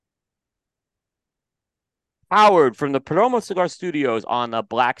Howard from the Perdomo Cigar Studios on the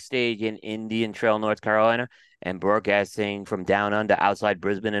Black Stage in Indian Trail, North Carolina, and broadcasting from down under outside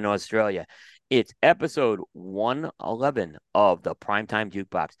Brisbane in Australia. It's episode 111 of the Primetime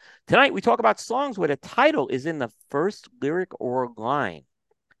Jukebox. Tonight, we talk about songs where the title is in the first lyric or line.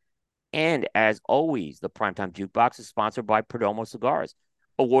 And as always, the Primetime Jukebox is sponsored by Perdomo Cigars.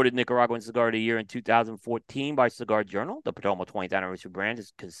 Awarded Nicaraguan Cigar of the Year in 2014 by Cigar Journal, the Perdomo 20th anniversary brand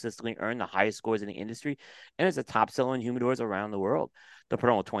has consistently earned the highest scores in the industry and is a top seller in humidors around the world. The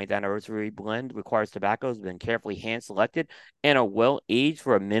Perdomo 20th anniversary blend requires tobacco has been carefully hand selected and are well aged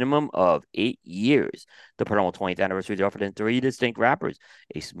for a minimum of 8 years. The Perdomo 20th anniversary is offered in three distinct wrappers: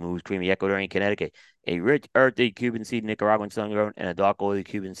 a smooth, creamy Ecuadorian Connecticut, a rich, earthy Cuban seed Nicaraguan sun-grown, and a dark, oily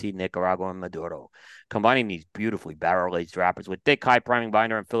Cuban seed Nicaraguan Maduro. Combining these beautifully barrel-aged wrappers with thick, high-priming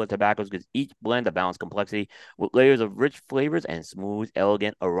binder and filler tobaccos gives each blend a balanced complexity with layers of rich flavors and smooth,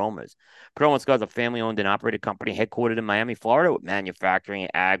 elegant aromas. Perdomo Cigar is a family-owned and operated company headquartered in Miami, Florida, with manufacturing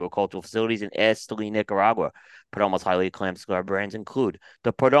and agricultural facilities in Esteli, Nicaragua. Perdomo's highly acclaimed cigar brands include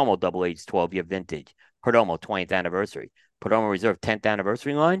the Perdomo Double Aged 12-year Vintage, Perdomo 20th Anniversary, Perdomo Reserve 10th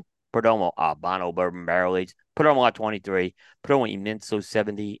Anniversary line, Perdomo Habano Bourbon Barrel Aged, Perdomo Lot 23, Perdomo Imenso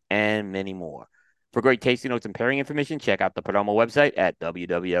 70, and many more. For great tasting notes and pairing information, check out the Perdomo website at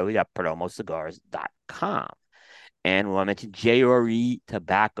www.perdomocigars.com. And we'll mention JRE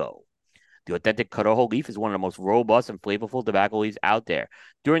Tobacco. The authentic Corojo leaf is one of the most robust and flavorful tobacco leaves out there.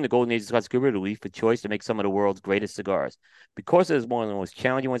 During the golden age of Scotch Cuba, the leaf was choice to make some of the world's greatest cigars. Because it is one of the most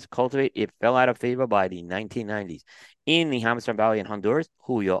challenging ones to cultivate, it fell out of favor by the 1990s. In the Hamastron Valley in Honduras,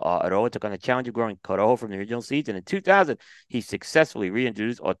 Julio Aroa took on the challenge of growing Corojo from the original seeds, and in 2000, he successfully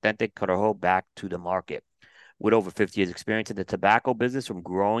reintroduced authentic Corojo back to the market. With over 50 years' experience in the tobacco business, from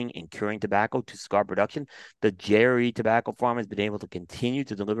growing and curing tobacco to cigar production, the Jerry Tobacco Farm has been able to continue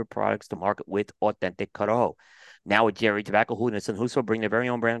to deliver products to market with authentic Corojo. Now with Jerry Tobacco, Julio and Huso bring their very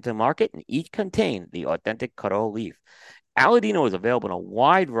own brand to the market, and each contain the authentic Corojo leaf. Aladino is available in a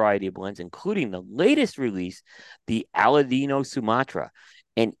wide variety of blends, including the latest release, the Aladino Sumatra,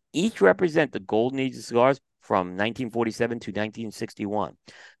 and each represent the golden age of cigars from 1947 to 1961.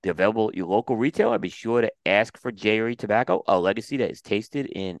 They're available at your local retailer. Be sure to ask for Jerry Tobacco, a legacy that is tasted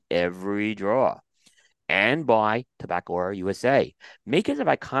in every drawer. And by Tobacco Era USA, makers of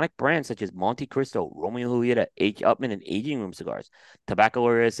iconic brands such as Monte Cristo, Romeo and Julieta, H. Upmann, and Aging Room Cigars. Tobacco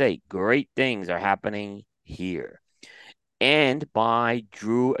Era USA, great things are happening here. And by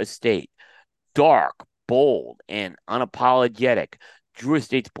Drew Estate, dark, bold, and unapologetic. Drew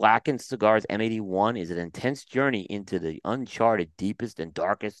Estate's Blackened Cigars M81 is an intense journey into the uncharted, deepest, and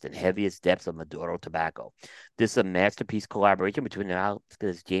darkest and heaviest depths of Maduro tobacco. This is a masterpiece collaboration between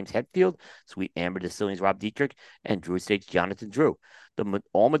Alaska's James Hetfield, Sweet Amber Distilling's Rob Dietrich, and Drew Estate's Jonathan Drew. The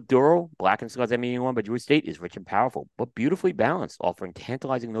All Maduro Blackened Cigars M81 by Drew Estate is rich and powerful, but beautifully balanced, offering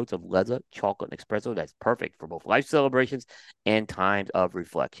tantalizing notes of leather, chocolate, and espresso that's perfect for both life celebrations and times of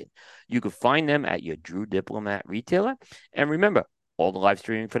reflection. You can find them at your Drew Diplomat retailer. And remember, all the live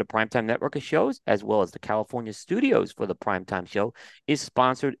streaming for the Primetime Network of shows, as well as the California studios for the Primetime show, is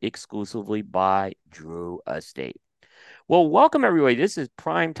sponsored exclusively by Drew Estate. Well, welcome everybody. This is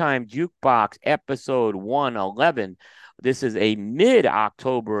Primetime Jukebox episode 111. This is a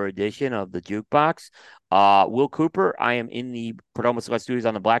mid-October edition of the Jukebox. Will Cooper, I am in the Perdomo Cigar Studios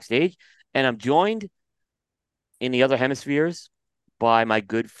on the Black Stage, and I'm joined in the other hemispheres by my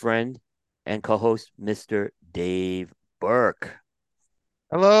good friend and co-host, Mr. Dave Burke.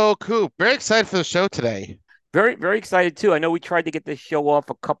 Hello, Coop. Very excited for the show today. Very, very excited too. I know we tried to get this show off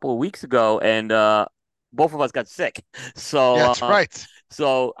a couple of weeks ago, and both of us got sick. Yeah, So, that's right.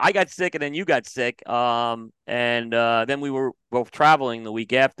 so I got sick, and then you got sick. And then we were both traveling the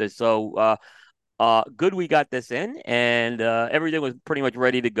week after. So, good we got this in, and everything was pretty much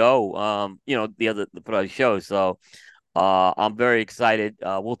ready to go. For the show. So, I'm very excited.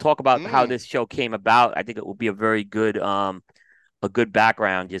 We'll talk about how Mm, this show came about. I think it will be a good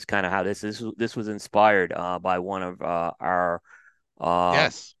background, just kind of how this was inspired by one of um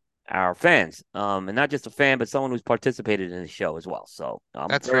yes, our fans, and not just a fan, but someone who's participated in the show as well. So I'm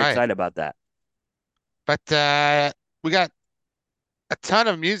that's very right. excited about that. But we got a ton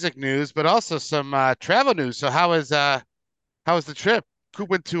of music news, but also some travel news. So how was the trip? Coop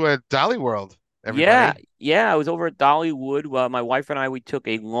went to a Dolly World, Yeah, everybody. yeah, I was over at Dollywood. My wife and I, we took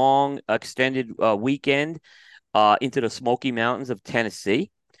a long, extended weekend into the Smoky Mountains of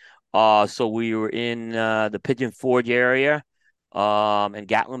Tennessee. So we were in the Pigeon Forge area, and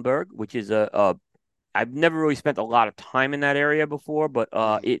Gatlinburg, which is a I've never really spent a lot of time in that area before, but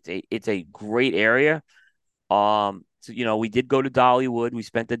Mm, it's a great area. So, we did go to Dollywood. We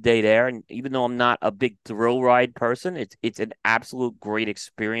spent the day there, and even though I'm not a big thrill ride person, it's an absolute great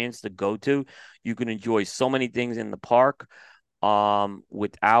experience to go to. You can enjoy so many things in the park,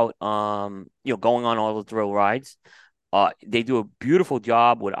 without going on all the thrill rides. They do a beautiful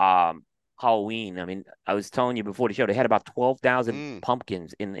job with Halloween. I mean, I was telling you before the show, they had about 12,000 Mm.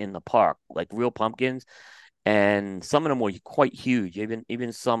 pumpkins in the park, like real pumpkins, and some of them were quite huge,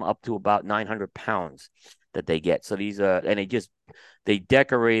 even some up to about 900 pounds that they get. So these and they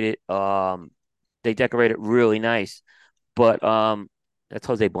decorate they decorate it really nice. But that's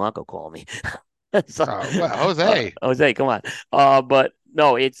Jose Blanco calling me. So, Well, Jose. Jose, come on. But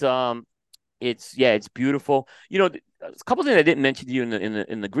no, it's beautiful. A couple things I didn't mention to you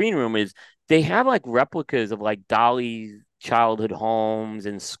in the green room is they have like replicas of like Dolly's childhood homes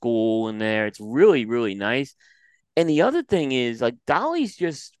and school in there. It's really, really nice. And the other thing is like Dolly's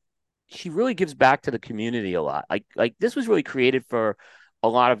just she really gives back to the community a lot. Like this was really created for a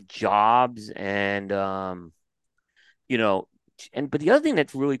lot of jobs and you know but the other thing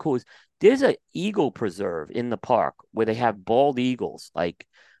that's really cool is there's a eagle preserve in the park where they have bald eagles like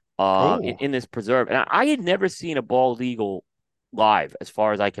Oh, in this preserve. And I had never seen a bald eagle live as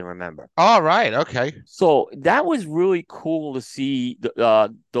far as I can remember. all right. Okay. So that was really cool to see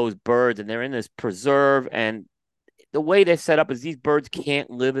those birds, and they're in this preserve. And the way they're set up is these birds can't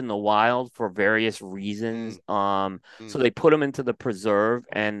live in the wild for various reasons. Mm, So mm. they put them into the preserve,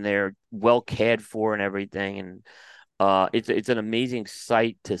 and they're well cared for and everything. And it's an amazing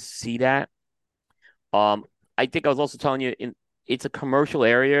sight to see that. Um, I think I was also telling you it's a commercial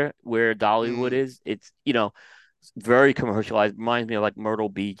area where Dollywood Mm. is. It's very commercialized. Reminds me of like Myrtle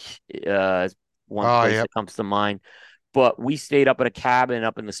Beach, is one Oh, place yep. that comes to mind. But we stayed up in a cabin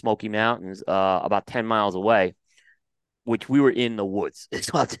up in the Smoky Mountains, about 10 miles away, which we were in the woods.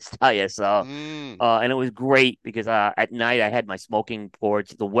 So I'll just tell you. So, Mm. and it was great because at night I had my smoking porch.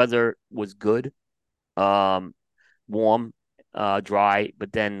 The weather was good, um, warm, dry,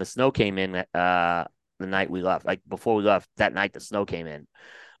 but then the snow came in the night we left. Like before we left that night, the snow came in.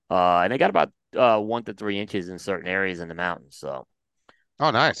 And I got about 1 to 3 inches in certain areas in the mountains. So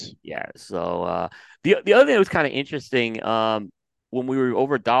Oh, nice. yeah. So the other thing that was kind of interesting, when we were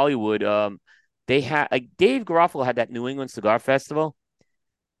over at Dollywood, they had like Dave Garofalo had that New England Cigar Festival,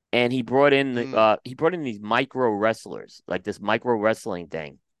 and Mm. he brought in these micro wrestlers, like this micro wrestling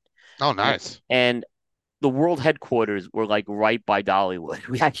thing, Oh, and nice. and the world headquarters were like right by Dollywood.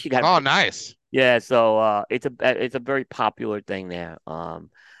 We actually got Oh, picked. nice. Yeah, so it's a very popular thing there. And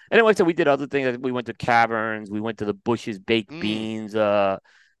anyway, so we did other things. We went to caverns. We went to the Bush's Baked Mm. Beans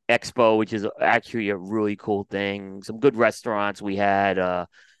Expo, which is actually a really cool thing. Some good restaurants we had.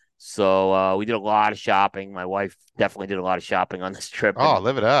 So we did a lot of shopping. My wife definitely did a lot of shopping on this trip, Oh, and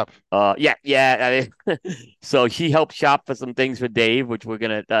live it up. yeah, yeah. So she helped shop for some things for Dave, which we're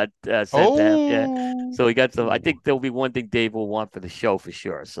gonna send to him. Yeah. Oh. So we got some. I think there'll be one thing Dave will want for the show for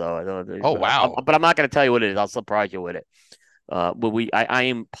sure. So, Oh, wow. but I'm not gonna tell you what it is. I'll surprise you with it. But I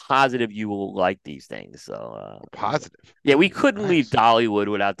am positive you will like these things. So, Positive. yeah, we couldn't leave Nice. Dollywood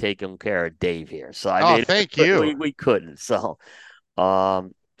without taking care of Dave here. So I Oh, mean, thank you. we couldn't. So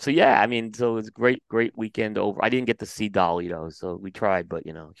yeah, I mean, so it was a great weekend over. I didn't get to see Dolly though, so we tried, but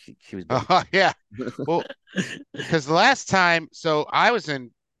she was busy. Oh, yeah. Well, because the last time, so I was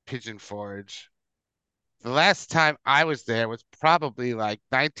in Pigeon Forge. The last time I was there was probably like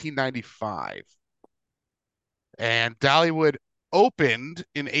 1995, and Dollywood opened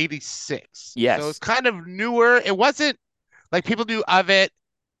in 86. So it's Yes. kind of newer. It wasn't like people knew of it.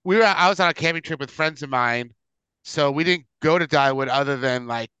 I was on a camping trip with friends of mine, so we didn't go to Dollywood other than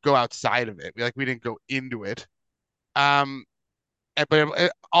like go outside of it. We didn't go into it. Um,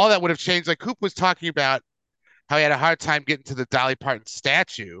 but all that would have changed. Like Coop was talking about how he had a hard time getting to the Dolly Parton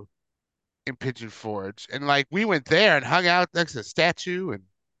statue in Pigeon Forge. And like we went there and hung out next to the statue and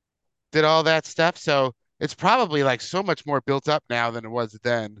did all that stuff. So it's probably like so much more built up now than it was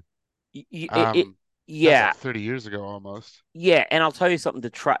then. It Um, that was yeah. like 30 years ago almost. Yeah, and I'll tell you something.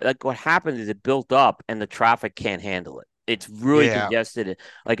 Like what happens is it built up, and the traffic can't handle it. It's really Yeah. congested.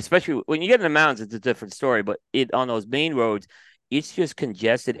 Like especially when you get in the mountains, it's a different story. But it on those main roads, it's just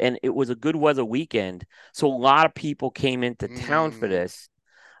congested. And it was a good weather weekend, so a lot of people came into town for Mm. this.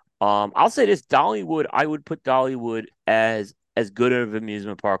 I'll say this: Dollywood. I would put Dollywood as good of an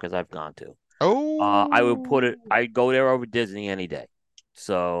amusement park as I've gone to. I would put it. Oh. I'd go there over Disney any day.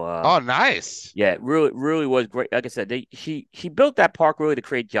 So Oh, nice. yeah, it really was great. Like I said, she built that park really to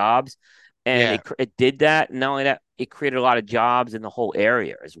create jobs, and Yeah. it did that. Not only that, it created a lot of jobs in the whole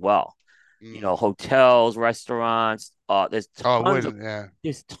area as well. Mm. Hotels, restaurants. Oh, it wouldn't. Yeah.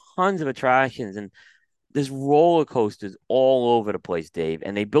 There's tons of attractions, and there's roller coasters all over the place, Dave,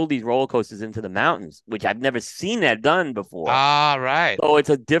 and they build these roller coasters into the mountains, which I've never seen that done before. All right. So it's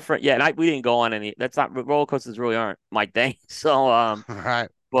a different, yeah. And we didn't go on any. That's not roller coasters. Really aren't my thing. So All right.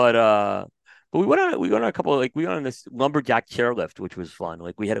 but uh, but we went on a couple of, like we went on this lumberjack chairlift, which was fun.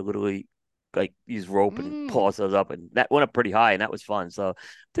 Like we had to literally like use rope and pull Mm. ourselves up, and that went up pretty high, and that was fun. So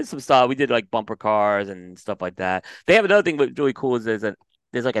did some stuff. We did like bumper cars and stuff like that. They have another thing that's really cool is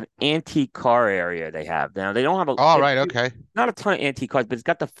there's like an antique car area they have now. They don't have All right. Okay. not a ton of antique cars, but it's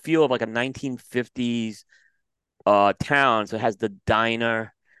got the feel of like a 1950s town. So it has the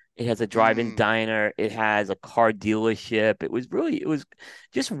diner, it has a drive-in Mm. diner, it has a car dealership. It was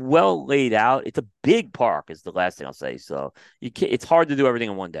just well laid out. It's a big park, is the last thing I'll say. So it's hard to do everything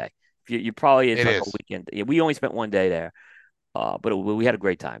in one day. If you probably it's It like a is. weekend. Yeah, we only spent one day there, but we had a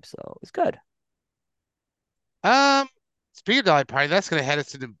great time, so it was good. Um, Speaking of Dolly Parton, that's gonna head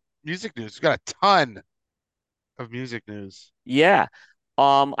us into music news. We got a ton of music news. Yeah.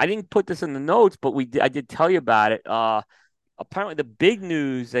 I didn't put this in the notes, but I did tell you about it. Apparently the big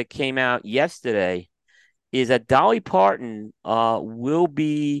news that came out yesterday is that Dolly Parton will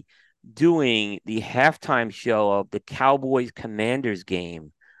be doing the halftime show of the Cowboys Commanders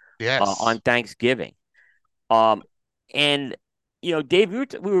game on Yes. Thanksgiving. Um, and Dave, we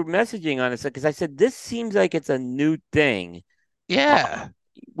were messaging on this because I said this seems like it's a new thing, Yeah.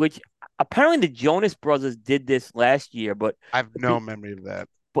 which apparently the Jonas Brothers did this last year, but I've no memory of that.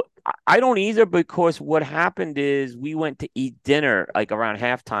 I don't either because what happened is we went to eat dinner like around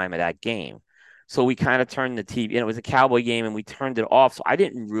halftime of that game. So we kind of turned the TV, and it was a Cowboy game, and we turned it off. So I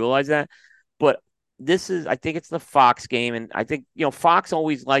didn't realize that. But I think it's the Fox game, and I think, Fox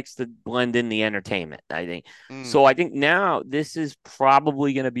always likes to blend in the entertainment, I think. Mm. So I think now this is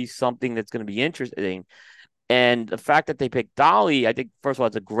probably going to be something that's going to be interesting. And the fact that they picked Dolly, I think first of all,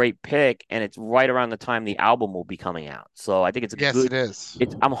 it's a great pick, and it's right around the time the album will be coming out. So I think it's a Yes, good. it is.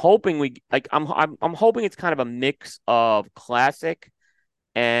 It's. I'm hoping we like. I'm hoping it's kind of a mix of classic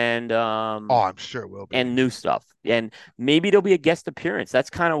and Oh, I'm sure it will be. new stuff, and maybe there'll be a guest appearance. That's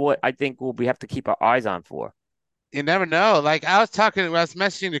kind of what I think we have to keep our eyes on for. You never know. Like I was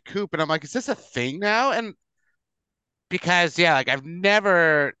messaging to Coop, and I'm like, "Is this a thing now?" And because yeah, like I've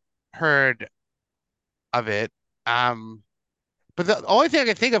never heard of it. Um, but the only thing I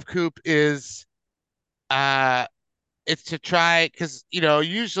can think of, Coop, is uh, it's to try because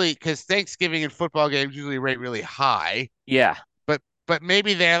usually because Thanksgiving and football games usually rate really high, Yeah, but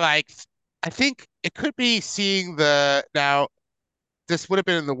maybe they're like, I think it could be seeing the now. This would have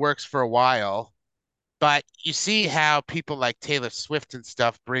been in the works for a while, but you see how people like Taylor Swift and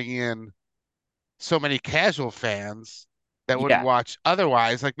stuff bring in so many casual fans that wouldn't yeah, watch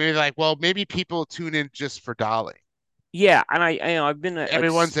otherwise. Like maybe like, well, maybe people tune in just for Dolly. yeah. And I've been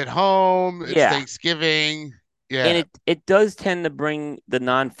Everyone's at home. It's yeah, Thanksgiving. and Yeah. it does tend to bring the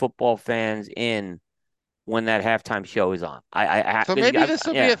non-football fans in when that halftime show is on. So Because maybe this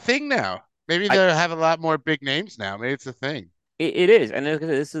will be yeah, a thing now. Maybe I they'll have a lot more big names now. Maybe it's a thing. it is, and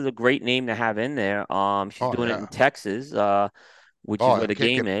this is a great name to have in there. She's Oh doing it in yeah. Texas, which Oh, is I where the can't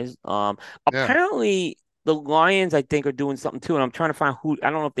game get. is. Yeah. Apparently the Lions, I think, are doing something too, and I'm trying to find who. I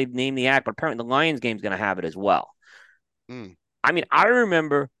don't know if they've named the act, but apparently the Lions game's going to have it as well. Mm. I mean, I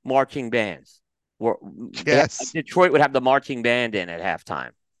remember marching bands. Where Yes. Detroit would have the marching band in at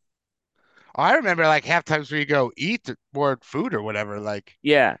halftime. I remember like half times where you go eat more food or whatever. Like,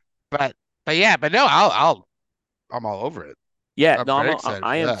 Yeah, but yeah, but no, I'm all over it. yeah, I'm no, very excited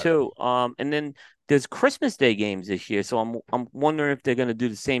I for am that. too. And then there's Christmas Day games this year, so I'm wondering if they're going to do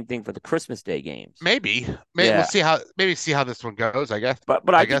the same thing for the Christmas Day games. Maybe, we'll Yeah, see how this one goes. I guess.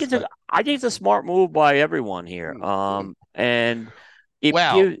 but I guess, but I think it's a smart move by everyone here. mm, mm. And it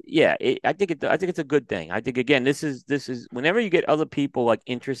Well, gives yeah, I think it's a good thing. I think again, this is whenever you get other people like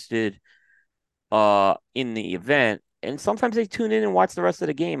interested in the event, and sometimes they tune in and watch the rest of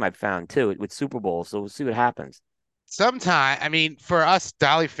the game. I've found too with Super Bowl, so we'll see what happens. sometime, I mean, for us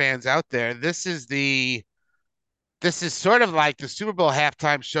Dolly fans out there, this is sort of like the Super Bowl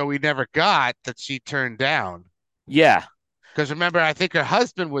halftime show we never got that she turned down. Yeah, Because remember, I think her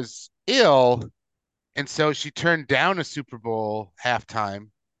husband was ill, and so she turned down a Super Bowl halftime.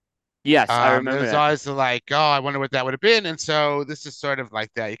 yes, I It remember was that. always like, oh, I wonder what that would have been. And so this is sort of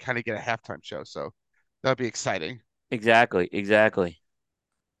like that. You kind of get a halftime show, so that'll be exciting. Exactly, exactly.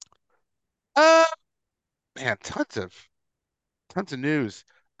 Uh, Man, tons of news.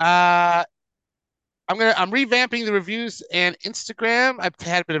 Uh, I'm revamping the reviews and Instagram. I've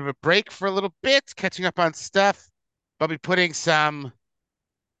had a bit of a break for a little bit, catching up on stuff. I'll be putting some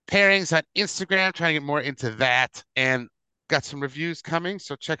pairings on Instagram, trying to get more into that. And got some reviews coming,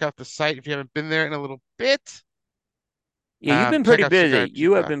 so check out the site if you haven't been there in a little bit. Yeah, you've been Check pretty out Cigar busy.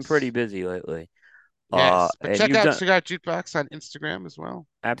 You have been pretty Jukebox. busy lately. Yes, but And check you've out done Cigar Jukebox on Instagram as well.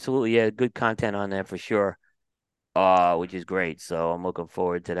 absolutely, yeah, good content on there for sure. Which is great. So I'm looking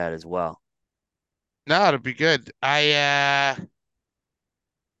forward to that as well. No, it'll be good. I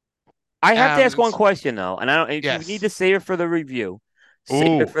have to ask one It's, question though, and I don't. If you need yes. to save it for the review,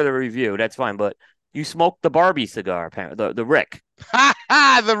 save it Ooh. for the review. That's fine. But you smoked the Barbie cigar, apparently, the Rick Ha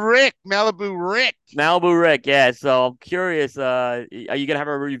ha! The Rick, Malibu Rick. Malibu Rick. Yeah. So I'm curious. Are you gonna have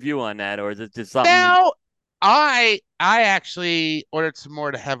a review on that, or is it just something? Now, I actually ordered some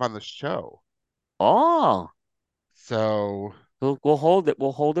more to have on the show. Oh, So we'll hold it.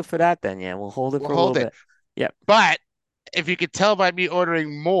 We'll hold it for that then. Yeah, we'll hold it we'll for a little hold it. bit. Yep. But if you could tell by me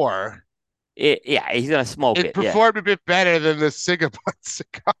ordering more, Yeah, he's gonna smoke it it. Yeah. performed a bit better than the Cinnabon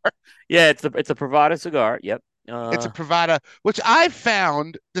cigar. Yeah. It's a Privada cigar. Yep. It's a Pravada, which I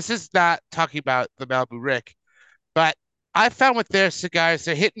found, this is not talking about the Malibu Rick, but I found with their cigars,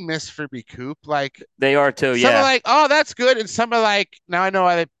 they're hit and miss for me, Coop. Like They are too. some are Yeah. like, oh, that's good, and some are like, now I know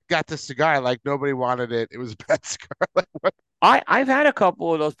why they got this cigar. Like nobody wanted it. It was a bad cigar. Like what? I've had a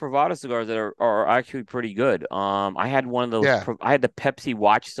couple of those Privada cigars that are actually pretty good. I had one of those. Yeah, I had the Pepsi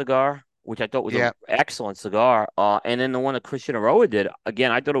Watch cigar, which I thought was an yeah. excellent cigar. And then the one that Christian Aroa did,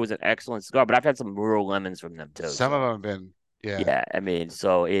 again, I thought it was an excellent cigar. But I've had some real lemons from them too. Some of So them have been, yeah. yeah, I mean,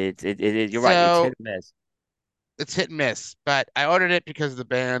 so it is. You're right. It's So hit and miss. it's hit and miss, but I ordered it because of the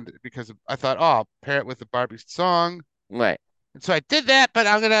band, I thought, oh, I'll pair it with the Barbie song. Right. And so I did that, but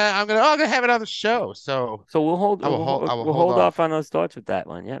I'm gonna have it on the show. So So we'll hold I will we'll hold hold off off. on those thoughts with that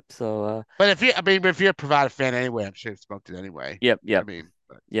one. Yep. So But if you, I mean, if you're a Provider fan anyway, I'm sure you've smoked it anyway. yep, I yep. mean,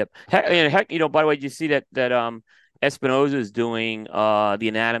 but Yep. Heck, yeah. by the way, did you see that Espinoza is doing the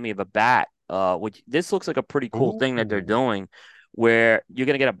anatomy of a bat, which this looks like a pretty cool thing that they're Ooh. doing, where you're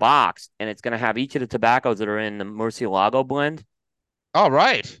gonna get a box and it's gonna have each of the tobaccos that are in the Murcielago blend. All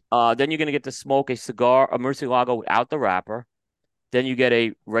right. Then you're gonna get to smoke a Murcielago without the wrapper. Then you get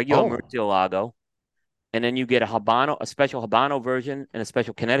a regular Oh. Murcielago, and then you get a special Habano version and a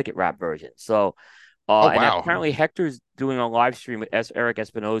special Connecticut wrap version. So Oh and wow. apparently Hector's doing a live stream with Eric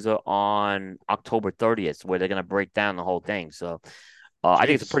Espinoza on October 30th, where they're going to break down the whole thing. So I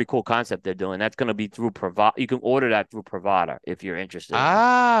think it's a Jeez. pretty cool concept they're doing. That's going to be through Pravada. You can order that through Pravada if you're interested in that.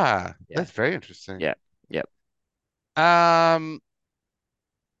 Ah, Yeah, that's very interesting. yeah, yep. Um,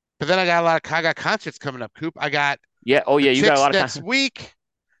 but then I got concerts coming up, Coop. I got Yeah. Oh, the yeah. You got a Chicks lot of next time. week.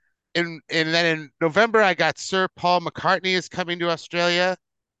 And then in November I got Sir Paul McCartney is coming to Australia.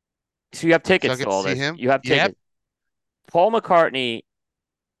 So you have So I'll tickets to get to all see this. him. You have Yep. tickets. Paul McCartney.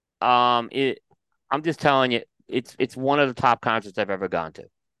 It. I'm just telling you, it's one of the top concerts I've ever gone to.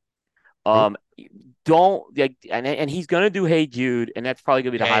 Oh, Um, don't like, and he's gonna do Hey Jude, and that's probably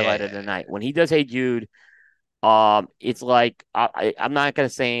gonna be the yeah, yeah, highlight of the yeah, night. When he does Hey Jude, it's like I'm not gonna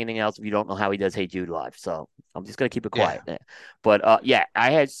say anything else if you don't know how he does Hey Jude live. So I'm just gonna keep it yeah. quiet. But yeah,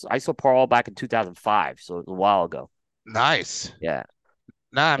 I saw Paul back in 2005, so it was a while ago. Nice. Yeah,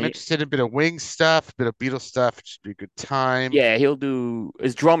 Nah, I'm and interested in a bit of Wing stuff, a bit of Beatles stuff. It should be a good time. yeah, he'll do.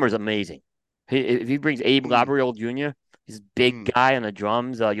 His drummer's amazing. If he brings Abe Mm, Gabriel Jr., he's a big mm. guy on the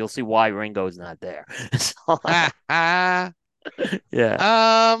drums. You'll see why Ringo's not there. So, Ha ha.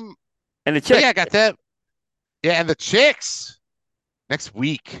 yeah, Um, and the but yeah, chick. I got that. Yeah, and the Chicks next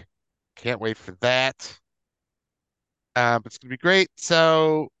week. Can't wait for that. But it's gonna be great.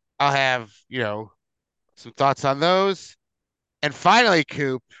 So I'll have, some thoughts on those. And finally,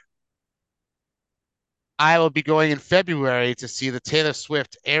 Coop, I will be going in February to see the Taylor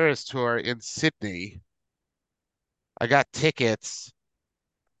Swift Eras Tour in Sydney. I got tickets,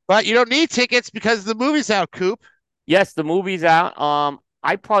 but you don't need tickets because the movie's out, Coop. Yes, the movie's out.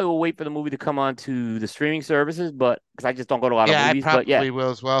 I probably will wait for the movie to come on to the streaming services, but because I just don't go to a lot of Yeah, I movies. But yeah, probably will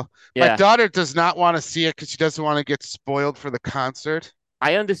as well. My yeah, daughter does not want to see it because she doesn't want to get spoiled for the concert.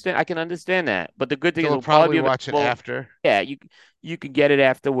 I understand. I can understand that. But the good thing So is we'll we'll probably probably be watch it available. after. Yeah, you can get it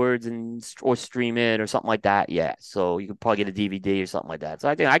afterwards or stream it or something like that. Yeah, so you could probably get a DVD or something like that. So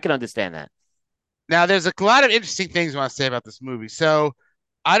I think I can understand that. Now, there's a lot of interesting things I want to say about this movie. So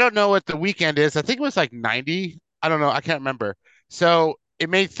I don't know what the weekend is. I think it was like 90. I don't know. I can't remember. So it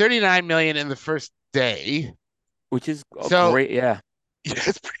made 39 million in the first day. Which is a So great. Yeah, yeah,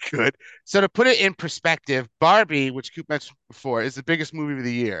 it's pretty good. So to put it in perspective, Barbie, which Coop mentioned before, is the biggest movie of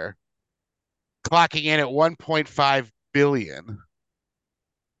the year, clocking in at 1.5 billion.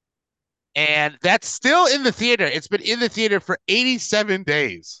 And that's still in the theater. It's been in the theater for 87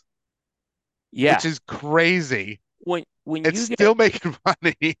 days, yeah. which is crazy. When It's you get still making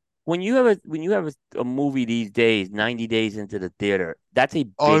money. when you have a movie these days, 90 days into the theater, that's a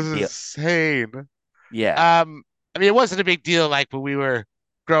Oh, this big is deal. insane. Yeah. Um, I mean, it wasn't a big deal like when we were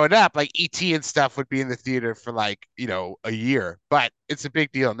growing up, like ET and stuff would be in the theater for like, a year, but it's a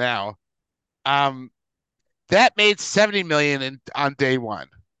big deal now. Um, that made 70 million on day one.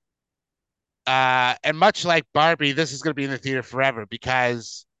 And much like Barbie, this is going to be in the theater forever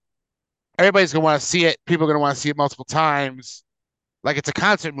because everybody's going to want to see it. People are going to want to see it multiple times. Like it's a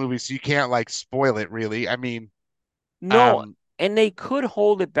concert movie, so you can't like spoil it really. I mean, No, um, and they could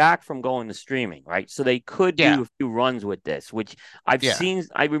hold it back from going to streaming, right? So they could yeah, do a few runs with this, which I've yeah, seen.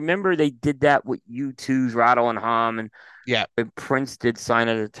 I remember they did that with U2's Rattle and Hum, and yeah, when Prince did Sign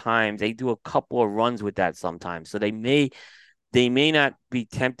of the Times. They do a couple of runs with that sometimes. So they may not be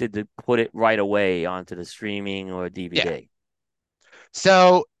tempted to put it right away onto the streaming or yeah. DVD.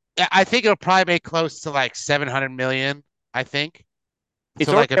 So I think it'll probably make close to like 700 million, I think,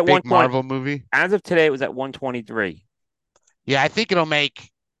 It's for already like a at big 120. Marvel movie. As of today, it was at 123. Yeah, I think it'll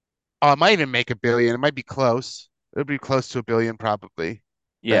make, oh, it might even make a billion. It might be close. It'll be close to a billion probably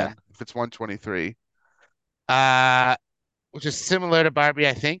Yeah. then, if it's 123. Uh, which is similar to Barbie,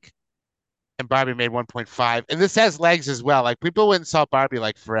 I think. And Barbie made 1.5. And this has legs as well. Like people went and saw Barbie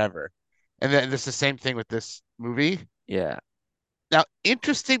like forever. And then this is the same thing with this movie. Yeah. Now,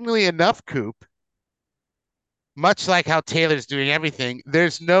 interestingly enough, Coop, much like how Taylor's doing everything,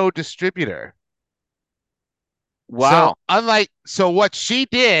 there's no distributor. So Wow. what she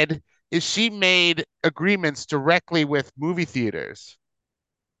did is she made agreements directly with movie theaters.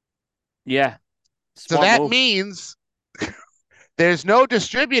 Yeah. So Smart that move. means there's no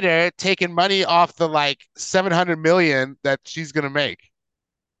distributor taking money off the like 700 million that she's going to make.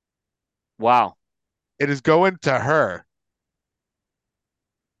 Wow. It is going to her,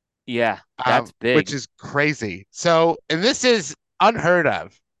 Yeah. That's which big. is crazy. So, and this is unheard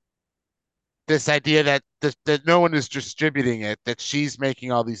of. This idea that no one is distributing it, that she's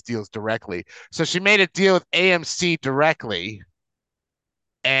making all these deals directly. So she made a deal with AMC directly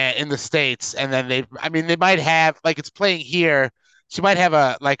in the States, and then I mean, they might have like it's playing here. She might have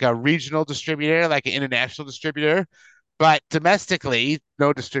a regional distributor, like an international distributor, but domestically,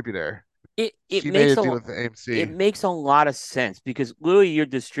 no distributor. It She made makes a a deal lo- with it AMC. makes a lot of sense because literally your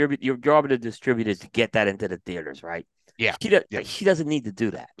job of the distributor is to get that into the theaters, right? Yeah, yeah. She doesn't need to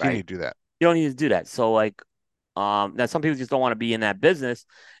do that, She right? need to do that. You don't need to do that. So like now some people just don't want to be in that business.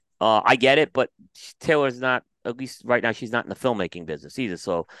 I get it, but Taylor's not, at least right now, she's not in the filmmaking business either.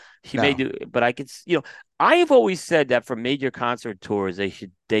 So she may No, do, but I have always said that for major concert tours, they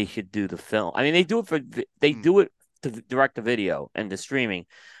should do the film. I mean, they mm, do it to direct the video and the streaming,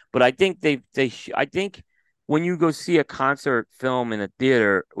 but I think I think when you go see a concert film in a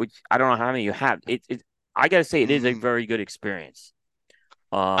theater, which I don't know how many you have, I gotta say it is a mm, very good experience.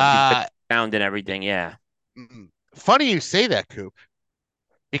 You get uh, sound and everything. Yeah, funny you say that, Coop,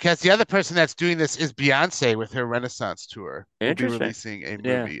 because the other person that's doing this is Beyonce with her Renaissance tour. Will be interesting. releasing a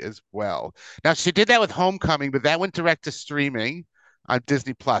Yeah. movie as well. Now she did that with Homecoming, but that went direct to streaming on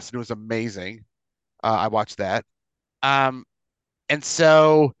Disney Plus, and it was amazing. I watched that. Um, and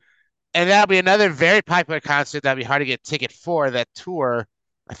so, and that'll be another very popular concert that'll be hard to get a ticket for that tour.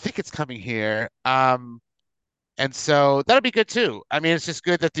 I think it's coming here. And so that'll be good too. I mean, it's just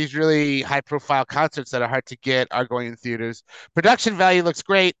good that these really high profile concerts that are hard to get are going in theaters. Production value looks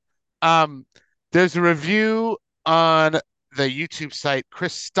great. Um, there's a review on the YouTube site.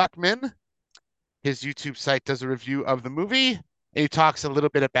 Chris Stuckman, his YouTube site, does a review of the movie. And he talks a little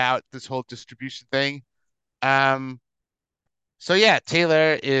bit about this whole distribution thing. Um, so yeah,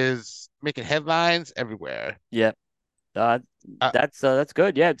 Taylor is making headlines everywhere. Yeah. Uh, Uh, that's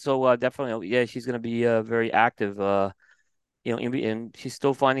good. Yeah. So definitely, yeah, she's gonna be very active. And she's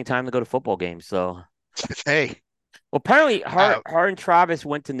still finding time to go to football games. So, hey, well, apparently, uh, her and Travis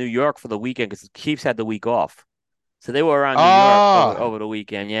went to New York for the weekend because the Chiefs had the week off, so they were around New York oh, over the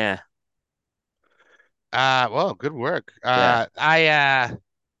weekend. Yeah. well, good work. Yeah.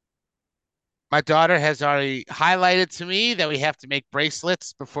 My daughter has already highlighted to me that we have to make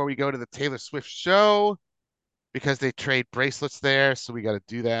bracelets before we go to the Taylor Swift show because they trade bracelets there. So we got to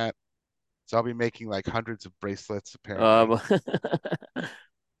do that. So I'll be making like hundreds of bracelets apparently.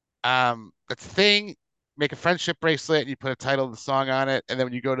 Um. That's the thing. Make a friendship bracelet and you put a title of the song on it. And then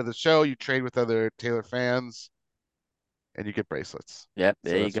when you go to the show, you trade with other Taylor fans and you get bracelets. Yep. So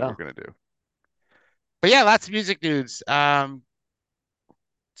There you that's what we're go. gonna do. But yeah, lots of music news.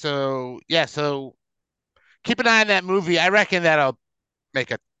 So yeah, so keep an eye on that movie. I reckon that'll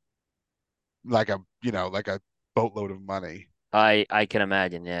make a boatload of money. I can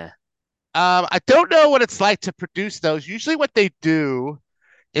imagine. Yeah. I don't know what it's like to produce those. Usually, what they do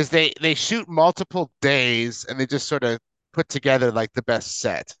is they shoot multiple days and they just sort of put together like the best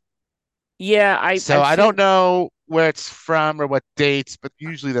set. Yeah, So I've I don't seen. know where it's from or what dates, but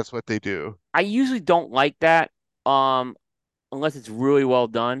usually that's what they do. I usually don't like that, unless it's really well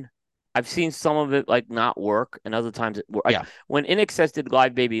done. I've seen some of it like not work, and other times like Yeah. when In Excess did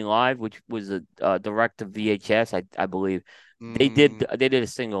Live Baby Live, which was a direct to VHS, I believe Mm, they did a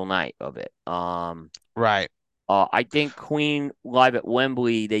single night of it. right. I think Queen Live at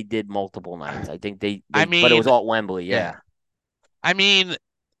Wembley they did multiple nights. I think I but it was mean, all at Wembley. Yeah. yeah. I mean,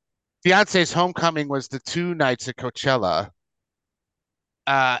 Beyonce's Homecoming was the 2 nights at Coachella.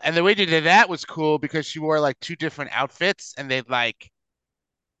 And the way they did that was cool because she wore like two different outfits and they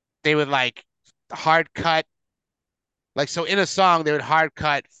would like hard cut like so in a song they would hard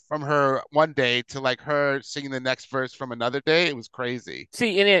cut from her one day to like her singing the next verse from another day. It was crazy.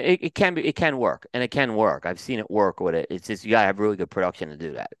 See, and it can work, and it can work. I've seen it work with it. It's just you gotta have really good production to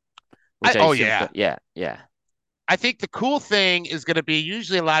do that, which I I oh assume. yeah. Yeah, yeah, I think the cool thing is going to be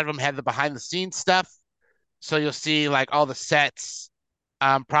usually a lot of them have the behind the scenes stuff. So you'll see like all the sets,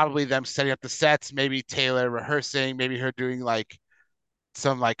 probably them setting up the sets, maybe Taylor rehearsing, maybe her doing like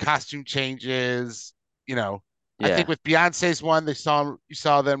some like costume changes, you know. I think yeah. with Beyonce's one, you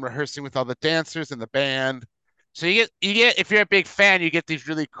saw them rehearsing with all the dancers and the band. So you get if you're a big fan, you get these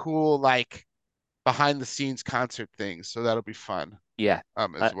really cool like behind the scenes concert things. So that'll be fun Yeah,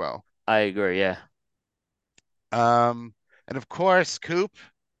 as I well. I agree. Yeah, Um and of course, Coop,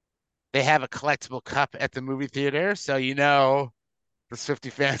 they have a collectible cup at the movie theater, so you know the Swifty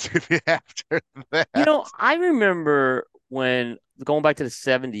fans would be after that. I remember when going back to the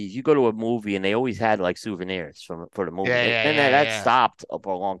 '70s, you go to a movie and they always had like souvenirs from for the movie, Yeah, and yeah, then yeah, that yeah. stopped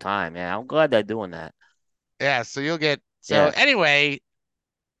for a long time. Yeah, I'm glad they're doing that. Yeah, so you'll get so Yeah, anyway,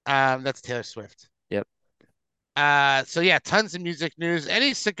 that's Taylor Swift. yep. So yeah, tons of music news.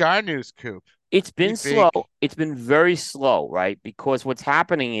 Any cigar news, Coop? It's Any been slow. big It's been very slow, right? Because what's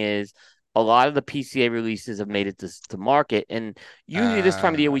happening is a lot of the PCA releases have made it to market, and usually this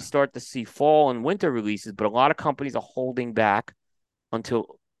time of the year we uh start to see fall and winter releases, but a lot of companies are holding back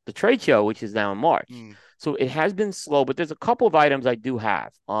until the trade show, which is now in March. hmm, So it has been slow, but there's a couple of items I do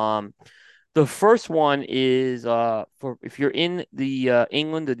have. The first one is for if you're in the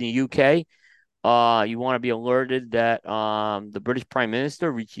England or the UK, you want to be alerted that the British Prime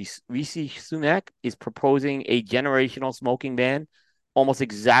Minister Rishi Sunak is proposing a generational smoking ban, almost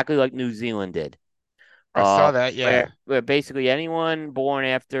exactly like New Zealand did. I saw that, Where yeah. basically anyone born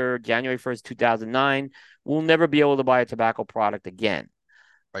after January 1st, 2009 will never be able to buy a tobacco product again.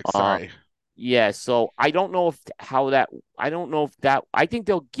 Like Uh, sorry. yeah, so I don't know if how that I don't know if that I think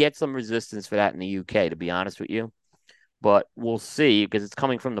they'll get some resistance for that in the UK, to be honest with you. But we'll see because it's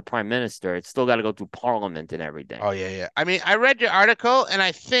coming from the prime minister. It's still got to go through parliament and everything. Oh yeah, yeah. I mean, I read your article and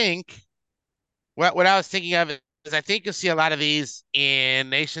I think what I was thinking of is I think you'll see a lot of these in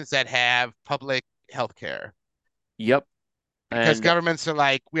nations that have public health care Yep. because And governments are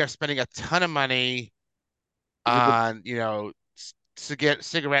like, we are spending a ton of money it's a good, on,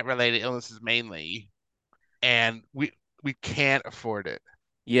 cigarette related illnesses mainly, and we can't afford it.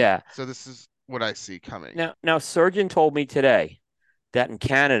 yeah. So this is what I see coming. Now, Surgeon told me today that in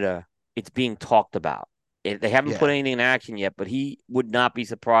Canada, it's being talked about. They haven't put Yeah. anything in action yet, but he would not be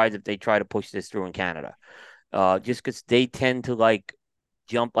surprised if they try to push this through in Canada. Just because they tend to like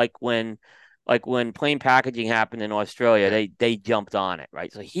jump like when plain packaging happened in Australia, Yeah. they jumped on it,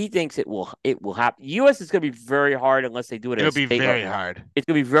 right? So he thinks it will happen. US is going to be very hard unless they do it at a It'll be state level. very hard. It's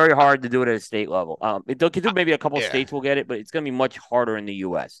going to be very hard to do it at a state level. They'll do maybe a couple of Yeah. states will get it, but it's going to be much harder in the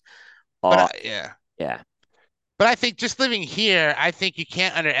US. Uh, Yeah. yeah, But I think just living here, I think you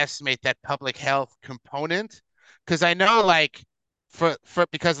can't underestimate that public health component. Because I know, like, for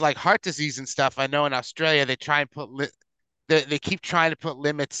because like heart disease and stuff, I know in Australia they try and they keep trying to put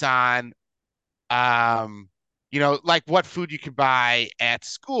limits on, um, like what food you can buy at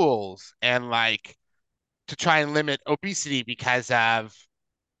schools and like to try and limit obesity because of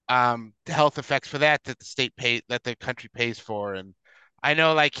the health effects for that that the country pays for. And I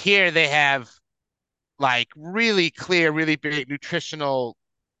know, like here, they have like really clear, really big nutritional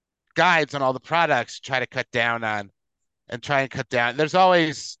guides on all the products to try to cut down on and try and cut down. There's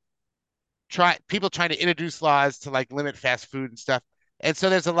always people trying to introduce laws to like limit fast food and stuff. And so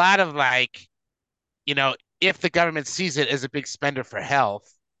there's a lot of like, if the government sees it as a big spender for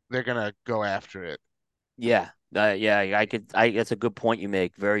health, they're gonna go after it. yeah, yeah. I could. That's a good point you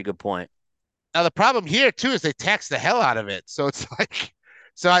make. Very good point. Now the problem here too is they tax the hell out of it. So it's like,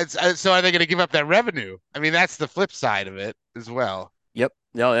 so are they going to give up that revenue? I mean, that's the flip side of it as well. Yep.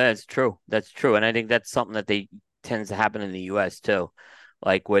 No, that's true. That's true, and I think that's something that they tends to happen in the U.S. too.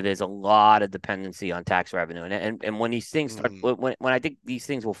 like where there's a lot of dependency on tax revenue. And when these things start, Mm, when I think these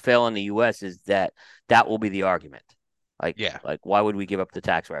things will fail in the U.S. is that will be the argument. yeah. Why would we give up the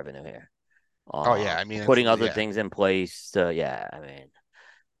tax revenue here? Oh yeah. I mean, it's Putting other yeah. things in place. Yeah, I mean,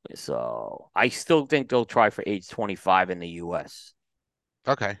 so I still think they'll try for age 25 in the U.S.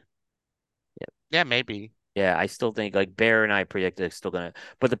 Okay. Yeah, Yeah, maybe. yeah, I still think like Bear and I predict they're still gonna,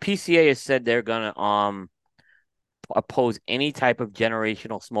 but the PCA has said they're gonna oppose any type of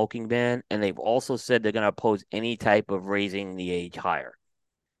generational smoking ban, and they've also said they're gonna oppose any type of raising the age higher.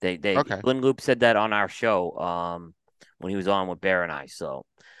 They Okay. Glenn Loop said that on our show when he was on with Bear and I. So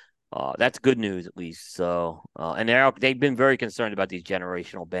that's good news at least. So and they've been very concerned about these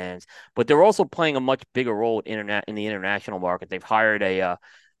generational bans, but they're also playing a much bigger role in the international market. They've hired a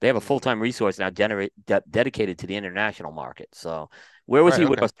they have a full Mm, time resource now dedicated to the international market. So where was right. he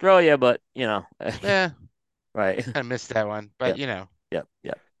with Okay. Australia? But Yeah, right. I missed that one, but Yep. you know, Yep.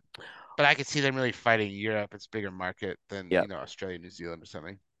 Yep. but I could see them really fighting Europe. It's a bigger market than, Yep. Australia, New Zealand or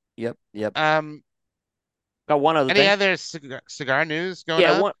something. Yep. Yep. Um, Got one other any thing. other cigar news going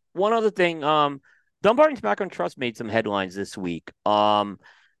Yeah, on? one other thing. Dumbarton Tobacco and Trust made some headlines this week.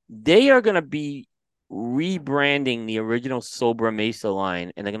 They are going to be rebranding the original Sobra Mesa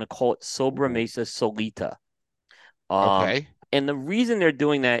line, and they're going to call it Sobra Ooh, Mesa Solita. Um, okay. and the reason they're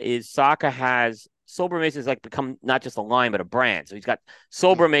doing that is Saka has Sobra Mesa has like become not just a line but a brand. So he's got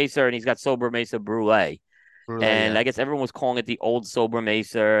Mm, Sobra Mesa and he's got Sobra Mesa Brulee. brulee, And yeah. I guess everyone was calling it the old Sobra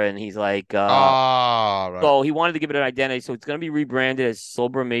Mesa, and he's like, Oh, right. so he wanted to give it an identity. So it's going to be rebranded as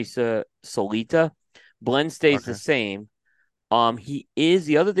Sobra Mesa Solita. Blend stays the Okay. same. He is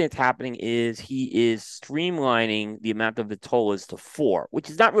the other thing that's happening is he is streamlining the amount of vitolas to four, which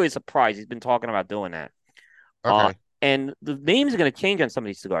is not really a surprise. He's been talking about doing that. Uh, Okay. and the names are going to change on some of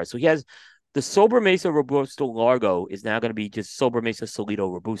these cigars. So he has the Sobra Mesa Robusto Largo is now going to be just Sobra Mesa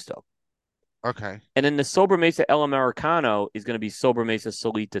Solito Robusto. Okay. And then the Sober Mesa El Americano is going to be Sober Mesa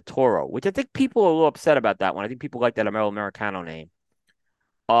Solita Toro, which I think people are a little upset about that one. I think people like that El Americano name.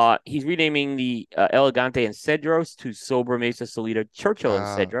 He's renaming the Elegante and Cedros to Sober Mesa Solita Churchill and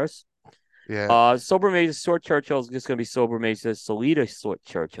Uh, Cedros. yeah. Sober Mesa Sort Churchill is just going to be Sober Mesa Solita Sort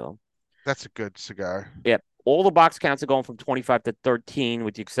Churchill. That's a good cigar. Yep. All the box counts are going from 25 to 13,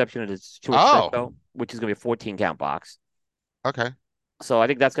 with the exception of the Short Oh, Churchill, which is going to be a 14 count box. okay. So I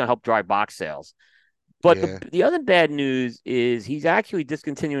think that's going to help drive box sales. But Yeah. the other bad news is he's actually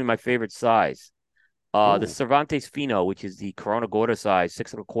discontinuing my favorite size, the Ooh. Cervantes Fino, which is the Corona Gorda size,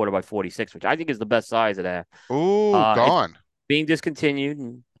 6 1/4 by 46, which I think is the best size of that. Ooh, It's gone. being discontinued,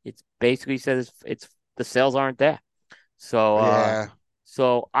 and it's basically says it's the sales aren't there. So, Yeah.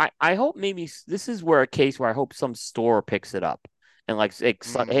 I hope maybe this is where a case where I hope some store picks it up and like say,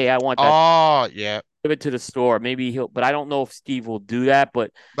 hey, Mm. I want that, Oh, yeah. give it to the store. Maybe he'll, but I don't know if Steve will do that.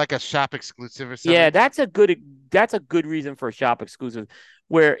 But Like a shop exclusive or yeah, something. that's a good reason for a shop exclusive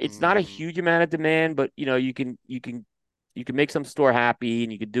where it's not a Mm, huge amount of demand, but you can make some store happy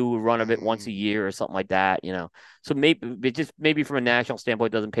and you could do a run of it once a mm, year or something like that. So maybe it just maybe from a national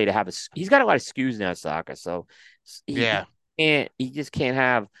standpoint it doesn't pay to have he's got a lot of SKUs now, Saka. So yeah. he just can't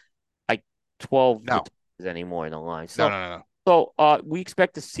have like 12 No. Vitolas anymore in the line. No, So no, no, no. we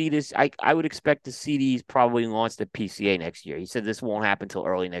expect to see this. I would expect to see these probably launched at PCA next year. He said this won't happen until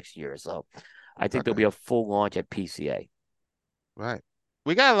early next year. So I think there'll be Okay. a full launch at PCA. Right.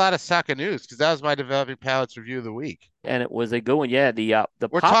 We got a lot of Saka news because that was my developing palates review of the week. And it was a good one. Yeah, the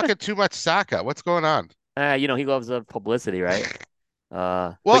We're Papa, talking too much Saka. What's going on? he loves the publicity, right?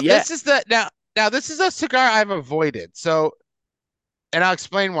 But Well, yeah, this is a cigar I've avoided. So, and I'll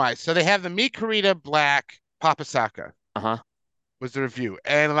explain why. So they have the Mi Querida Black Papa Saka uh-huh. was the review,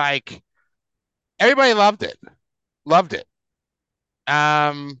 and like everybody loved it.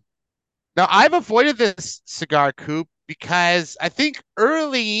 Um, Now I've avoided this cigar coupe because I think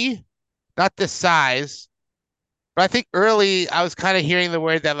early, not this size, but I think early I was kind of hearing the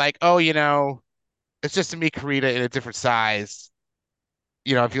word that like, oh, it's just a Mi Querida in a different size.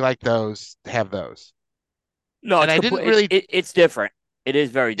 If you like those, have those. No, And it's I didn't complete. really, It's different. It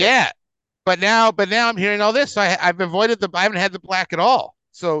is very different. yeah. But now I'm hearing all this, so I've avoided I haven't had the black at all.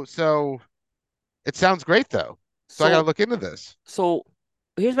 So it sounds great though. So I got to So look into this. so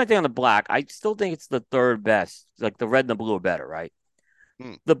here's my thing on the black. I still think it's the third best. Like the red and the blue are better, right?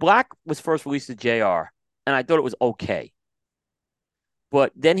 Hmm. The black was first released to JR, and I thought it was okay.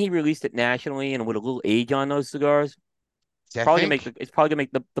 But then he released it nationally, and with a little age on those cigars, See, I think, it's probably gonna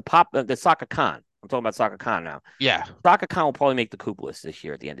make the pop the Saka Khan. I'm talking about Saka Khan now. yeah. Saka Khan will probably make the coupe list this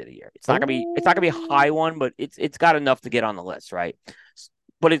year at the end of the year. It's not gonna be a high Oh, one, but it's got enough to get on the list, right?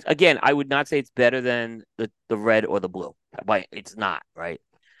 But again, I would not say it's better than the red or the blue. but it's not, right?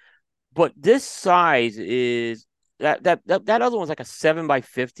 But this size is that other one's like a 7 by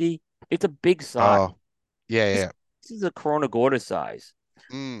 50. It's a big size. Oh, yeah, This, yeah. this is a Corona Gorda size.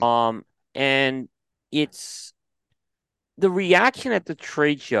 Mm, Um, and it's the reaction at the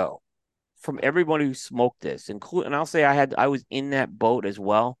trade show from everyone who smoked this, including, and I'll say I was in that boat as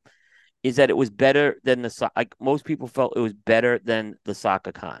well, is that it was better than like most people felt it was better than the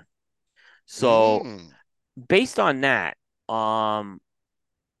Saka Con. So mm. based on that, um,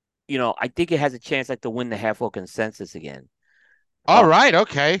 I think it has a chance like to win the half world consensus again. All Uh, right,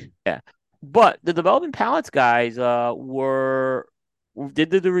 okay. yeah, but the development palettes guys were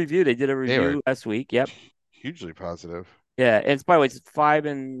did the review. They did a They were review last week. Yep. hugely positive. Yeah, and it's by the way, it's 5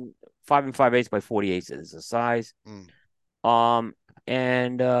 and 5/8 by 48 is the size. Mm, Um,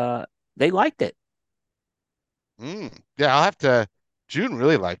 and they liked it. Yeah, I'll have to. June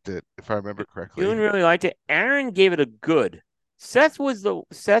really liked it, if I remember June correctly. really liked it. Aaron gave it a good. Seth was the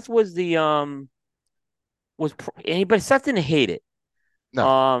but Seth didn't hate it. No.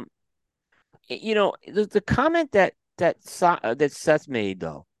 Um, the comment that Seth made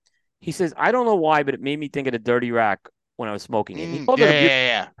though. He says, I don't know why, but it made me think of the dirty rack when I was smoking it. And he called Yeah, it a yeah, beautiful,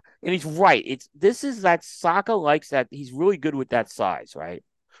 yeah. and he's right. This is that Saka likes that. He's really good with that size, right?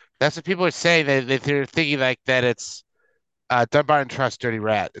 That's what people are saying. They're thinking like that it's Dunbar and Trust Dirty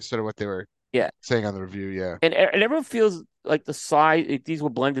Rat is sort of what they were Yeah. saying on the review. Yeah. And everyone feels like the size, these were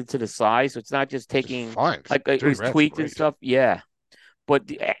blended to the size. So it's not just Which is taking, fine. like, it Dirty was Rat's tweaked and great. stuff. Yeah. But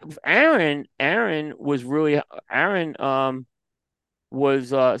Aaron was really, Aaron,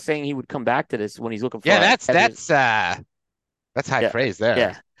 was saying he would come back to this when he's looking for Yeah, a that's heavier. that's uh that's high Yeah, praise there.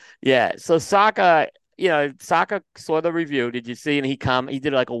 yeah, yeah. So Saka saw the review. Did you see? And he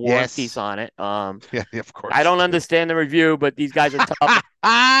did like a war and peace Yes. on it. Yeah, of I course he don't did. understand the review, but these guys are tough.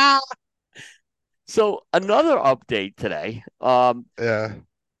 So another update today. Yeah.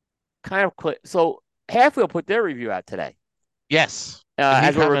 Kind of quick. So Halfwheel put their review out today, Yes. And he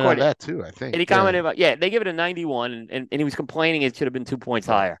as we're commented on recording. that too, I And think. he Yeah. commented about, yeah, they give it a 91, and he was complaining it should have been 2 points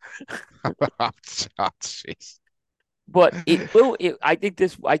Oh, higher. oh, jeez. But it will. I think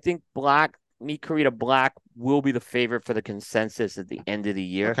Meat Karita Black will be the favorite for the consensus at the end of the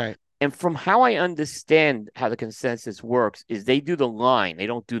year. Okay. And from how I understand how the consensus works, is they do the line, they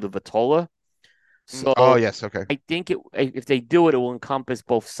don't do the Vitola. Oh, So yes. Okay. I think if they do it, it will encompass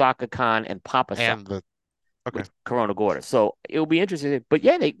both Saka Khan and Papa San And the okay. with Corona Gorda. So it'll be interesting. But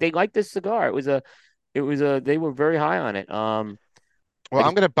yeah, they like this cigar. They were very high on it. Well, Like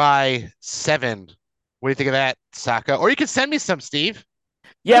I'm gonna buy 7. What do you think of that, Saka? Or you can send me some, Steve.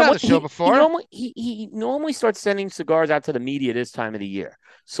 You've Yeah, been on well, the show before. he normally starts sending cigars out to the media this time of the year,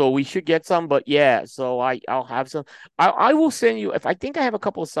 so we should get some. But yeah, so I'll have some. I will send you if I think I have a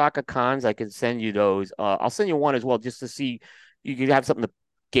couple of Saka cons. I can send you those. I'll send you one as well just to see you can have something to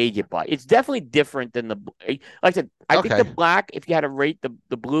gauge it by. It's definitely different than like I said. I think the Okay. black. If you had to rate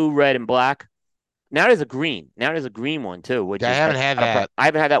the blue, red, and black. Now there's a green. Now there's a green one too, which Yeah, I is haven't had that. I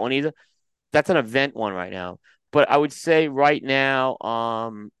haven't had that one either. That's an event one right now. But I would say right now,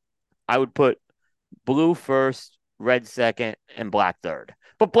 I would put blue first, red second, and black third.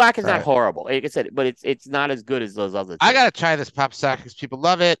 But black is All not right. horrible, like I said, but it's not as good as those other I two. gotta try this pop sock because people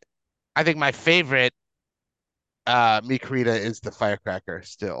love it. I think my favorite Mikrita is the firecracker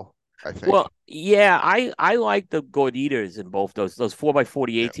still, I Well, think. yeah, I like the Gorditas in both those 4 by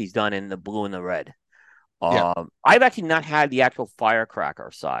 48s Yeah. he's done in the blue and the red. Yeah. I've actually not had the actual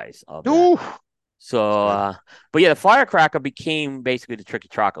firecracker size of that. Ooh, it's So, good. but yeah, the firecracker became basically the tricky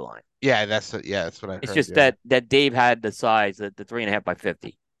chocolate line. Yeah, that's what I It's heard. just Yeah. that Dave had the size, the 3.5 by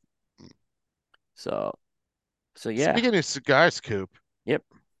 50. So yeah, Speaking of cigars, Coop, yep,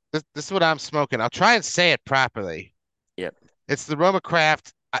 this is what I'm smoking. I'll try and say it properly. yep. It's the Roma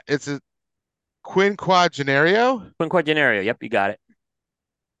Craft. It's a Quinquagenario. Quinquagenario, yep, you got it.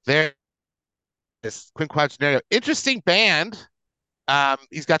 There is Quinquagenario. Interesting band.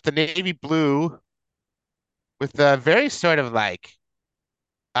 He's got the navy blue with a very sort of like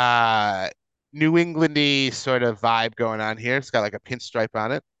uh New Englandy sort of vibe going on here. It's got like a pinstripe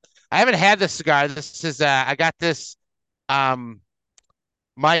on it. I haven't had this cigar. This is I got this um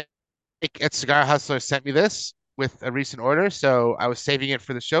Mike at Cigar Hustler sent me this with a recent order, so I was saving it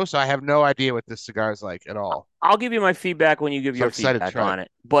for the show, so I have no idea what this cigar is like at all. I'll give you my feedback when you give So I'm your excited to feedback try it. on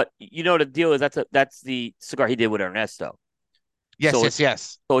it. But the deal is that's the cigar he did with Ernesto. Yes, So yes,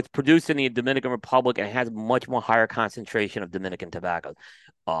 yes. it's produced in the Dominican Republic and it has much more higher concentration of Dominican tobacco.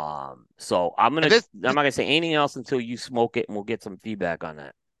 So And this I'm not gonna say anything else until you smoke it and we'll get some feedback on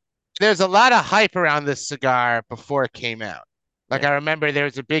that. there's a lot of hype around this cigar before it came out. Like Yeah. I remember there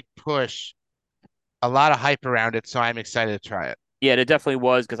was a big push a lot of hype around it, so I'm excited to try it. Yeah, it definitely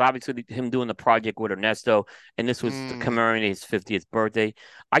was because obviously him doing the project with Ernesto, and this was Mm, commemorating his 50th birthday.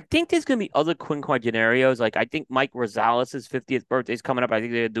 I think there's gonna be other quinquagenarios. Like I think Mike Rosales' 50th birthday is coming up. I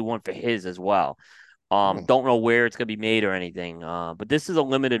think they're gonna do one for his as well. mm, Don't know where it's gonna be made or anything. But this is a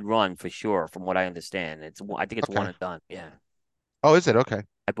limited run for sure, from what I understand. I think it's one okay. and done. Yeah, Oh, is it? Okay.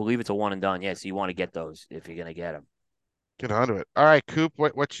 I believe it's a one and done. Yeah, so you want to get those if you're gonna get them. Get onto it. All right, Coop,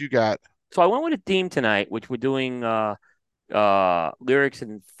 what you got? So I went with a theme tonight, which we're doing lyrics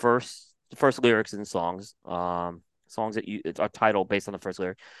and first lyrics in songs. Songs that you are titled based on the first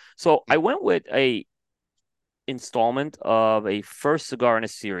lyric. So I Mm, went with a installment of a first cigar in a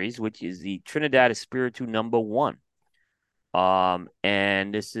series, which is the Trinidad Espiritu number one.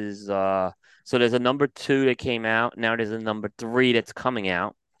 And this is so there's a number two that came out. Now there's a number three that's coming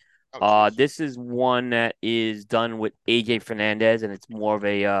out. oh, jeez. This is one that is done with AJ Fernandez, and it's more of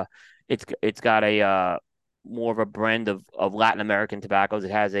a it's got a more of a blend of Latin American tobaccos.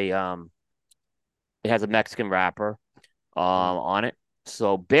 It has a Mexican wrapper Mm, on it.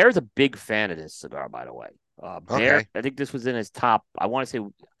 So Bear's a big fan of this cigar, by the way. Bear, okay. I think this was in his top. I want to say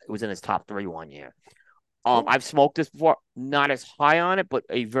it was in his top three one year. Cool. I've smoked this before, not as high on it, but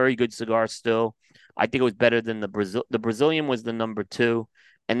a very good cigar still. I think it was better than the Brazil. The Brazilian was the number two,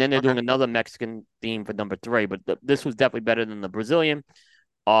 and then they're Okay. doing another Mexican theme for number three. But this was definitely better than the Brazilian.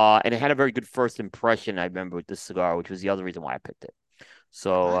 And it had a very good first impression. I remember with this cigar, which was the other reason why I picked it.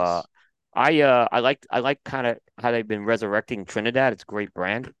 Oh, So nice. I like kind of how they've been resurrecting Trinidad. It's a great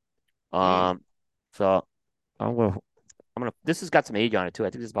brand. Mm, Um, so I'm gonna. This has got some age on it too. I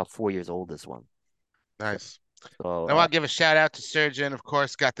think it's about 4 years old. This one. So nice. so I want to give a shout out to Surgeon, of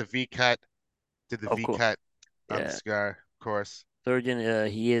course, got the V cut, did the of V course, cut on the yeah. cigar, of course. Surgeon,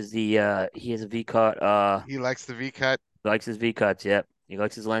 he is a V cut. He likes the V cut. Likes his V cuts. Yep, he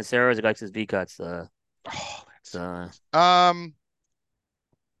likes his Lanceros. He likes his V cuts. Oh, that's Uh, so.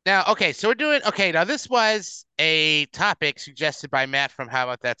 Now, okay, so we're doing okay. Now, this was a topic suggested by Matt from How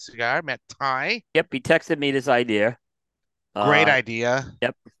About That Cigar, Matt Ty. yep, he texted me this idea. Great Uh, idea.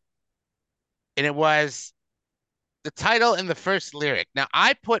 yep, And it was the title and the first lyric. Now,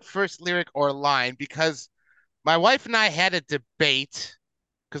 I put first lyric or line because my wife and I had a debate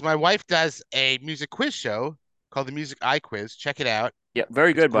because my wife does a music quiz show called the Music I Quiz. Check it out. yep,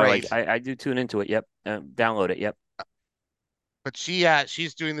 very It's good by the way. great. I do tune into it. Yep, download it. Yep, But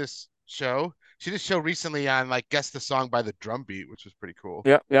she's doing this show. She did a show recently on like guess the song by the drum beat, which was pretty cool.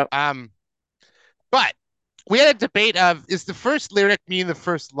 yep, yep, Um, but we had a debate of is the first lyric mean the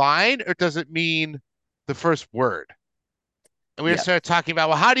first line or does it mean the first word? And we yep. started talking about,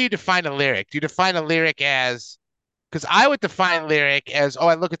 well, how do you define a lyric? Do you define a lyric as, because I would define lyric as, oh,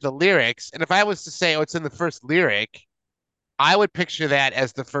 I look at the lyrics. And if I was to say, oh, it's in the first lyric, I would picture that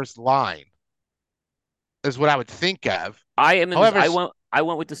as the first line, is what I would think of. I am in this. However, I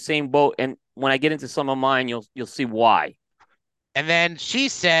went with the same boat, and when I get into some of mine, you'll see why. and then she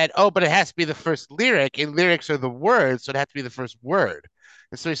said, oh, but it has to be the first lyric, and lyrics are the words, so it has to be the first word.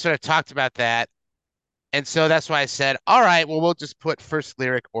 And so we sort of talked about that. And so that's why I said, all right, well, we'll just put first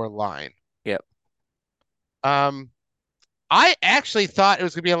lyric or line. Yep. Um, I actually thought it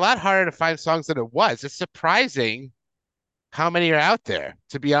was going to be a lot harder to find songs than it was. It's surprising how many are out there,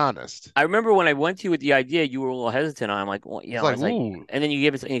 to be honest. I remember when I went to you with the idea, you were a little hesitant. I'm like, well, It's like, it's like, ooh. and then you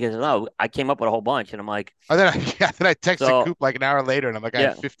gave us, and you guys, no, I came up with a whole bunch, and I'm like, And then yeah, then I texted so Coop like an hour later and I'm like, I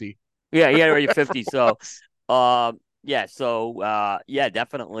have yeah, 50. yeah, already 50. So, yeah, so yeah,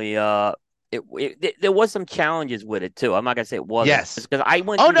 definitely. There was some challenges with it too. I'm not gonna say it wasn't Yes. because I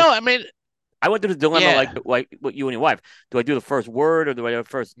went Oh through no, this. I mean, I went through the dilemma yeah. like what you and your wife. Do I do the first word or do I do the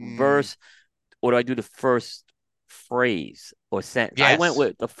first Mm, verse or do I do the first phrase or sentence? I went yes.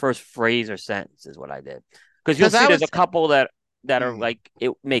 with the first phrase or sentence is what I did. Because you'll Because see I there's was a couple that are mm. like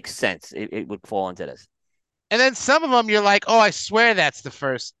it makes sense. It would fall into this. And then some of them you're like, oh, I swear that's the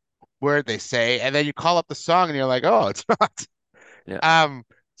first word they say. And then you call up the song and you're like, oh, it's not. Yeah. Um,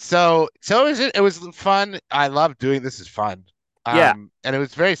 so it was fun. I love doing this is fun. Yeah. And it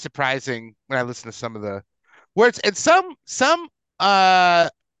was very surprising when I listened to some of the words and some uh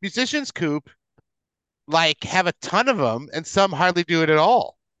musicians, Coop, like have a ton of them and some hardly do it at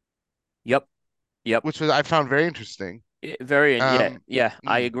all, Yep. Yep. which was I found very interesting. Very yeah. Um, Yeah.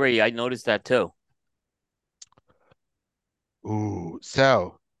 I mm, agree. I noticed that too. ooh,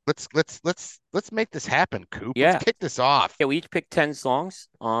 so let's make this happen, Coop. Let's Yeah. kick this off. Yeah. We each picked 10 songs.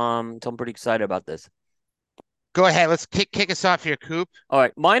 So I'm pretty excited about this. Go ahead. Let's kick us off here, Coop. All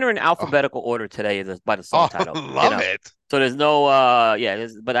right, mine are in Oh, alphabetical order today by the song oh, title, love it. So there's no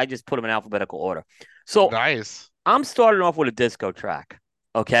but I just put them in alphabetical order. So Nice. I'm starting off with a disco track,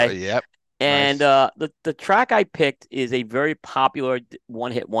 okay? Yep. And Nice. the track I picked is a very popular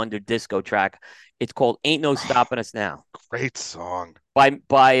one hit wonder disco track. It's called "Ain't No Oh, Stopping Us Now" great song. by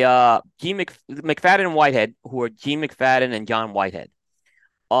McFadden and Whitehead, who are Gene McFadden and John Whitehead.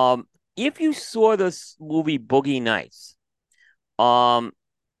 Um, if you saw this movie Boogie Nights, um,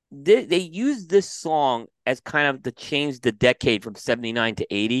 they used this song as kind of to change the decade from 79 to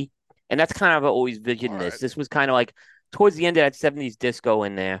 80. And that's kind of always All visioned this. right. This was kind of like towards the end of that 70s disco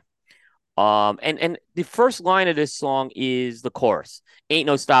in there. And the first line of this song is the chorus. Ain't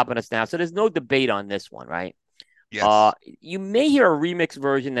no stopping us now. So there's no debate on this one, right? Yes. You may hear a remix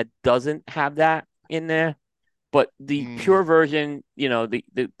version that doesn't have that in there, but the Mm. pure version,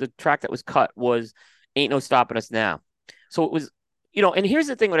 the track that was cut was "Ain't No Stopping Us Now." So it was, and here's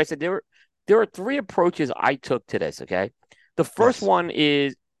the thing: what I said there are three approaches I took to this. Okay, the first Yes. one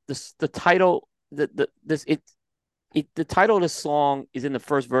is the title the title of the song is in the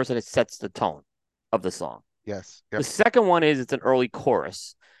first verse and it sets the tone of the song. Yes. The Yep. second one is it's an early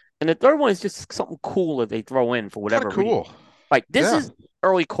chorus, and the third one is just something cool that they throw in for Kind of whatever reason. cool. Like this Yeah. is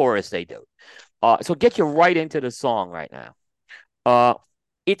early chorus they do. So get you right into the song right now. Uh,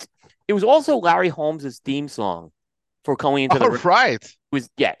 it's it was also Larry Holmes's theme song for Going Into the All Ring. right. Was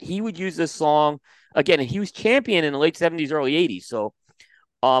yeah, he would use this song again, and he was champion in the late 70s, early 80s. So,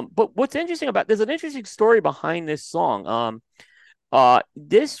 but what's interesting about there's an interesting story behind this song.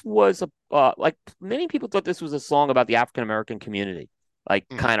 This was a like many people thought this was a song about the African American community, like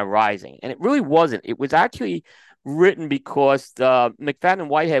Mm. kind of rising, and it really wasn't. It was actually written because McFadden and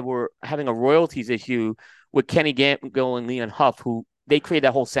Whitehead were having a royalties issue with Kenny Gamble and Leon Huff, who they created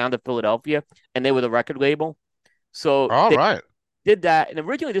that whole sound of Philadelphia, and they were the record label. So All they right. did that, and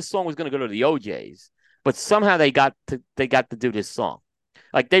originally this song was going to go to the OJ's, but somehow they got to do this song.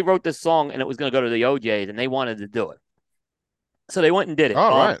 Like they wrote this song, and it was going to go to the OJ's, and they wanted to do it. So they went and did it.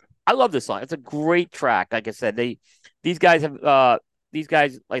 All right. I love this song. It's a great track. Like I said, these guys have these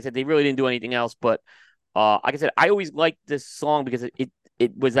guys, like I said, they really didn't do anything else. But like I said, I always liked this song because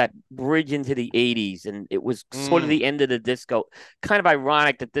it was that bridge into the '80s, and it was sort of Mm. the end of the disco. Kind of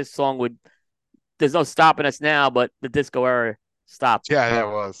ironic that this song would. There's no stopping us now, but the disco era stopped Yeah, that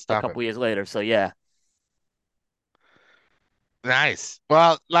was. a Stop it. couple years later. So yeah, Nice.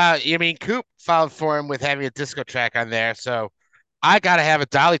 Well, I mean, Coop followed for him with having a disco track on there, so I gotta have a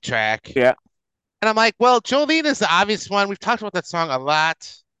Dolly track. yeah, And I'm like, well, Jolene is the obvious one. We've talked about that song a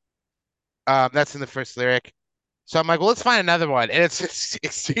lot. That's in the first lyric. So I'm like, well, let's find another one. And it's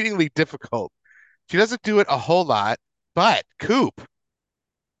exceedingly difficult. She doesn't do it a whole lot, but Coop,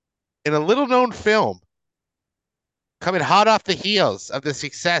 in a little known film, coming hot off the heels of the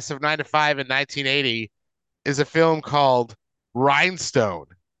success of 9 to 5 in 1980, is a film called Rhinestone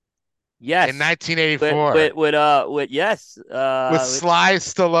in yes, 1984 with yes, with Sly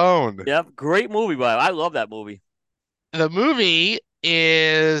Stallone. yep, great movie, but I love that movie. The movie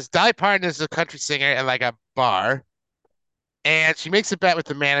is Dolly Parton is a country singer at like a bar, and she makes a bet with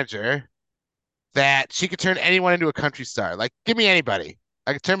the manager that she could turn anyone into a country star. Like, give me anybody.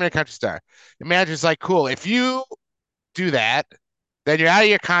 I could turn me into a country star. The manager's like, cool. If you do that, then you're out of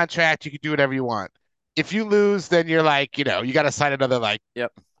your contract. You can do whatever you want. If you lose, then you're like, you got to sign another like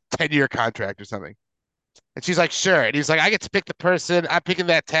Yep, 10-year contract or something. And she's like, sure. And he's like, I get to pick the person. I'm picking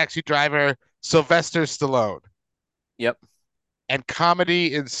that taxi driver, Sylvester Stallone. yep. And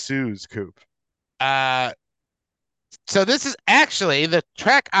comedy ensues, Coop. Uh, so this is actually the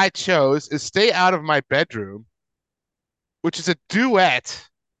track I chose is Stay Out of My Bedroom, which is a duet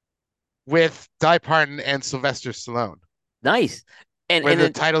with Di Parton and Sylvester Stallone, Nice. And where and the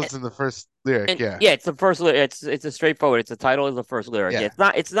then title's in the first lyric. and Yeah. yeah, it's the first lyric. It's a straightforward. It's the title is the first lyric. Yeah,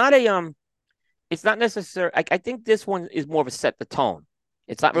 Yeah. it's not necessary. I think this one is more of a set the tone.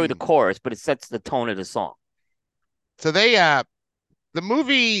 It's not really the Mm. chorus, but it sets the tone of the song. So the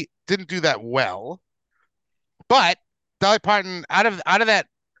movie didn't do that well, but Dolly Parton out of that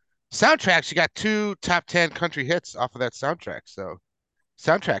soundtrack, she got two top 10 country hits off of that soundtrack. So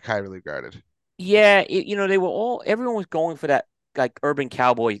soundtrack highly regarded. Yeah, they were everyone was going for that like urban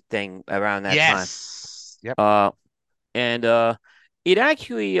cowboy thing around that time. Yes. Yep. Uh, and it's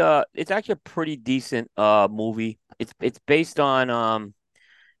actually a pretty decent movie. It's based on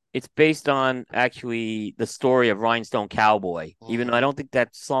actually the story of Rhinestone Cowboy, even though I Hmm. don't think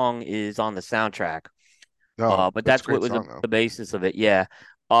that song is on the soundtrack. No, But that's a that's what great was song though. the basis of it. Yeah.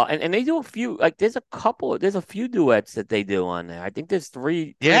 And they do a few like there's a few duets that they do on there. I think there's three or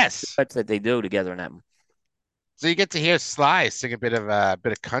four Yes. duets that they do together in that. So you get to hear Sly sing a bit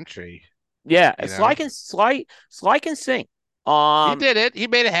of country, Yeah, you know? Sly can sing. He Um, did it. He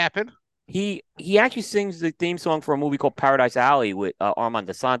made it happen. he actually sings the theme song for a movie called Paradise Alley with Armand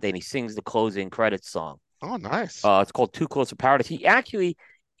Desante, and he sings the closing credits song. Oh, nice. It's called Too Close to Paradise.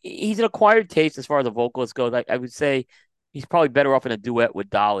 He's an acquired taste as far as a vocalist goes. I would say he's probably better off in a duet with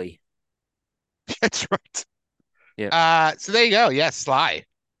Dolly. That's right. Yeah. So there you go. Yeah, Sly.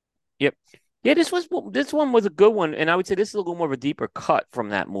 Yep. Yeah, this one was a good one, and I would say this is a little more of a deeper cut from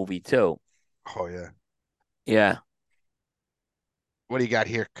that movie too. Oh yeah. Yeah. What do you got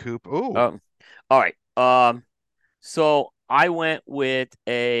here, Coop? Ooh. Um. All right. So I went with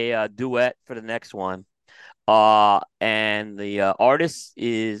a duet for the next one. And the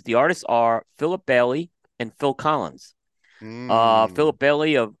artists are Philip Bailey and Phil Collins. Mm. Philip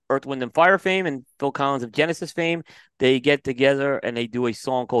Bailey of Earth, Wind, and Fire fame and Phil Collins of Genesis fame. They get together and they do a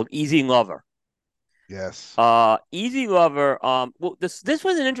song called Easy Lover. Yes. Easy Lover. Well, this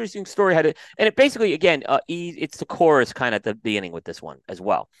was an interesting story. How to and it basically again, it's the chorus kind of at the beginning with this one as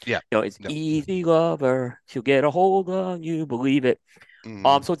well. Yeah. It's Yep. Easy Lover. She'll get a hold on you, believe it.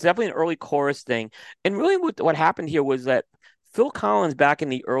 Mm. So it's definitely an early chorus thing. And really, what happened here was that Phil Collins back in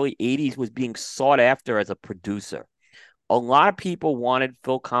the early '80s was being sought after as a producer. A lot of people wanted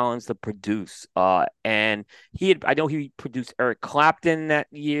Phil Collins to produce. And I know he produced Eric Clapton that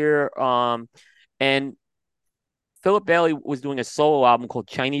year. And Philip Bailey was doing a solo album called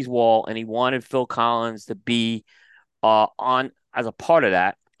Chinese Wall, and he wanted Phil Collins to be on as a part of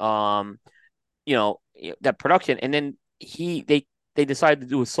that. That production, and then they decided to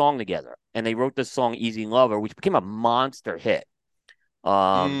do a song together, and they wrote this song "Easy Lover," which became a monster hit. Um,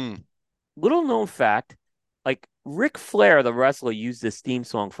 Mm. Little known fact, like Ric Flair, the wrestler, used this theme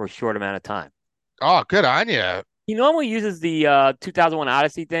song for a short amount of time. Oh, good on you. He normally uses the 2001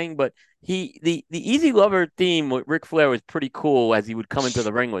 Odyssey thing, but the Easy Lover theme with Ric Flair was pretty cool as he would come into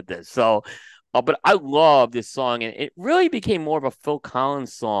the ring with this. So, but I love this song, and it really became more of a Phil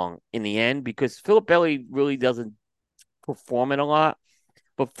Collins song in the end because Philip Bailey really doesn't perform it a lot.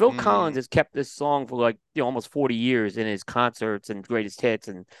 But Phil Collins Mm. has kept this song for like almost 40 years in his concerts and greatest hits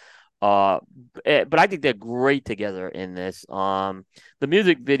and but I think they're great together in this. The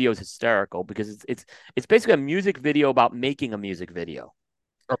music video is hysterical because it's basically a music video about making a music video.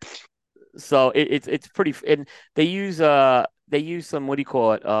 Oh, So it's pretty and they use some what do you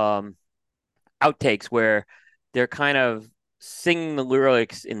call it outtakes where they're kind of singing the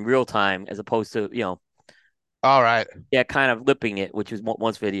lyrics in real time as opposed to all right. yeah, kind of lipping it, which is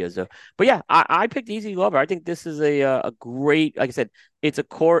once videos though. But yeah, I picked Easy Lover. I think this is a great, like I said, it's a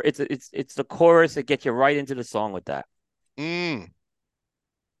core, it's the chorus that gets you right into the song with that. Mm.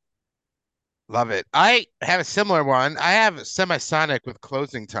 Love it. I have a similar one. I have Semisonic with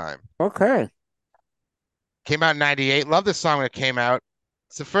Closing Time. Okay. Came out in 98. Love the song when it came out.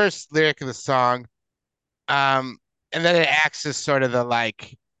 It's the first lyric of the song. Um, and then it acts as sort of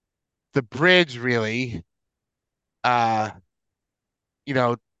the bridge really. Uh, you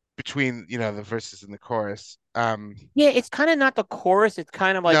know, between, the verses and the chorus. Yeah, it's kind of not the chorus. It's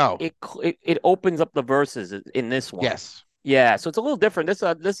kind of like No. it opens up the verses in this one. Yes. Yeah, so it's a little different. This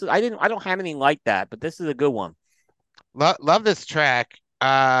is I don't have anything like that, but this is a good one. Love this track.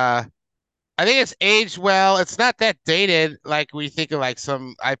 I think it's aged well. It's not that dated. Like we think of like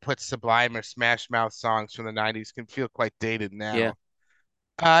some I put Sublime or Smash Mouth songs from the 90s can feel quite dated Yeah.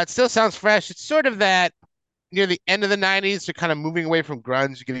 now. It still sounds fresh. It's sort of that near the end of the 90s, they're kind of moving away from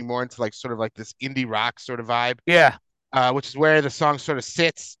grunge, getting more into like sort of like this indie rock sort of vibe, Yeah. which is where the song sort of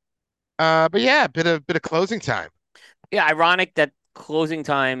sits. But yeah, bit of closing time. Yeah, ironic that closing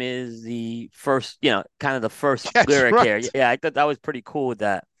time is the first, kind of the first That's lyric here. right. Yeah, I thought that was pretty cool with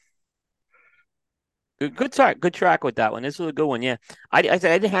that. Good track with that one. This was a good one. Yeah, I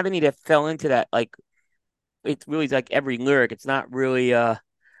said I didn't have any that fell into that. Like it's really like every lyric. It's not really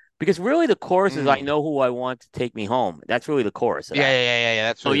because really the chorus is I Mm. know who I want to take me home. That's really the chorus of Yeah, that. yeah, yeah, yeah, yeah.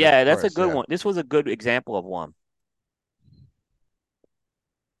 That's Oh really the yeah, that's a chorus. good Yeah. one. This was a good example of one.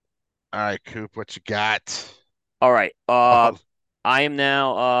 All right, Coop, what you got? All right. Oh, I am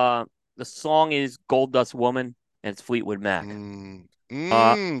now the song is Gold Dust Woman and it's Fleetwood Mac.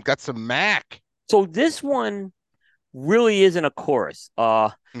 Uh got some Mac. so this one really isn't a chorus.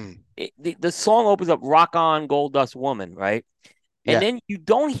 Mm. The song opens up Rock On Gold Dust Woman, right? And Yeah. then you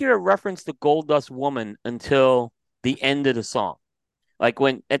don't hear a reference to Gold Dust Woman until the end of the song. Like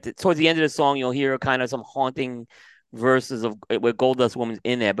when towards the end of the song, you'll hear kind of some haunting verses of where Gold Dust Woman's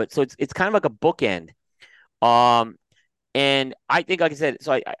in there. But so it's kind of like a bookend. Um, and I think, like I said,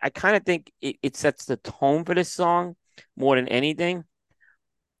 so I kind of think it sets the tone for this song more than anything.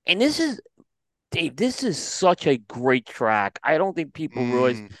 And this is Dave, this is such a great track. I don't think people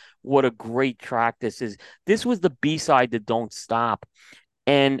realize Mm. what a great track this is. This was the B side to Don't Stop.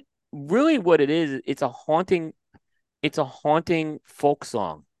 And really what it is, it's a haunting folk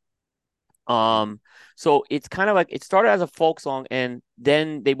song. Mm. Um, so it's kind of like it started as a folk song, and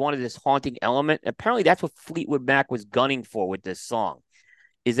then they wanted this haunting element. Apparently, that's what Fleetwood Mac was gunning for with this song.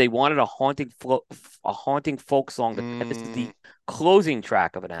 Is they wanted a haunting folk song. And this is Mm. the closing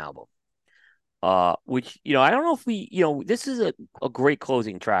track of an album. Which I don't know if this is a great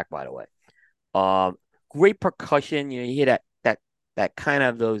closing track, by the way. Great percussion. You hear that kind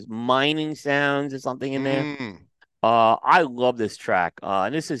of those mining sounds or something in there. Mm. I love this track.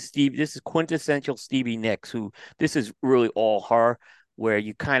 And this is Steve. This is quintessential Stevie Nicks. Who this is really all her, where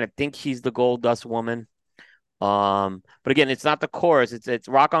you kind of think she's the Gold Dust Woman. But again, it's not the chorus. It's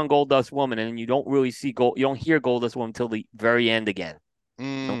Rock on Gold Dust Woman, and you don't really see gold. You don't hear Gold Dust Woman until the very end again, the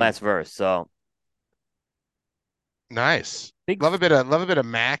Mm. last verse. So Nice. big, Love a bit of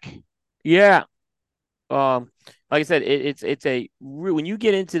Mac. yeah. Like I said, it's when you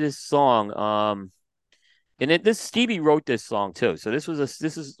get into this song, this Stevie wrote this song too. So this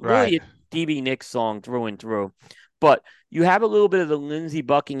is Right. really a Stevie Nicks song through and through. But you have a little bit of the Lindsey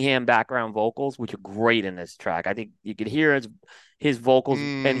Buckingham background vocals, which are great in this track. I think you could hear his vocals,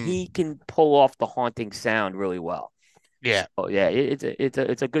 and he Mm. can pull off the haunting sound really well. Yeah. So yeah,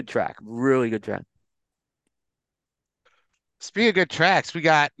 it's a good track, really good track. Speaking of good tracks, we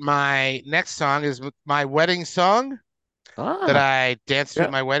got my next song is my wedding song that Ah, I danced to at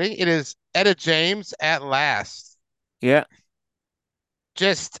yeah, my wedding. It is Etta James At Last. yeah,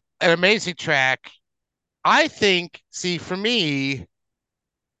 Just an amazing track. I think, see, for me,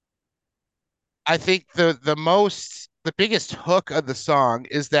 I think the biggest hook of the song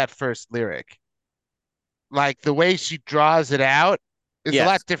is that first lyric. Like the way she draws it out is a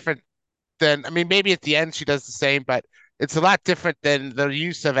lot yes, different than, I mean, maybe at the end she does the same, but it's a lot different than the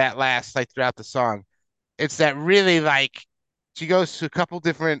use of at last, like throughout the song. It's that really like she goes to a couple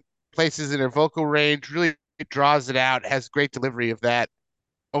different places in her vocal range, really draws it out, has great delivery of that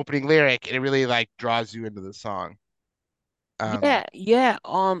opening lyric, and it really like draws you into the song. Um, yeah, yeah.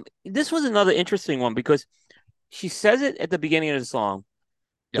 This was another interesting one because she says it at the beginning of the song.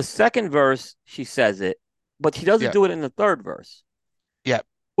 The yep, second verse, she says it, but she doesn't yep, do it in the third verse, yep,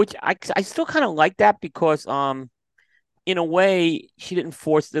 which I still kind of like that because in a way she didn't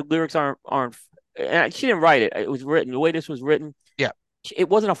force the lyrics aren't she didn't write it. It was written the way this was written. yep. It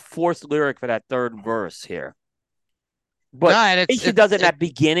wasn't a forced lyric for that third verse here, No, but and the way it's she does it's it in it. that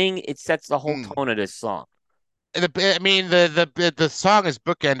beginning, it sets the whole Mm. tone of this song. I mean, the song is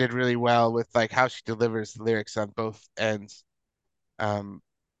bookended really well with like how she delivers the lyrics on both ends. Um,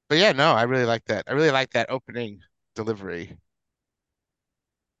 but yeah, no, I really like that. I really like that opening delivery.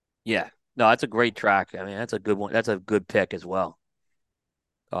 Yeah, no, that's a great track. I mean, that's a good one. That's a good pick as well.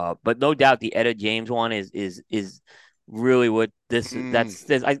 But no doubt the Etta James one is really what this is.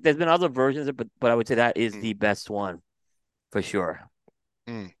 Mm, There's been other versions, of it, but I would say that is mm, the best one for sure.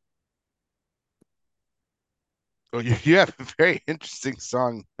 mm. Well, you have a very interesting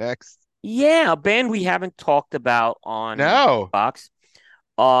song next. Yeah, a band we haven't talked about on No. Jukebox.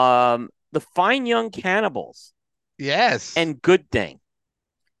 The Fine Young Cannibals Yes. and Good Thing.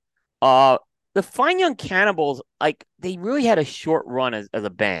 Uh, the Fine Young Cannibals, like they really had a short run as a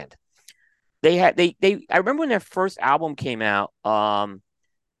band. They I remember when their first album came out.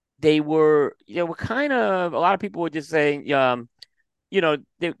 They were kind of a lot of people were just saying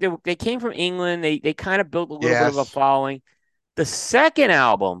they came from England. They kind of built a little bit of a Yes. following. The second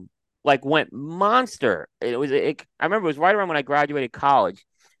album like went monster. I remember it was right around when I graduated college,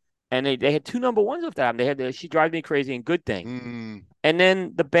 and they had two number ones of that. They had She Drives Me Crazy and Good Thing. Mm. And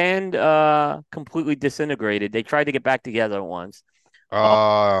then the band completely disintegrated. They tried to get back together once. Uh,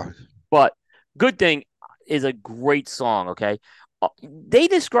 Uh, but Good Thing is a great song, okay? They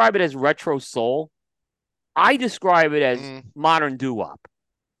describe it as retro soul. I describe it as mm, modern doo-wop.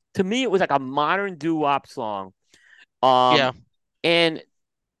 To me, it was like a modern doo-wop song. Um, yeah. and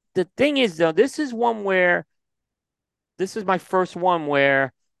the thing is, though, this is my first one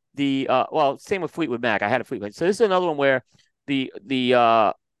where same with Fleetwood Mac. I had a Fleetwood. So this is another one where the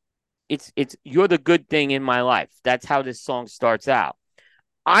it's You're the Good Thing in My Life. That's how this song starts out.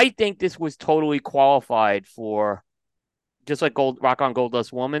 I think this was totally qualified for just like Gold Rock on Gold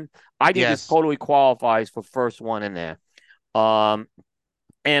Dust Woman. I think this Yes. totally qualifies for first one in there. Um,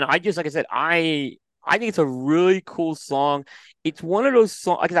 and I just like I said, I think it's a really cool song. It's one of those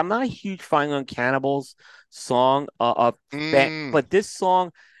songs. Like I'm not a huge fan on Cannibals song Mm. but this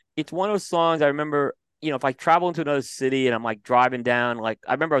song, it's one of those songs I remember. If I travel into another city and I'm like driving down, like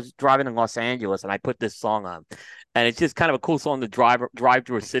I remember I was driving in Los Angeles and I put this song on, and it's just kind of a cool song to drive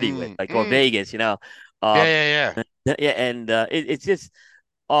through a city with, Mm. like or Mm. Vegas. Yeah, Um, yeah, yeah. yeah, and it's just.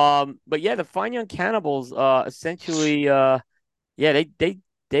 But yeah, the Fine Young Cannibals, essentially, yeah,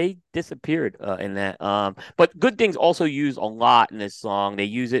 they disappeared in that. But Good Things also used a lot in this song. They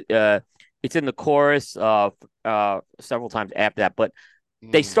use it. It's in the chorus. Several times after that. But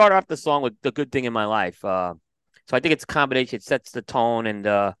they Mm. start off the song with "The Good Thing in My Life." So I think it's a combination. It sets the tone and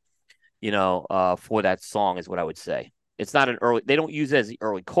for that song is what I would say. It's not an early. They don't use it as the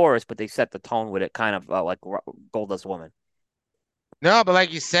early chorus, but they set the tone with it, kind of like Goldust Woman. No, but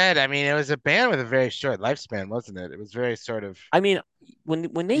like you said, I mean, it was a band with a very short lifespan, wasn't it? It was very sort of I mean, when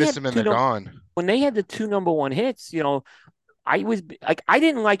they miss had them and they're gone. when they had the two number one hits, I was like, I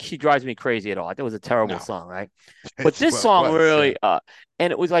didn't like "She Drives Me Crazy" at all. I thought it was a terrible No, song, right? But it's this what it song was. Yeah. really,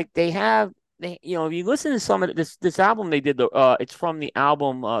 and it was like if you listen to some of this album they did it's from the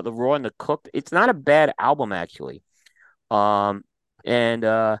album The Raw and the Cooked. It's not a bad album actually. Um, and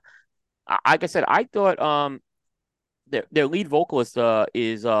like I said, I thought their lead vocalist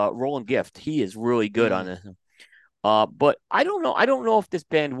is Roland Gift. He is really good on Mm. this. But I don't know. I don't know if this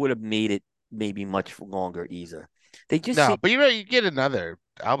band would have made it maybe much longer either. They just No, seem but you get another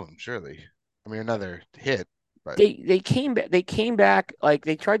album, surely. I mean, another hit, but they came back. They came back like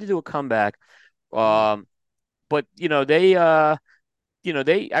they tried to do a comeback. mm. Um, but they I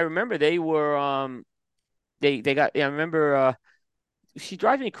remember they were they got I remember She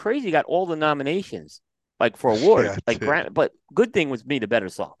Drives Me Crazy got all the nominations like for awards Yeah, it like did. grant, but Good Thing was me the better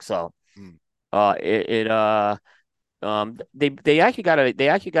song. So Mm. it they actually got a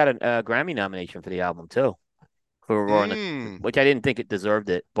Grammy nomination for the album too for Roar in the, Mm. which I didn't think it deserved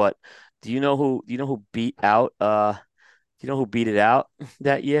it. But do you know who beat out do you know who beat it out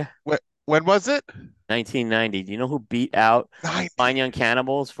that year? When was it? 1990. Do you know who beat out Fine 90. Young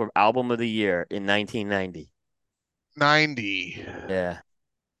Cannibals for album of the year in 1990? 90. Yeah.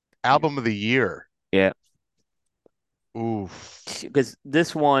 Album of the year. Yeah. Oof. Because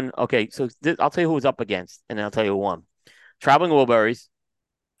this one, okay, so I'll tell you who was up against, and then I'll tell you who won. Traveling Wilburys,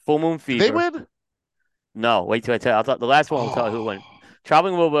 Full Moon Did they Fever. win? No, wait till I tell. The last one will tell you who won. Oh.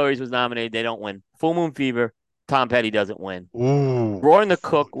 Traveling Wilburys was nominated. They don't win. Full Moon Fever. Tom Petty doesn't win. Ooh. Roar and the Full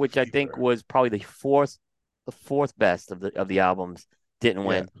Cook, Moon which I think Fever. was probably the fourth best of the albums, didn't Yeah.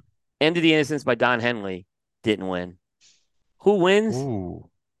 win. End of the Innocence by Don Henley didn't win. Who wins? Ooh.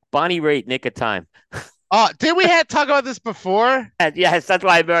 Bonnie Raitt, Nick of Time. Oh, did we had talk about this before? Yes, that's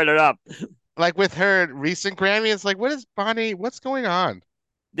why I burned it up. Like with her recent Grammy, it's like, what is Bonnie? What's going on?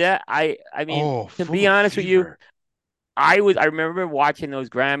 I mean, Oh, to Full be Moon honest with you, Fever. I remember watching those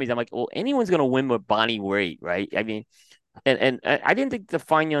Grammys. I'm like, well, anyone's gonna win with Bonnie Raitt, right? I mean, and I didn't think the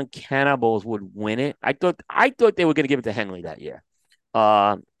Fine Young Cannibals would win it. I thought they were gonna give it to Henley that year.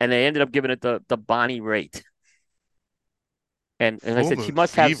 And they ended up giving it to Bonnie Raitt. And I Full said she Moon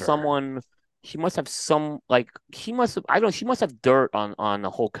must have Fever. someone. She must have some like she must have. I don't. She must have dirt on the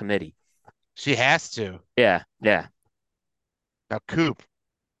whole committee. She has to. Yeah, yeah. Now, Coop.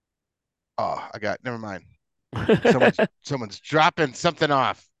 Oh, I got, never mind. Someone's dropping something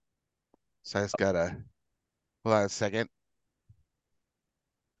off. So I just gotta hold on a second.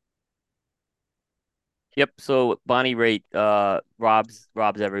 Yep. So Bonnie Raitt robs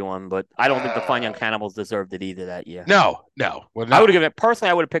everyone, but I don't think the Fine Young Uh, Cannibals deserved it either that year. no, no. Well, I would have no. given it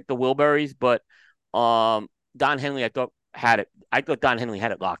personally. I would have picked the Wilburys, but Don Henley I thought had it. I thought Don Henley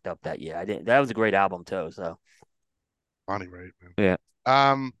had it locked up that year. I didn't. That was a great album too. So Bonnie Raitt, man. yeah.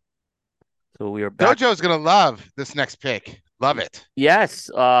 Um, So we are back. Dojo's gonna love this next pick. Love it. Yes.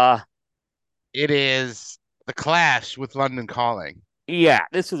 It is The Clash with London Calling. Yeah.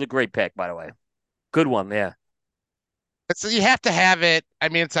 This was a great pick, by the way. Good one. Yeah. So you have to have it. I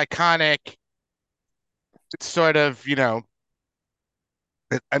mean, it's iconic. It's sort of,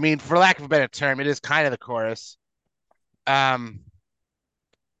 I mean, for lack of a better term, it is kind of the chorus. Um,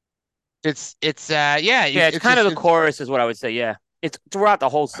 yeah, Yeah. It's it's kind of just the it's chorus, is what I would say. Yeah. It's throughout the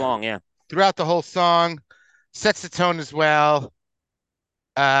whole song. Yeah. throughout the whole song, sets the tone as well.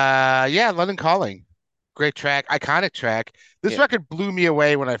 Yeah, London Calling. Great track, iconic track. This Yeah. record blew me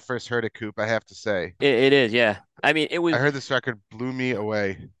away when I first heard it, Coop, I have to say. It is. Yeah. I mean, it I was. heard this record blew me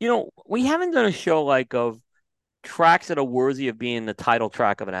away. We haven't done a show like of tracks that are worthy of being the title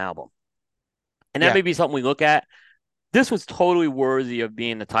track of an album, and that Yeah. may be something we look at. This was totally worthy of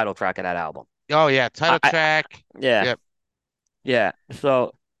being the title track of that album. Oh yeah, title I track. Yeah, Yep. yeah.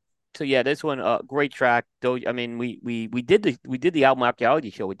 So yeah, this one, great track. Dojo. I mean, we did the album archaeology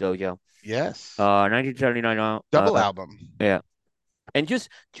show with Dojo, Yes. 1979. Double album. Yeah, and just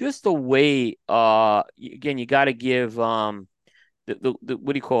the way, again, you got to give the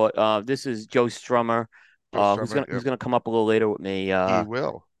what do you call it? This is Joe Strummer, Joe Strummer. who's Yep. gonna come up a little later with me. He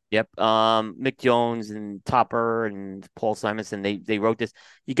will. Yep. Mick Jones and Topper and Paul Simonson, they wrote this.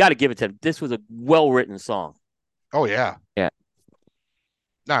 You got to give it to them. This was a well written song. Oh yeah. Yeah.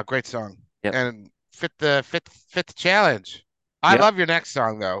 No, great song. Yep. And fit the challenge. I Yep. love your next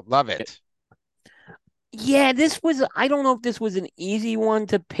song though. Love Yep. it. Yeah, this was I don't know if this was an easy one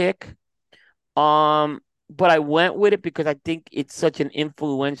to pick. Um, but I went with it because I think it's such an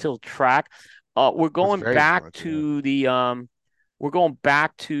influential track. We're It was going very back influential, yeah. to the we're going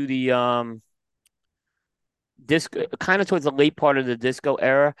back to the disco, kind of towards the late part of the disco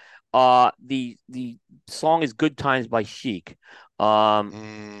era. The song is "Good Times" by Chic. Um,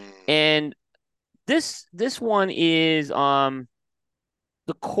 Mm, and this one is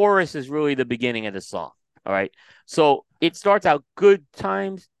the chorus is really the beginning of the song. All right. So it starts out good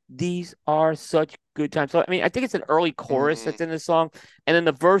times. These are such good times. So I mean, I think it's an early chorus mm, that's in the song, and then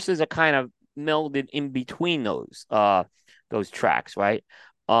the verses are kind of melded in between those tracks, right?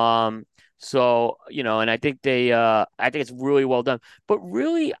 Um, so and I think it's really well done. But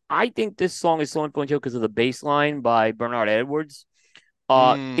really, I think this song is so influential because of the bass line by Bernard Edwards.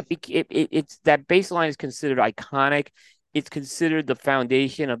 mm, It's that bass line is considered iconic. It's considered the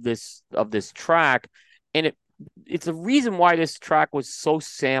foundation of this track, and it's the reason why this track was so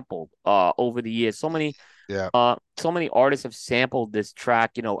sampled over the years. yeah. So many artists have sampled this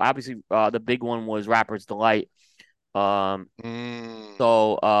track. Obviously the big one was Rapper's Delight. Um, Mm.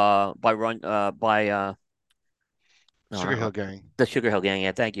 so by run by no, Sugar not Hill Gang. the Sugar Hill Gang.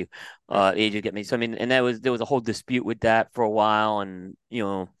 Yeah, thank you. Yeah. Age of Get Me. So I mean, and there was a whole dispute with that for a while, and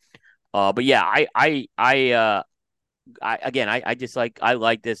but yeah, I again, I just I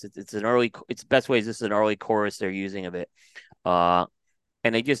like this. It's an early. It's best ways. This is an early chorus they're using of it. Uh,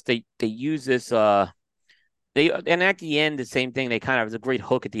 and they use this. They and at the end the same thing. They kind of there's a great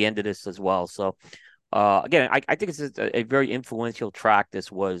hook at the end of this as well. So again, I think it's a very influential track.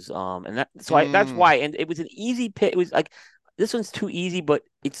 This was and that's Mm. why. And it was an easy pick. It was like this one's too easy, but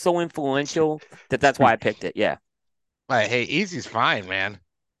it's so influential that's why I picked it. Yeah, Like, hey, Easy's fine, man.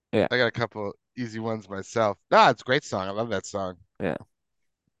 yeah, I got a couple easy ones myself. No, it's a great song. I love that song. yeah,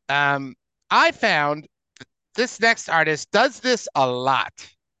 Um, I found this next artist does this a lot.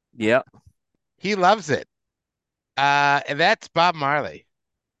 yeah, He loves it. And that's Bob Marley.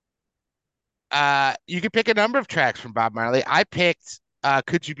 You could pick a number of tracks from Bob Marley. I picked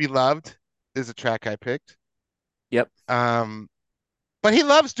Could You Be Loved is a track I picked. yep, Um, but he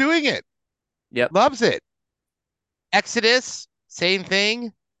loves doing it. yep. Loves it. Exodus, same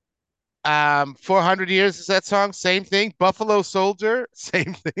thing. 400 Years is that song, same thing. Buffalo Soldier,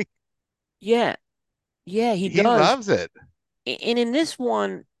 same thing. Yeah, yeah, he He does. loves it. And in this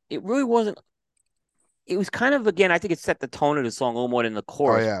one, it really wasn't. It was kind of again. I think it set the tone of the song a little more than the Oh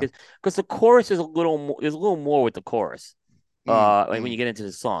chorus yeah. because the chorus is a little more. There's a little more with the chorus. Like when Mm. you get into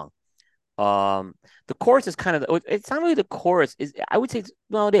the song, the chorus is kind of. It's not really the chorus. Is I would say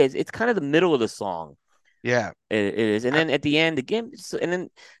well, it is. It's kind of the middle of the song. Yeah. It is, and I, then at the end again, and then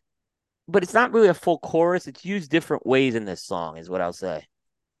but it's not really a full chorus. It's used different ways in this song, is what I'll say.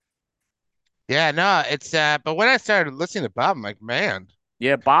 yeah, no, it's but when I started listening to Bob, I'm like, man,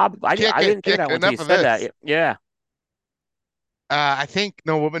 Yeah, Bob. I didn't think can't that get until you enough of said that. this. Yeah, I think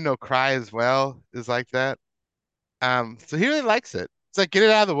No Woman, No Cry as well is like that. So he really likes it. It's like get it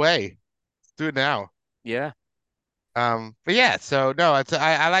out of the way. Let's do it now. yeah, But yeah, so no,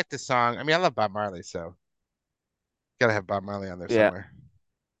 I like the song. I mean, I love Bob Marley, so gotta have Bob Marley on there yeah. somewhere.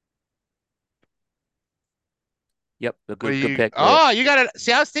 Yep, a What do good you? pick. Yeah, Oh, you gotta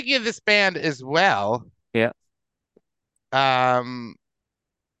see. I was thinking of this band as well. yeah. Um,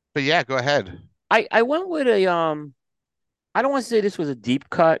 but yeah, go ahead. I went with a I don't want to say this was a deep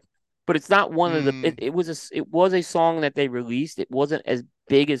cut, but it's not one of the Mm, it was a song that they released. It wasn't as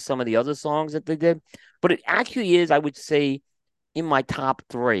big as some of the other songs that they did, but it actually is, I would say, in my top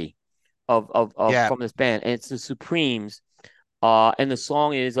three of yeah. from this band, and it's the Supremes. And the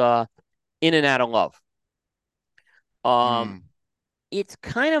song is In and Out of Love. Um, Mm, it's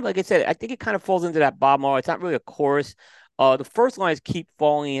kind of like I said, I think it kind of falls into that Bob Marley. It's not really a chorus. The first line is "Keep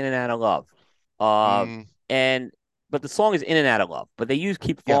falling in and out of love," uh, mm, and but the song is "In and Out of Love," but they use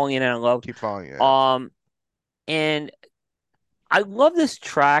 "Keep yep. falling in and out of love." Keep following it. Um, and I love this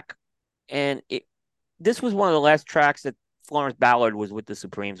track, and this was one of the last tracks that Florence Ballard was with the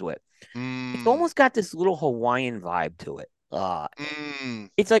Supremes with. It's Mm, almost got this little Hawaiian vibe to it. mm,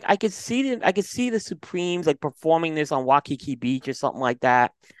 It's like I could see the Supremes like performing this on Waikiki Beach or something like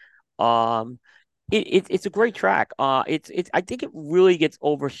that. Um, it's a great track. It's I think it really gets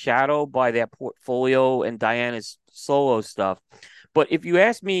overshadowed by their portfolio and Diana's solo stuff. But if you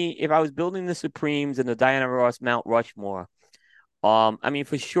ask me if I was building the Supremes and the Diana Ross Mount Rushmore, I mean,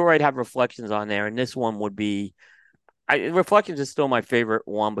 for sure, I'd have Reflections on there, and this one would be. Reflections is still my favorite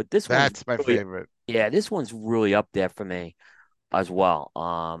one, but this one's That's my really, favorite. yeah, this one's really up there for me as well.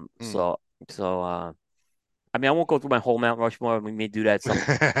 Mm. I mean, I won't go through my whole Mount Rushmore. We may do that some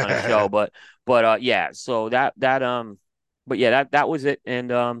on a show, but yeah. So but yeah, that was it, and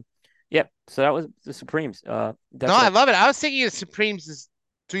yeah. So that was the Supremes. No, That's I what. love it. I was thinking of Supremes as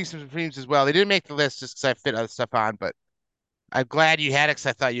doing some Supremes as well. They didn't make the list just because I fit other stuff on, but I'm glad you had it because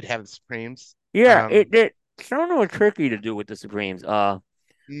I thought you'd have the Supremes. Yeah, Um, it's a little tricky to do with the Supremes. Uh,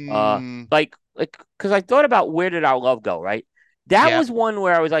 mm, because I thought about where did our love go, right? That yeah. was one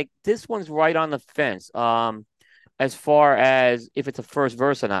where I was like, this one's right on the fence. As far as if it's a first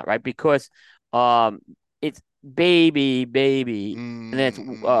verse or not, right? Because um, it's baby, baby, and then it's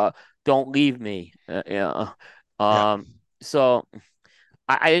Mm, don't leave me. Yeah. yeah. Um, so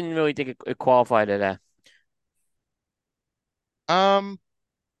I didn't really think it qualified to that. Um,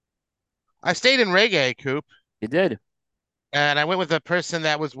 I stayed in reggae, Coop, It did. and I went with a person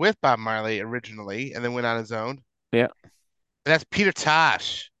that was with Bob Marley originally, and then went on his own. Yeah. And that's Peter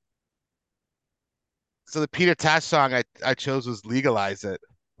Tosh. So the Peter Tosh song I chose was "Legalize It."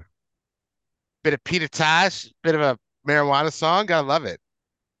 Bit of Peter Tosh, bit of a marijuana song. Gotta love it.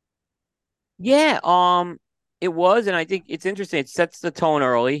 Yeah. It was, and I think it's interesting. It sets the tone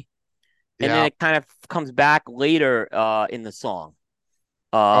early, and then Yeah. it kind of comes back later in the song.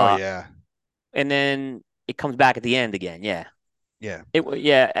 Oh Uh, yeah. and then it comes back at the end again. Yeah. Yeah.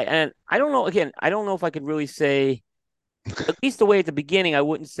 Yeah, and I don't know. Again, I don't know if I could really say, at least the way at the beginning, I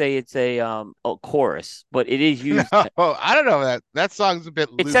wouldn't say it's a chorus, but it is No, used. I don't know that song's a bit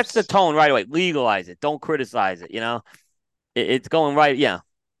It sets the loose. tone right away. Legalize it. Don't criticize it. It's going right. Yeah.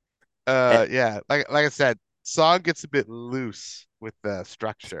 Eh, Yeah, like I said, song gets a bit loose with the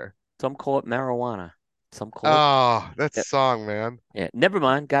structure. Some call it marijuana. Some call it. Oh, that Yeah. song, man. Yeah. Never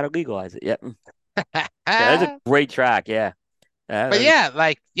mind. Got to legalize it. Yeah. Yeah. That's a But great track. Yeah.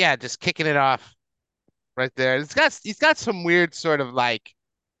 yeah, yeah, just kicking it off right there. He's got some weird sort of like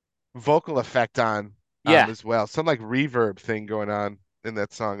vocal effect on Yeah. as well. Some like reverb thing going on in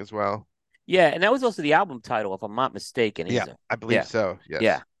that song as well. Yeah. And that was also the album title, if I'm not mistaken, Yeah, either. I believe Yeah. so. Yeah.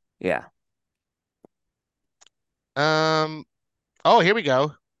 Yes. Yeah. Um. Oh, here we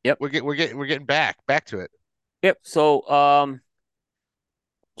go. Yep. We're getting back to it. Yep. So,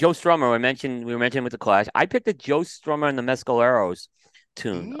 Joe Strummer, we were mentioning with the Clash. I picked the Joe Strummer and the Mescaleros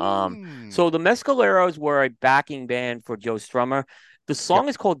tune. Mm, So the Mescaleros were a backing band for Joe Strummer. The yep. song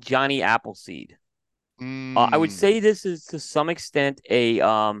is called Johnny Appleseed. I would Mm, say this is to some extent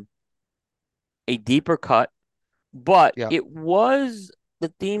a deeper cut, but yep. it was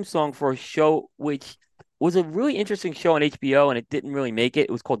the theme song for a show which was a really interesting show on HBO, and it didn't really make it.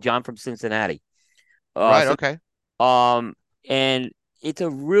 It was called John from Cincinnati. Right. So Okay. Um, and it's a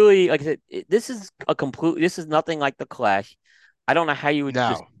really, like I said, this is nothing like the Clash. I don't know how you would No.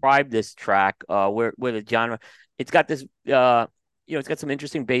 describe this track, where the genre, it's got this, it's got some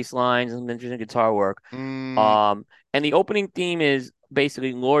interesting bass lines and some interesting guitar work. Mm, Um, and the opening theme is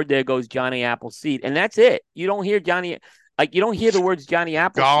basically, Lord, there goes Johnny Appleseed. And that's it. You don't hear the words Johnny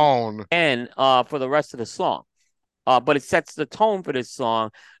Appleseed gone. and, for the rest of the song. But it sets the tone for this song,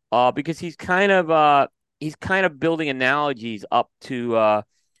 because he's kind of building analogies up to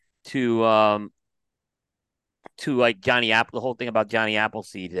to like Johnny Apple, the whole thing about Johnny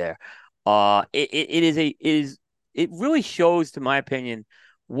Appleseed there. It is it really shows, to my opinion,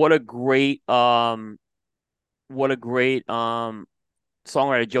 what a great songwriter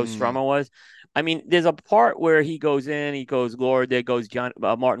Joe Mm, Strummer was. I mean, there's a part where he goes in, he goes, Lord, there goes John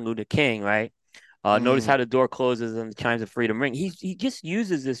Martin Luther King, right? Notice mm, how the door closes and the chimes of freedom ring. He just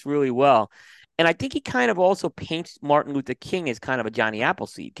uses this really well, and I think he kind of also paints Martin Luther King as kind of a Johnny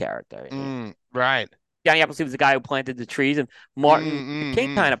Appleseed character. right. Johnny Appleseed was the guy who planted the trees, and Mm, Martin Luther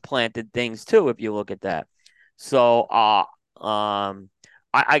King kind mm. of planted things too, if you look at that. So, like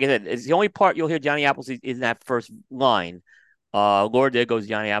I said, it's the only part you'll hear Johnny Appleseed is in that first line. Lord, there goes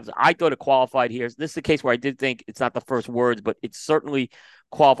Johnny Appleseed. I thought it qualified here. This is the case where I did think it's not the first words, but it certainly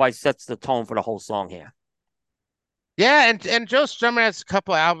qualifies, sets the tone for the whole song here. Yeah, and Joe Strummer has a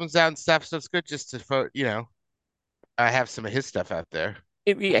couple albums out and stuff, so it's good just to have some of his stuff out there.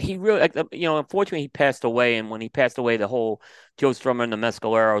 Yeah, he really, like, unfortunately, he passed away, and when he passed away, the whole Joe Strummer and the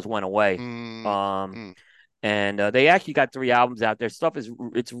Mescaleros went away. Mm, Um, mm, and they actually got three albums out. Their stuff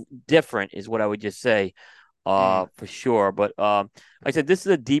it's different, is what I would just say, mm, for sure. But like I said, this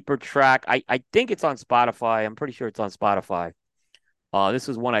is a deeper track. I think it's on Spotify. I'm pretty sure it's on Spotify. This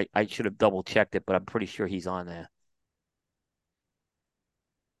is one I should have double checked it, but I'm pretty sure he's on there.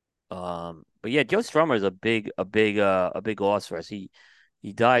 But yeah, Joe Strummer is a big loss for us. He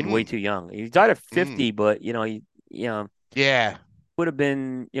died way Mm, too young. He died at mm. 50, but he you know Yeah. would have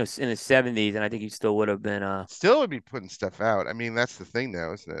been in his 70s, and I think he still would have been Still would be putting stuff out. I mean, that's the thing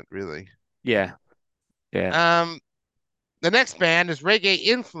now, isn't it? Really. yeah, yeah, Um, the next band is reggae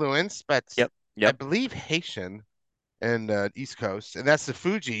influence, but yep, I yep, believe Haitian and East Coast, and that's the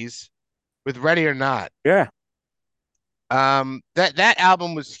Fugees with Ready or Not. yeah. That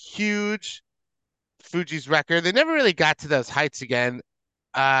album was huge. Fuji's record. They never really got to those heights again.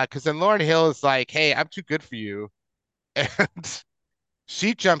 Because then Lauryn Hill is like, "Hey, I'm too good for you," and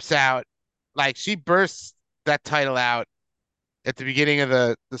she jumps out, like she bursts that title out at the beginning of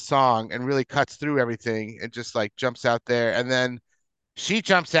the song and really cuts through everything and just like jumps out there. And then she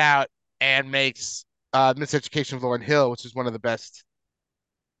jumps out and makes Miseducation of Lauryn Hill, which is one of the best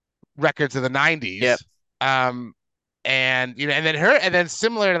records of the Yep. 90s. Um, and and then and then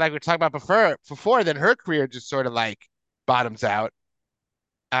similar to like we are talking about before, then her career just sort of like bottoms out.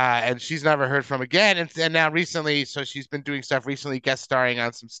 And she's never heard from again. And now recently, so she's been doing stuff recently, guest starring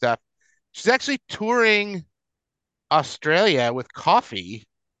on some stuff. She's actually touring Australia with Coffee,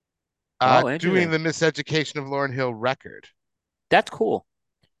 Oh, doing interesting. the Miseducation of Lauryn Hill record. That's cool.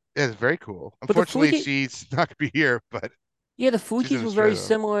 It's very cool. But the Unfortunately, Fuji, she's not gonna be here, but yeah, the she's Fugees in were very Australia.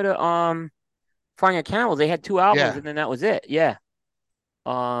 similar to Finding a Cannibal. They had two albums, Yeah. and then that was it. Yeah.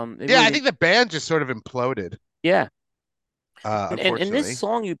 They Yeah, really I did. think the band just sort of imploded, Yeah. And this unfortunately.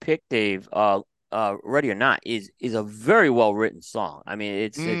 song you picked, Dave, Ready or Not, is a very well written song. I mean,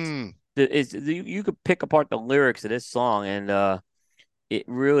 Mm. you could pick apart the lyrics of this song, and it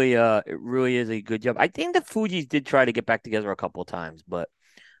really is a good job. I think the Fugees did try to get back together a couple of times, but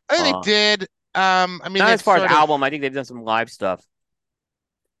I think uh, they did. I mean, not they've as far as sort of, album. I think they've done some live stuff.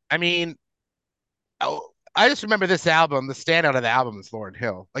 I mean, oh, I just remember this album, the standout of the album is Lauryn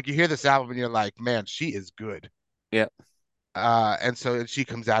Hill. Like you hear this album and you're like, man, she is good. Yeah, And so she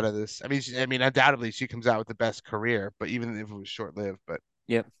comes out of this. I mean, undoubtedly she comes out with the best career, but even if it was short-lived, but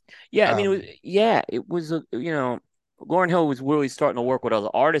yeah, yeah. I mean, um, it was Lauryn Hill was really starting to work with other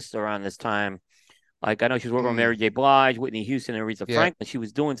artists around this time. Like I know she was working with mm, Mary J. Blige, Whitney Houston, and Aretha yeah. Franklin. She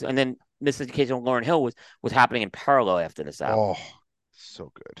was doing, and then Miseducation of Lauryn Hill was happening in parallel after this album. Oh,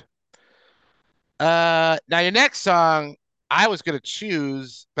 so good. Now your next song I was gonna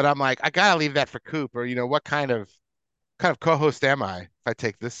choose, but I'm like, I gotta leave that for Coop, or what kind of co-host am I if I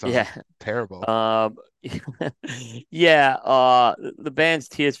take this Yeah. song? Terrible. Um. Yeah. The band's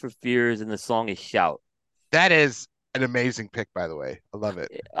Tears for Fears, and the song is Shout. That is an amazing pick, by the way. I love it.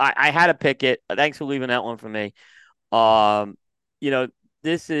 I had to pick it. Thanks for leaving that one for me. Um. You know,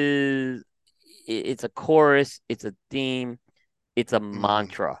 this is it's a chorus, it's a theme, it's a Mm.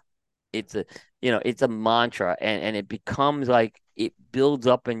 mantra. It's a it's a mantra, and it becomes like it builds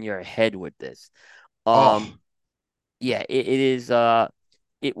up in your head with this. Um. Oh, Yeah. It is.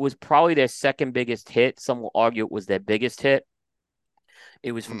 It was probably their second biggest hit. Some will argue it was their biggest hit.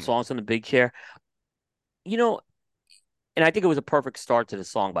 It was from mm, Songs on the Big Chair. You know, and I think it was a perfect start to the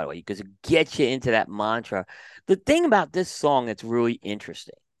song, by the way, because it gets you into that mantra. The thing about this song that's really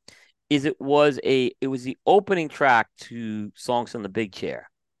interesting is it was the opening track to Songs on the Big Chair,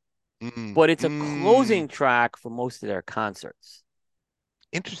 mm, but it's a mm. closing track for most of their concerts.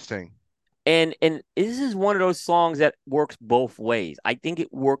 Interesting. And this is one of those songs that works both ways. I think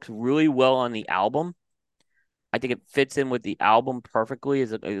it works really well on the album. I think it fits in with the album perfectly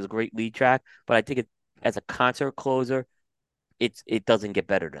as a great lead track, but I think it as a concert closer, it doesn't get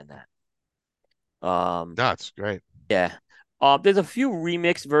better than that. That's great. Yeah. There's a few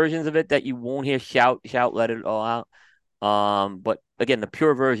remix versions of it that you won't hear shout, shout, let it all out. But again, the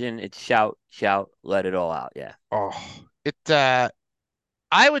pure version, it's shout, shout, let it all out. Yeah. Oh, it.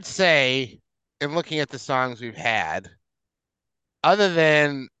 I would say, in looking at the songs we've had, other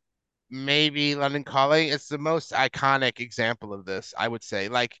than maybe London Calling, it's the most iconic example of this, I would say.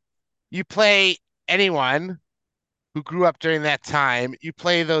 Like, you play anyone who grew up during that time, you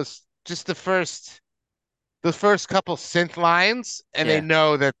play just the first couple synth lines, and they Yeah.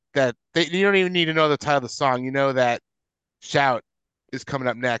 know you don't even need to know the title of the song. You know that Shout is coming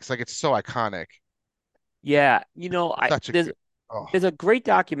up next. Like, it's so iconic. Yeah. I Such a good. Oh, there's a great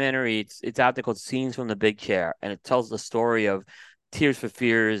documentary. It's out there called Scenes from the Big Chair, and it tells the story of Tears for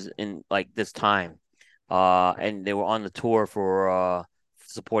Fears in like this time. And they were on the tour for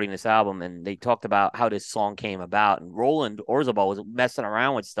supporting this album, and they talked about how this song came about. And Roland Orzabal was messing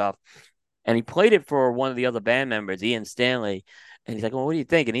around with stuff, and he played it for one of the other band members, Ian Stanley. And he's like, "Well, what do you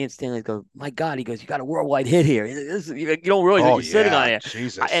think?" And Ian Stanley goes, "My God!" He goes, "You got a worldwide hit here. You don't realize what oh you're sitting on yeah, here."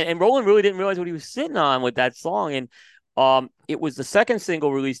 Jesus. And Roland really didn't realize what he was sitting on with that song. And It was the second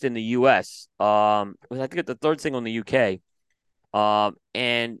single released in the U.S. It was, I think, the third single in the UK.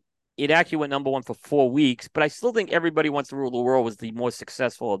 And it actually went number one for 4 weeks. But I still think "Everybody Wants to Rule the World" was the more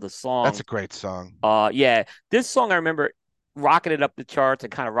successful of the That's a songs. great song. Yeah, this song I remember rocketed up the charts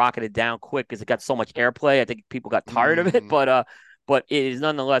and kind of rocketed down quick because it got so much airplay. I think people got tired of it, Mm. but it is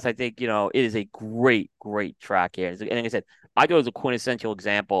nonetheless. I think it is a great, great track here. And like I said, I thought it was a quintessential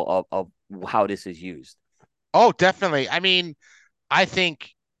example of how this is used. Oh, definitely. I mean, I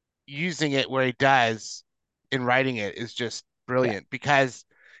think using it where he does in writing it is just Yeah, brilliant because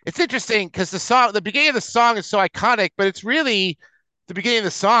it's interesting because the beginning of the song is so iconic, but it's really the beginning of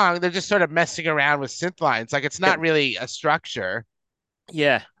the song, they're just sort of messing around with synth lines. Like it's yeah, not really a structure,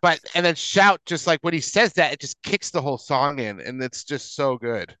 yeah. but and then shout just like when he says that, it just kicks the whole song in, and it's just so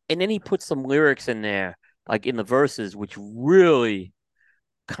good. And then he put some lyrics in there, like in the verses, which really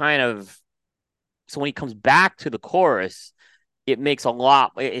kind of. So when he comes back to the chorus, it makes a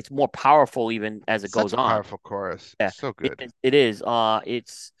lot. It's more powerful even as it Such goes a on. powerful chorus. Yeah, So it good. is. It is.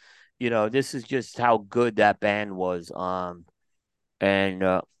 It's this is just how good that band was. And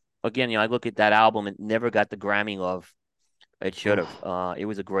again, I look at that album. It never got the Grammy love it should have. Oof. It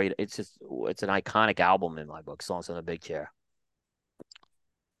was a great. It's an iconic album in my book. Songs on a Big Chair.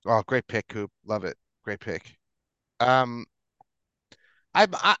 Oh, great pick, Coop. Love it. Great pick. Um,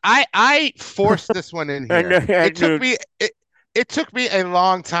 I forced this one in And here. dude, It took me a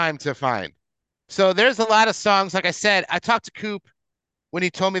long time to find. So there's a lot of songs. Like I said, I talked to Coop when he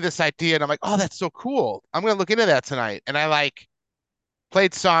told me this idea, and I'm like, oh, that's so cool. I'm gonna look into that tonight. And I like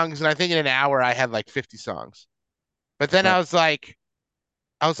played songs, and I think in an hour I had like 50 songs. But then right? I was like,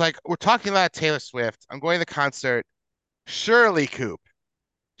 we're talking about Taylor Swift. I'm going to the concert. Surely, Coop.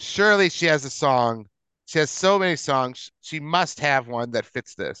 Surely she has a song. She has so many songs. She must have one that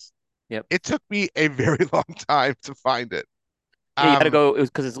fits this. Yep. It took me a very long time to find it. Yeah, you got to Um, go. It was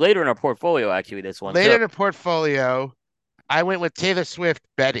because it's later in our portfolio. Actually, this one later too. in the portfolio, I went with Taylor Swift,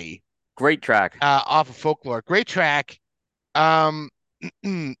 Betty, Great track. off of Folklore. Great track. Um,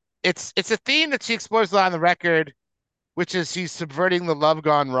 it's a theme that she explores a lot on the record, which is she's subverting the "Love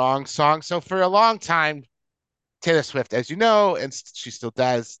Gone Wrong" song. So for a long time, Taylor Swift, as you know, and she still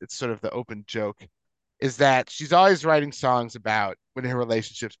does, it's sort of the open joke, is that she's always writing songs about when her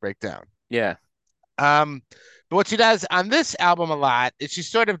relationships break down. Yeah. Um, but what she does on this album a lot is she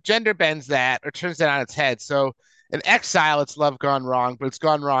sort of gender bends that or turns that on its head. So in Exile, it's love gone wrong, but it's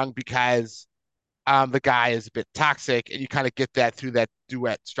gone wrong because the guy is a bit toxic, and you kind of get that through that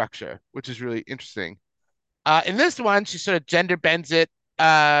duet structure, which is really interesting. In this one, she sort of gender bends it.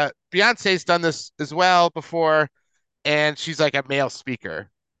 Beyonce's done this as well before, and she's like a male speaker,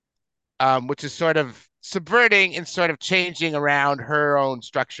 which is sort of subverting and sort of changing around her own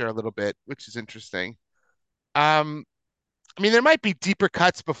structure a little bit, which is interesting. Um, I mean, there might be deeper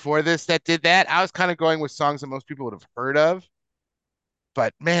cuts before this that did that. I was kind of going with songs that most people would have heard of,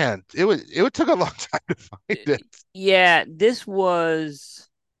 but man, it took a long time to find it. Yeah, this was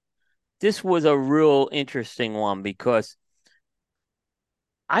a real interesting one because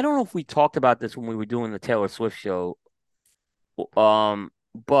I don't know if we talked about this when we were doing the Taylor Swift show.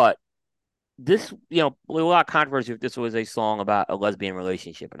 But this, a lot of controversy if this was a song about a lesbian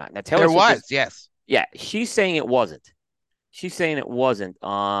relationship or not. Now Taylor There Swift is, was, yes. yeah, she's saying it wasn't. She's saying it wasn't.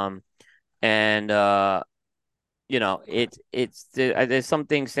 And there's some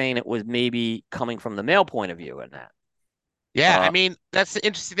things saying it was maybe coming from the male point of view in that. Yeah, I Uh, mean, that's the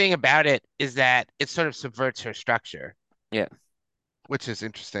interesting thing about it is that it sort of subverts her structure, yeah, which is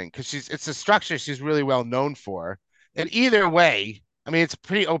interesting because it's a structure she's really well known for. And either way, I mean, it's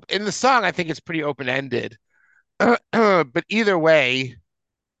pretty open in the song. I think it's pretty open-ended. But either way,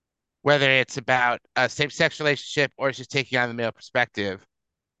 whether it's about a same-sex relationship or she's taking on the male perspective,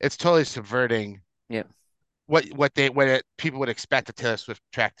 it's totally subverting yeah. people would expect a Taylor Swift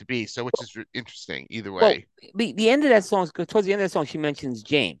track to be. So, which is interesting either Well, way. the end of that song, towards the end of that song, she mentions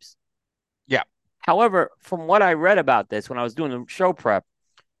James. Yeah. However, from what I read about this when I was doing the show prep,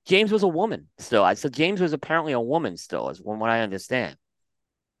 James was a woman still. I said James was apparently a woman still, is from what I understand.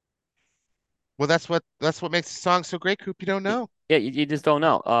 Well, that's what makes the song so great, Coop. You don't know, Yeah, you just don't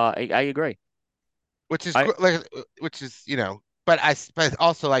know. I agree. which is I good, like, which is but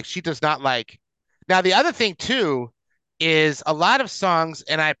also like she does not like. Now, the other thing too is a lot of songs,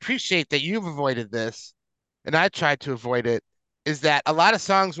 and I appreciate that you've avoided this, and I tried to avoid it. Is that a lot of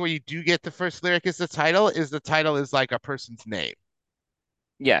songs where you do get the first lyric is the title is like a person's name.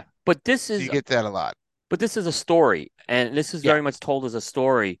 Yeah, So you get that a lot. but this is a story, and this is Yeah. very much told as a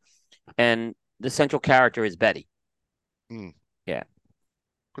story, and the central character is Betty. Mm, Yeah,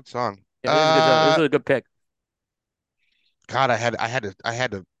 good song. yeah, this is a good. This is a good pick. God, I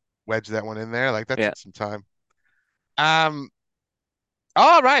had to wedge that one in there. Like that Yeah. took some time. Um,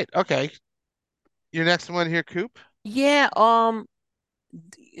 all right, okay. Your next one here, Coop. Yeah,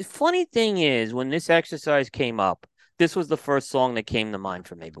 funny thing is, when this exercise came up, this was the first song that came to mind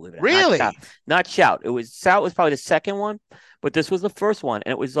for me, believe it or not. Not shout, Really? not shout. It was shout was probably the second one, but this was the first one,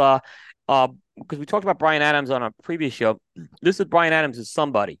 and it was uh because we talked about Brian Adams on a previous show. This is Brian Adams as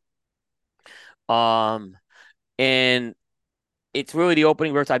somebody. Um, and it's really the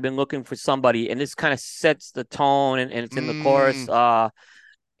opening verse. I've been looking for somebody, and this kind of sets the tone, and it's in the chorus. Mm,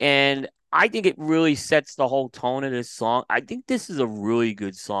 And I think it really sets the whole tone of this song. I think this is a really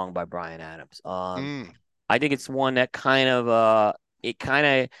good song by Brian Adams. mm. I think it's one that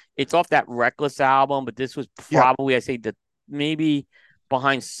it's off that Reckless album, but this was Yep. probably I say the maybe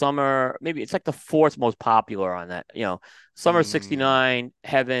behind Summer, maybe it's like the fourth most popular on that. Summer Mm. '69,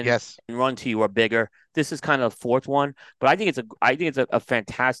 Heaven, Yes. and Run to You are bigger. This is kind of the fourth one, but I think it's a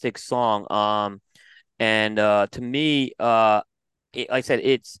fantastic song. And to me, like I said,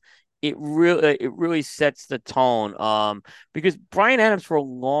 it really sets the tone. Because Brian Adams for a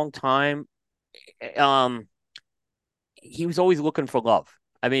long time, um, he was always looking for love.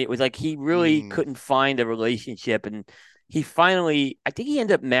 I mean, it was like he really Mm. couldn't find a relationship, and he finally, I think he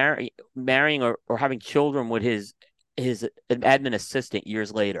ended up marrying or having children with his admin assistant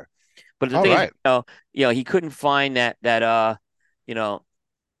years later. But the All thing is, right. he couldn't find that you know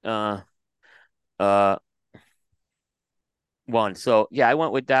uh uh one. So yeah, I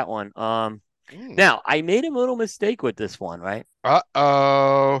went with that one. Mm. Now I made a little mistake with this one, right?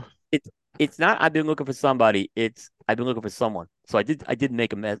 Uh-oh. It's it's not I've been looking for somebody. It's I've been looking for someone. So I did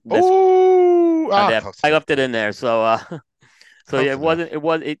make a mess Ooh. on Ah, that. close I enough. left it in there. So so yeah, Close it wasn't enough. it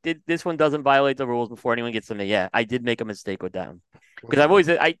was it did this one doesn't violate the rules before anyone gets to me. Yeah, I did make a mistake with that one. Because I've Ooh. always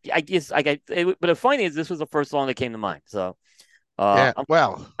I guess but the funny is this was the first song that came to mind. So Yeah. I'm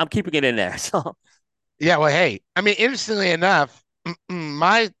Well, I'm keeping it in there. So yeah, well, hey, I mean, interestingly enough,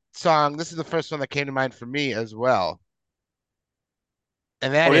 my song, this is the first one that came to mind for me as well.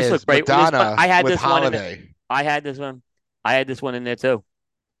 And that oh, this was is great. This one I Madonna had with this one in it. Holiday. I had this one. I had this one in there too.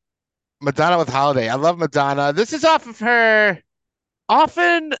 Madonna with Holiday. I love Madonna. This is off of her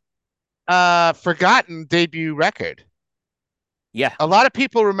often forgotten debut record. Yeah. A lot of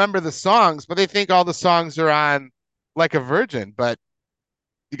people remember the songs, but they think all the songs are on Like a Virgin, but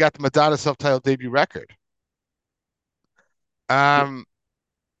you got the Madonna self-titled debut record. Yeah. Um,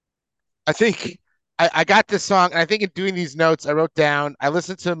 I think I got this song, and I think in doing these notes, I wrote down, I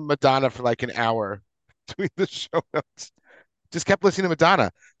listened to Madonna for like an hour doing the show notes. Just kept listening to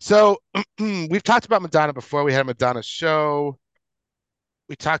Madonna. So we've talked about Madonna before. We had a Madonna show.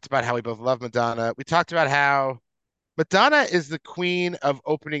 We talked about how we both love Madonna. We talked about how Madonna is the queen of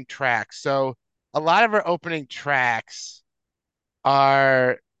opening tracks. So a lot of her opening tracks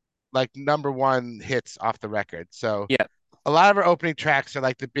are like number one hits off the record. So Yeah. a lot of her opening tracks are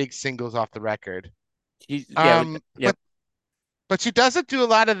like the big singles off the record. Yeah. Um, Yep. but she doesn't do a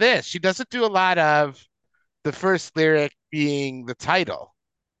lot of this. She doesn't do a lot of the first lyric being the title.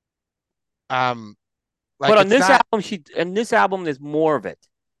 Um, But like it's not. on this album, there's more of it.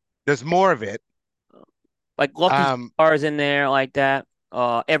 There's more of it. Like Lucky Um, Stars in there, like that.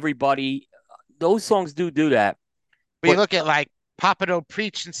 Everybody, those songs do that. but you But look at like Papado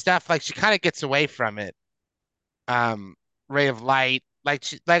Preach and stuff. Like she kind of gets away from it. Ray of Light. Like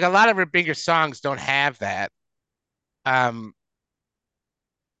a lot of her bigger songs don't have that. Um,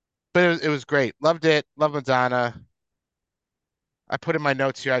 but it was great. Loved it. Love Madonna. I put in my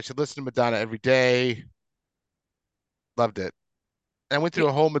notes here. I should listen to Madonna every day. Loved it. And I went yeah, through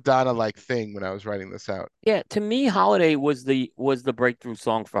a whole Madonna like thing when I was writing this out. yeah, to me, Holiday was the breakthrough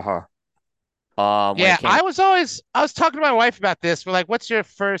song for her. When it Yeah, came I was talking to my wife about this. We're like, what's your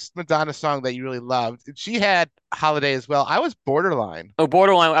first Madonna song that you really loved? And she had Holiday as well. I was Borderline. oh,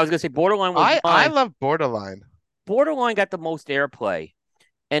 Borderline. I was gonna say Borderline was I mine. love Borderline. Borderline got the most airplay.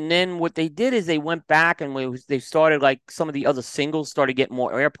 And then what they did is they went back and they started like some of the other singles started getting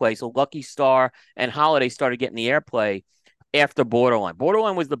more airplay. So Lucky Star and Holiday started getting the airplay after Borderline.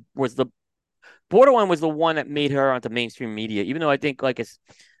 Borderline was the one that made her onto mainstream media. Even though I think, like I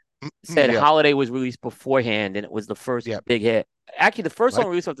said, Yep. Holiday was released beforehand and it was the first Yep. big hit. Actually, the first song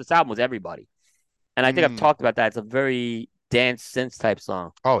Like, released off this album was Everybody, and I think I've mm, talked about that. It's a very dance synth type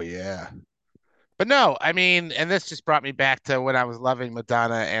song. oh yeah. But no, I mean, and this just brought me back to when I was loving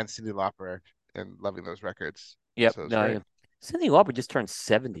Madonna and Cyndi Lauper and loving those records. Yep. So it's No, great. yeah. Cyndi Lauper just turned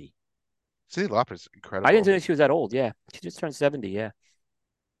 70. Cyndi Lauper's I didn't incredible. think she was that old. Yeah, she just turned 70. Yeah.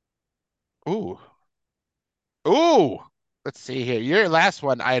 Ooh. Ooh. Let's see here. Your last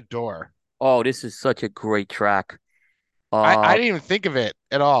one I adore. Oh, this is such a great track. I Uh, didn't even think of it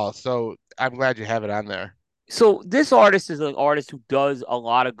at all, so I'm glad you have it on there. so this artist is an artist who does a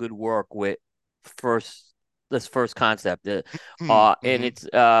lot of good work with first this first concept. And Mm-hmm.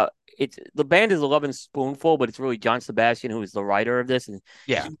 it's the band is a Lovin' Spoonful, but it's really John Sebastian who is the writer of this, and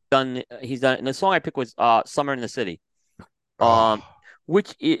Yeah. he's done. And the song I picked was "Summer in the City," um, Oh,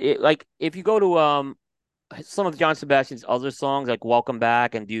 which like if you go to some of John Sebastian's other songs like "Welcome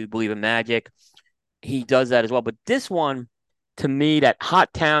Back" and "Do You Believe in Magic," he does that as well. But this one, to me, that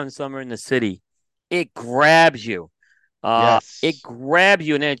hot town summer in the city, it grabs you. It yes. grabs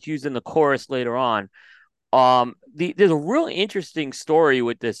you, and then it's used in the chorus later on. There's a really interesting story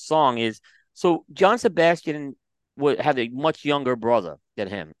with this song. Is so John Sebastian would have a much younger brother than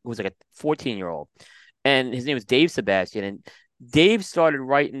him, who was like a 14-year-old, and his name was Dave Sebastian. And Dave started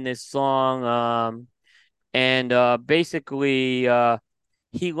writing this song, and basically,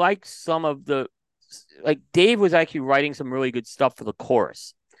 he liked some of the like Dave was actually writing some really good stuff for the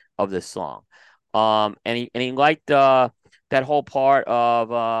chorus of this song. And he liked that whole part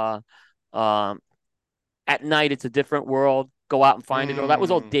of at night it's a different world. Go out and find a girl. That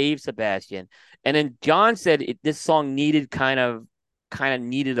was all Mm, Dave Sebastian. And then John said this song needed kind of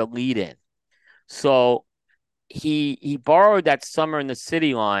needed a lead in. So he borrowed that summer in the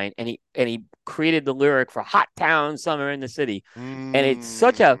city line, and he created the lyric for hot town summer in the city. And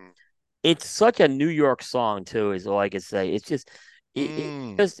mm, it's such a New York song too, is all I can say. It's just it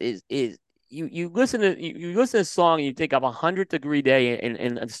mm. just is you listen to this song and you think of 100-degree day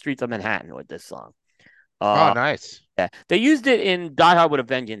in the streets of Manhattan with this song. Oh, Uh nice. yeah. They used it in Die Hard with a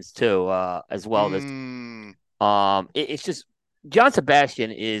Vengeance too, as well. This Mm, it's just John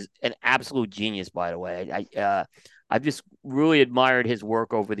Sebastian is an absolute genius, by the way. I've just really admired his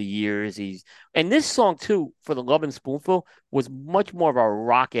work over the years. And this song too, for the Love and Spoonful, was much more of a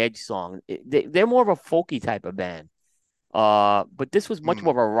rock edge song. They're more of a folky type of band. But this was much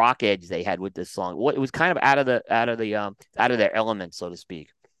more mm. of a rock edge they had with this song. It was kind of out of their element, so to speak.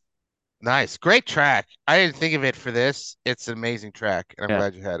 Nice. Great track. I didn't think of it for this. It's an amazing track, and I'm Yeah,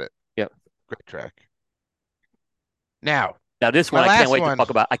 glad you had it. yeah. Great track. Now, Now this my one, I can't last wait to one. talk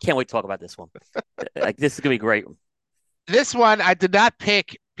about. I can't wait to talk about this one. Like this is gonna be great. This one I did not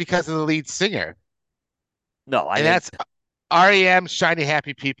pick because of the lead singer, No, I and didn't. that's REM's Shiny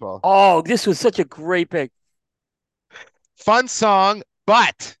Happy People. Oh, this was such a great pick. Fun song,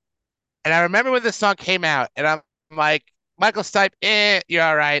 but, and I remember when this song came out, and I'm like, Michael Stipe, you're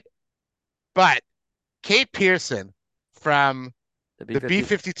all right. But Kate Pearson from The the B-52.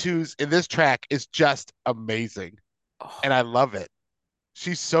 B-52s in this track is just amazing, and Oh, I love it.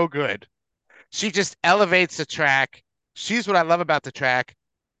 She's so good. She just elevates the track. She's what I love about the track.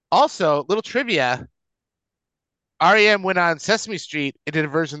 Also, little trivia, REM went on Sesame Street and did a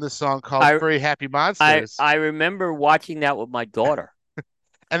version of this song called I Furry Happy I Monsters. I remember watching that with my daughter.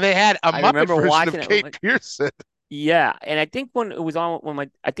 And they had a I Muppet remember version watching of it with Kate my Pearson. yeah, and I think when it was on when my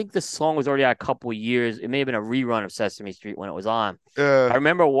I think the song was already out a couple of years. It may have been a rerun of Sesame Street when it was on. Uh, I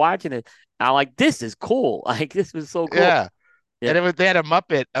remember watching it. I'm like, this is cool. Like this was so cool. yeah. Yeah, And they had a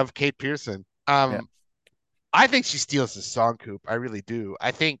Muppet of Kate Pearson. yeah. I think she steals the song, Coop. I really do.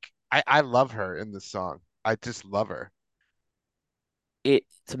 I love her in this song. I just love her.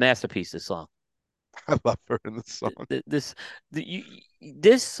 It's a masterpiece. This song. I love her in the song. This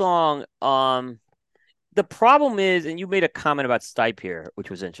this song. The problem is, and you made a comment about Stipe here, which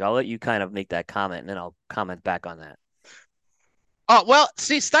was interesting. I'll let you kind of make that comment, and then I'll comment back on that. Oh, well,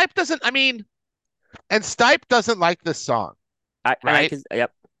 see, Stipe doesn't, I mean, and Stipe doesn't like this song, I right? can,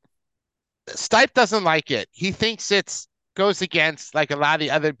 yep. Stipe doesn't like it. He thinks it's goes against like a lot of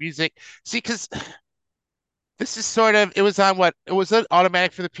the other music. See, because this is sort of it was on what was it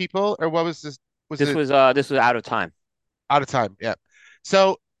automatic for the people or what was this? Was it This was out of time. out of time? Yeah.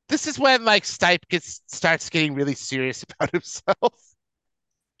 So this is when like Stipe starts getting really serious about himself,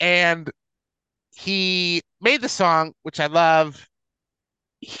 and he made the song, which I love.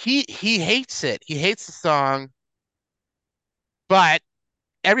 He hates it. He hates the song, but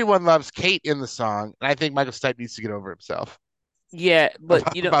everyone loves Kate in the song, and I think Michael Stipe needs to get over himself Yeah, but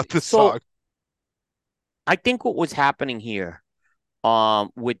about this so song. I think what was happening here,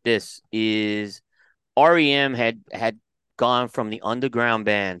 with this is REM had gone from the underground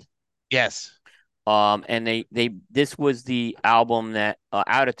band, Yes, and they this was the album that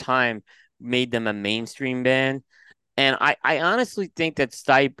Out of Time made them a mainstream band. And I honestly think that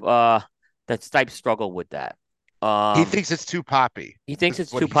Stipe struggled with that. he Um, thinks it's too poppy, he thinks is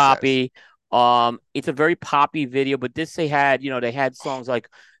it's what too he says. poppy. It's a very poppy video, but this they had songs like,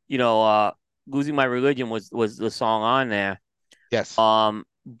 "Losing My Religion" was the song on there. Yes.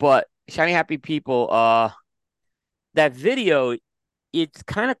 But "Shiny Happy People," that video, it's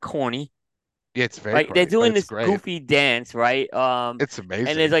kind of corny, It's very right? They're corny, but doing it's this great. goofy dance, right? It's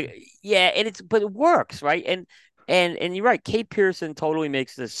And it's amazing. like, yeah, and it's but it works, right? And you're right. Kate Pearson totally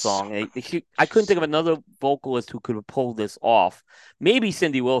makes this So song. I she's couldn't think of so another vocalist who could have pulled this off. Maybe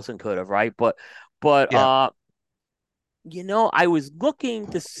Cindy Wilson could have, right? But yeah. I was looking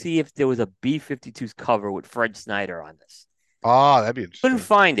to see if there was a B-52's cover with Fred Snyder on this. Oh, that'd be Couldn't interesting.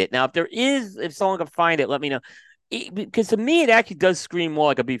 find it. Now, if there is, if someone can find it, let me know. Because to me, it actually does scream more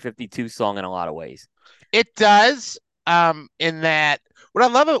like a B-52 song in a lot of ways. It does. In that what I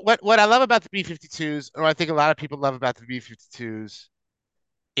love about the B-52s, or I think a lot of people love about the B-52s,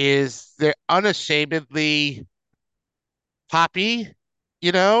 is they're unashamedly poppy.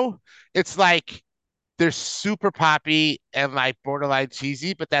 You know, it's like they're super poppy and like borderline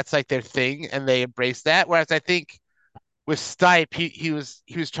cheesy, but that's like their thing, and they embrace that. Whereas I think with Stipe,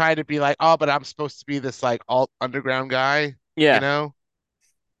 he was trying to be like, oh, but I'm supposed to be this like alt underground guy, you Yeah, know?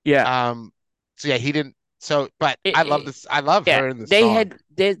 yeah. Um, so yeah, he didn't. So, but It, I love it, this. I love yeah, her in the they song. had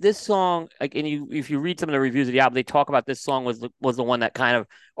this song like, and if you read some of the reviews of the album, they talk about this song was the one that kind of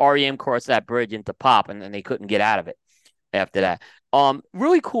REM crossed that bridge into pop, and they couldn't get out of it after Yeah. that.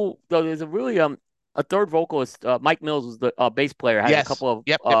 Really cool though. There's a really a third vocalist, Mike Mills was the bass player, had a Yes. couple of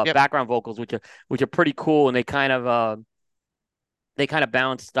Yep. Yep. Yep. background vocals which are pretty cool, and they kind of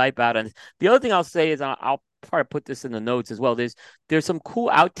balance Stipe out. And the other thing I'll say is I'll probably put this in the notes as well. There's some cool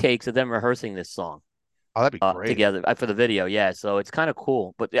outtakes of them rehearsing this song Oh, that'd be great. together for the video. Yeah, so it's kind of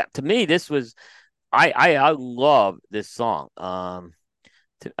cool. But yeah, to me, this was I love this song.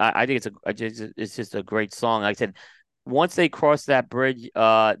 I think it's just a great song. Like I said, once they crossed that bridge,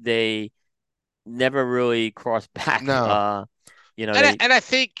 they never really crossed back. No. They And I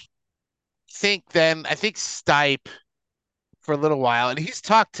think Stipe for a little while, and he's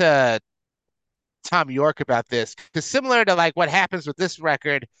talked to Tom York about this because similar to like what happens with this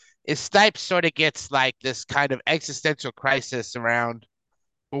record is Stipe sort of gets like this kind of existential crisis around,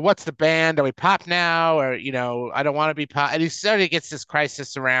 well, what's the band? Are we pop now? Or, I don't want to be pop. And he sort of gets this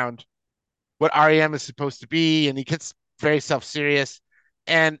crisis around what REM is supposed to be. And he gets very self-serious.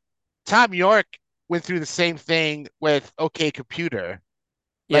 And Tom York went through the same thing with OK Computer.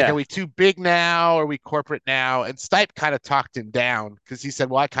 Like, are yeah we too big now? Are we corporate now? And Stipe kind of talked him down because he said,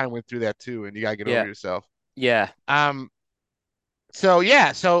 well, I kind of went through that too, and you gotta get over yeah yourself. yeah Um, so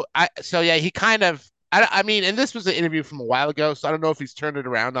yeah, so yeah, he kind of I mean, and this was an interview from a while ago, so I don't know if he's turned it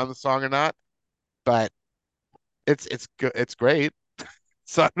around on the song or not, but it's good, it's great.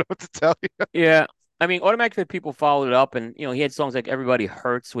 So I don't know what to tell you. yeah. I mean, Automatic Fit people followed it up, and he had songs like "Everybody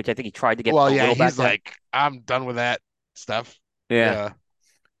Hurts," which I think he tried to get Well, a yeah, little back he's then. like, I'm done with that stuff. Yeah, Yeah.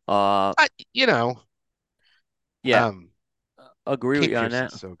 uh, I, you know, yeah, um, agree with Kate you on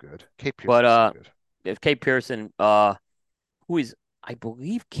that. Pearson's so good. Kate But Pearson's so good. if Kate Pearson, who is I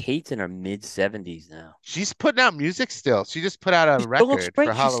believe Kate's in her mid 70s now. She's putting out music still. She just put out She a still looks record for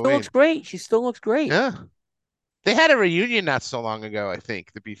great. She still looks Halloween. great. She still looks great. Yeah. They had a reunion not so long ago, I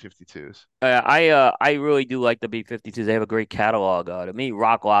think, the B-52s. I really do like the B-52s. They have a great catalog. To me,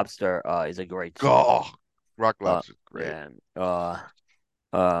 Rock Lobster is a great song. Oh, Rock Lobster's great. Yeah.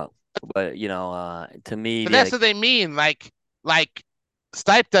 Uh, but to me, But yeah, that's what they mean. Like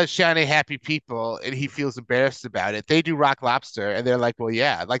Stipe does Shiny Happy People and he feels embarrassed about it. They do Rock Lobster and they're like, well,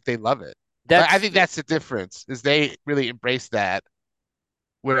 yeah, like they love it. Like I that's think that's the difference, is they really embrace that,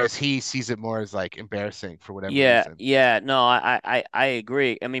 whereas he sees it more as like embarrassing for whatever yeah, reason. yeah. No, I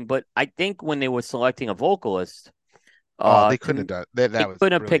agree. I mean, but I think when they were selecting a vocalist, Oh, they couldn't have to done that. they That was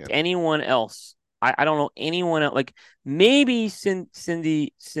couldn't have picked brilliant. anyone else. I don't know anyone else. Like maybe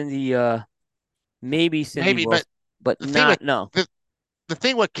maybe Cindy Maybe, but Wilson, but the thing with not no. the the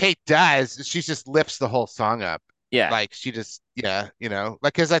thing what Kate does is she just lifts the whole song up. Yeah, Like she just, yeah,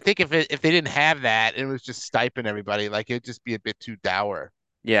 like because I think if they didn't have that, it was just stipend everybody. Like it'd just be a bit too dour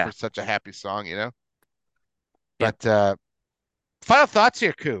yeah, for such a happy song. yeah. But final thoughts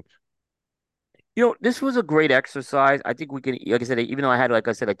here, Coop. This was a great exercise. I think we can, like I said, even though like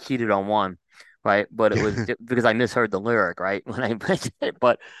I said, I cheated on one, right? But it was because I misheard the lyric, right? When I mentioned it.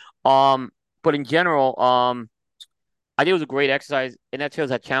 Um, but in general, I think it was a great exercise, and that shows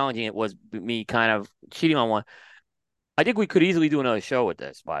how challenging it was. Me kind of cheating on one. I think we could easily do another show with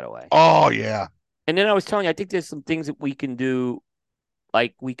this, by the way. Oh yeah. And then I was telling you, I think there's some things that we can do,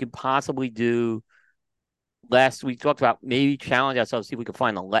 like we could possibly do. Last we talked about maybe challenge ourselves, see if we can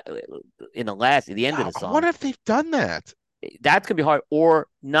find the end of the I song. wonder if they've done that. That's gonna be hard. Or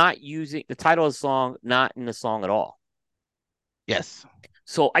not using the title of the song, not in the song at all. Yes.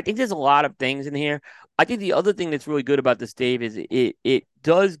 So I think there's a lot of things in here. I think the other thing that's really good about this, Dave, is it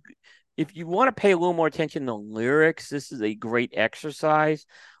does. if you want to pay a little more attention to lyrics, this is a great exercise.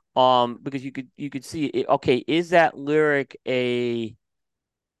 Because you could see it, okay, is that lyric a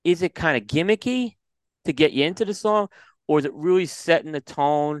is it kind of gimmicky to get you into the song, or is it really setting the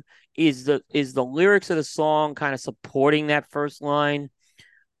tone? Is the lyrics of the song kind of supporting that first line?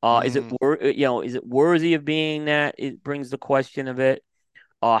 Mm, Is it worthy of being that? It brings the question of it.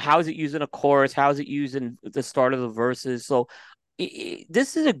 How is it using a chorus? How is it using the start of the verses? So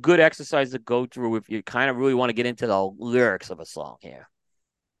this is a good exercise to go through if you kind of really want to get into the lyrics of a song here.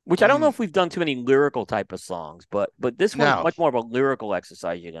 Which I don't know mm, if we've done too many lyrical type of songs, but this one's no. much more of a lyrical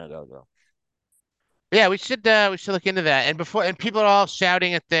exercise you're gonna go through. Yeah, we should look into that. And people are all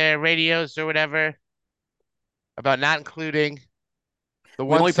shouting at their radios or whatever about not including the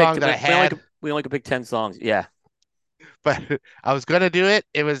We one only picked song that I had, we only could pick 10 songs. Yeah, but I was gonna do it.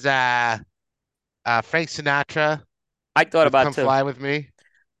 It was Frank Sinatra I thought with about "Come to. Fly with Me."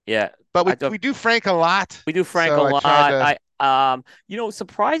 Yeah, But we I thought we do Frank a lot, we do Frank a so I tried lot. to.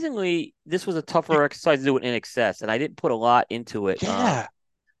 Surprisingly, this was a You, tougher exercise to do it in excess, and I didn't put a lot into it. yeah,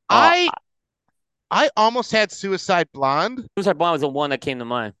 Uh, I I almost had Suicide Blonde, Suicide Blonde was the one that came to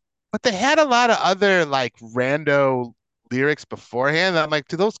mind. but they had a lot of other like rando lyrics beforehand. I'm like,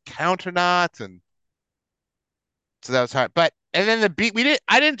 do those count or not? And so that was hard. But and then the beat we didn't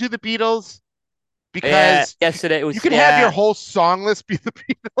I didn't do the Beatles Yeah, because yesterday it you was could have your yeah, whole song list be the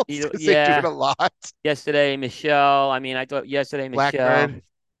Beatles because they do it yeah. a lot. Yesterday, Michelle. I mean, I thought yesterday, Michelle. Blackbird,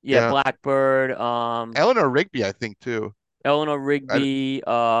 Yeah, yeah. Blackbird. Eleanor Rigby, I think too. Eleanor I, Rigby.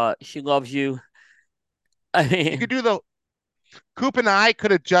 She loves you. I you could mean, do the Coop and I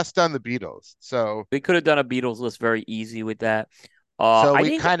could have just done the Beatles, so we could have done a Beatles list very easy with that. so I we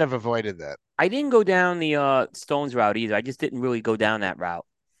didn't. kind of avoided that. I didn't go down the Stones route either. I just didn't really go down that route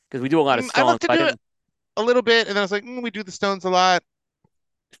because we do a lot of I Stones. looked I into it didn't. a little bit, and then I was like, we do the Stones a lot.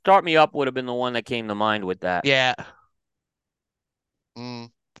 Start Me Up would have been the one that came to mind with that. Yeah.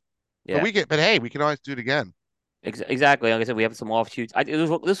 Mm. Yeah, But hey, we can always do it again. exactly. Like I said, we have some offshoots.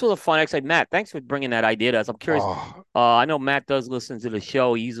 This was a fun exercise. Matt, thanks for bringing that idea to us. I'm curious. Oh, I know Matt does listen to the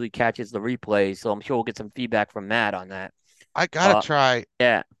show. He usually catches the replays, so I'm sure we'll get some feedback from Matt on that. I gotta Uh, try.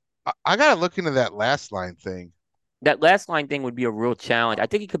 yeah, I gotta look into that last line thing. that last line thing would be a real challenge. I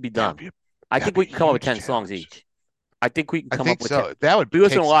think it could be That would done. be a I that'd think be we a can come up with huge 10 songs challenge. each. I think we can I come up think with 10. so. That would We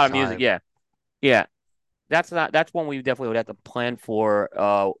listen to take a some lot of music. time. Yeah, yeah. That's one we definitely would have to plan for.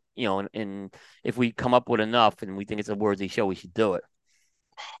 And if we come up with enough and we think it's a worthy show, we should do it.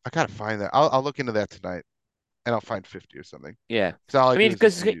 I gotta find that. I'll look into that tonight, and I'll find 50 or something. Yeah. Because all I I do mean, is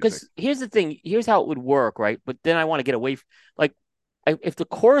listen to music. because here's the thing. Here's how it would work, right? But then I want to get away from like if the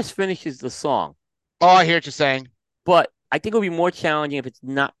chorus finishes the song, Oh, I hear what you're saying. but I think it would be more challenging if it's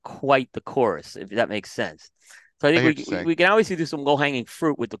not quite the chorus, if that makes sense. So I I think hear we what you're we, saying. we can obviously do some low hanging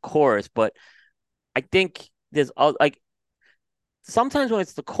fruit with the chorus, but I think like sometimes when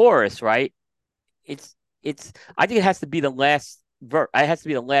it's the chorus, right? It's I think it has to be the last verse. It has to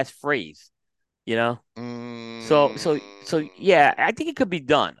be the last phrase, you know? So Mm, yeah, I think it could be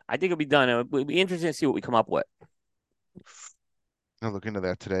done. I think it'll be done. It would be interesting to see what we come up with. I'll look into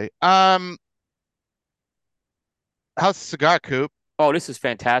that today. How's the cigar, Coop? Oh, this is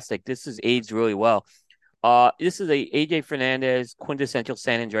fantastic. This is aged really well. This is a AJ Fernandez quintessential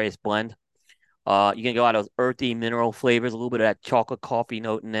San Andreas blend. You can go out of earthy mineral flavors, a little bit of that chocolate coffee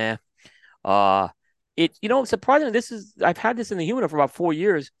note in there. Uh, surprisingly, I've had this in the humidor for about 4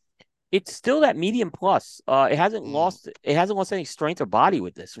 years. It's still that medium plus. Mm, It hasn't lost any strength or body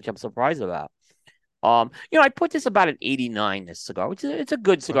with this, which I'm surprised about. I put this about an 89, this cigar, which is it's a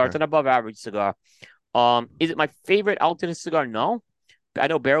good cigar. It's okay. an above average cigar. Is it my favorite Alternate cigar? No. I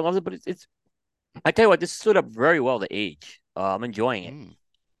know Bear loves it, but it's I tell you what, this stood up very well to age. I'm enjoying it. Mm.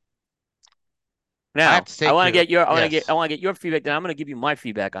 I have Now, to say, Coop. I Yes. want to get your feedback. Then I'm going to give you my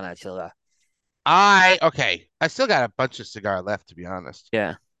feedback on that cigar. Okay. I still got a bunch of cigar left, to be honest.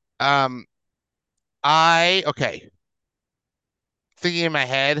 Yeah. Um, okay. Thinking in my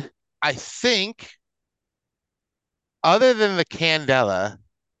head, I think other than the Candela,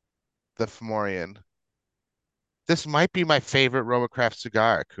 the Fomorian, this might be my favorite Robocraft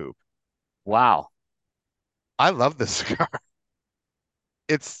cigar, Coop. Wow. I love this cigar.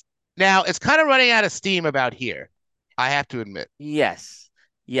 It's it's kind of running out of steam about here. I have to admit. Yes.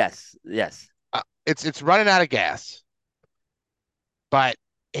 Yes. Yes. It's running out of gas, but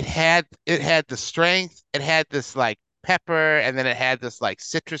it had the strength, it had this like pepper, and then it had this like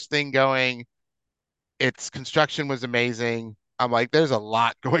citrus thing going. Its construction was amazing. I'm like, there's a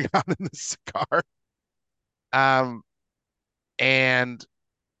lot going on in this cigar. Um, and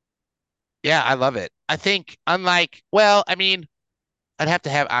yeah, I love it. I think unlike, well, I mean, I'd have to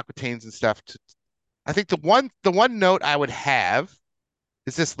have aquitaines and stuff to. I think the one note I would have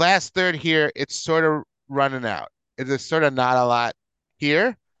is this last third here. It's sort of running out. There's sort of not a lot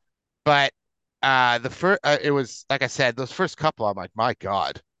here, but the first it was like I said, those first couple. I'm like, my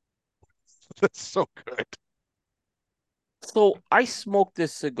God, that's so good. So I smoked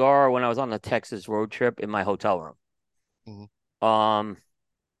this cigar when I was on the Texas road trip in my hotel room. Mhm. Um,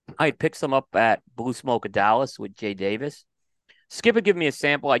 I had picked some up at Blue Smoke of Dallas with Jay Davis. Skip had given me a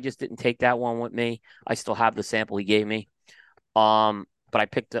sample. I just didn't take that one with me. I still have the sample he gave me. But I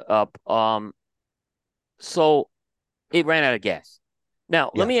picked it up. So it ran out of gas.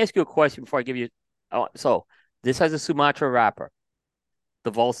 Now, let Yeah. me ask you a question before I give you. So this has a Sumatra wrapper.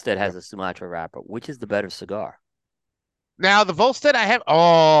 The Volstead has Yep. a Sumatra wrapper. Which is the better cigar? Now the Volstead I have.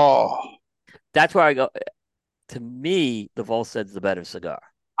 Oh, That's where I go. To me, the Volstead's the better cigar.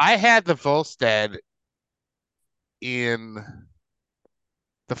 I had the Volstead in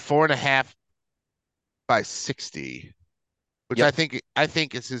the 4.5 by 60, which Yep. I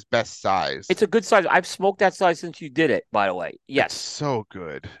think is his best It's size. a good size. I've smoked that size since you did it, by the way. It's Yes. so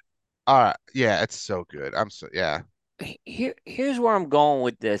good. All right. Yeah, it's so good. I'm so yeah. Here's where I'm going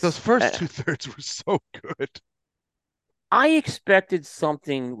with Those this. first two thirds were so good. I expected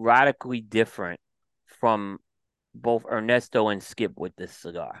something radically different from both Ernesto and Skip with this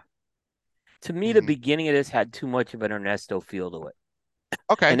cigar. To me, the Hmm. beginning of this had too much of an Ernesto feel to it,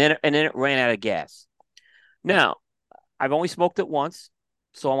 Okay. and then it ran out of gas. Now, I've only smoked it once,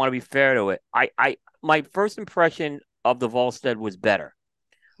 so I want to be fair to it. My first impression of the Volstead was better.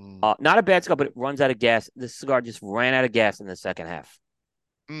 Mm. Not a bad cigar, but it runs out of gas. This cigar just ran out of gas in the second half.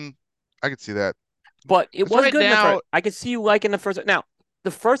 Mm. I could see that. But it Because was right good in the first. now, I could see you liking the first. Now,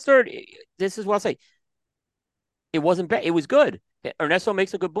 the first third, this is what I'll say. It wasn't bad. It was good. Ernesto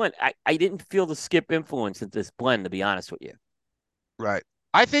makes a good blend. I didn't feel the Skip influence in this blend, to be honest with you. right.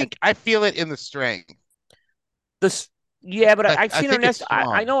 I And think I feel it in the strength. this, yeah, but I've I seen think it's Ernesto. I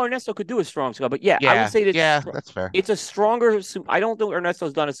strong. know Ernesto could do a strong cigar, but yeah, I would Yeah. say that Yeah, that's fair. it's a stronger. I don't think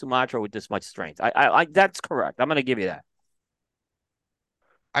Ernesto's done a Sumatra with this much strength. That's correct. I'm going to give you that.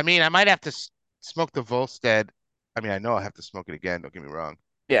 I mean, I might have to smoke the Volstead. I mean, I know I'll have to smoke it again, don't get me wrong.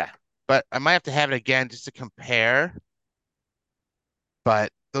 Yeah, But I might have to have it again just to compare.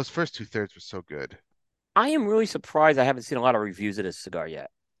 But those first two thirds were so good. I am really surprised. I haven't seen a lot of reviews of this cigar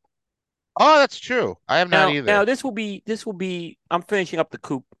yet. Oh, that's true. I have not Now either. this will be. I'm finishing up the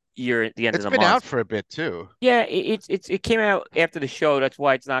coupe year at the end of It's the been month. out for a bit too. Yeah, it came out after the show. That's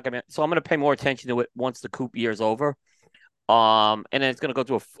why it's not gonna. So I'm gonna pay more attention to it once the coupe year is over. And then it's gonna go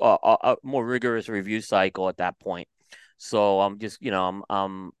through a more rigorous review cycle at that point. So I'm just,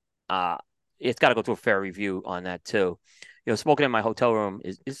 uh, it's got to go through a fair review on that too. Smoking in my hotel room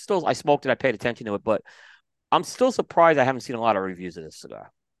is still. I smoked it. I paid attention to it, but I'm still surprised I haven't seen a lot of reviews of this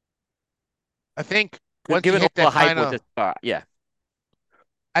cigar. I think once you Given all hit that the hype with this final, cigar, yeah,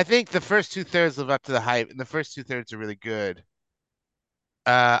 I think the first two thirds live up to the hype, and the first two thirds are really good.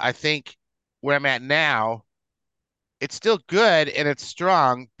 I think where I'm at now, it's still good and it's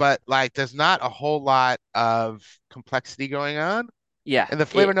strong, but like there's not a whole lot of complexity going on. yeah. And the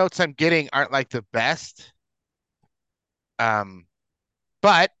flavor notes I'm getting aren't like the best. Um,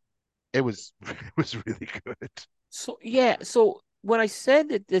 but it was it was really good. So yeah, so when I said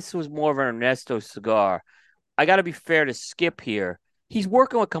that this was more of an Ernesto cigar, I got to be fair to Skip here. He's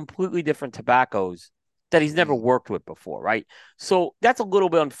working with completely different tobaccos that he's never Mm. worked with before, right? So that's a little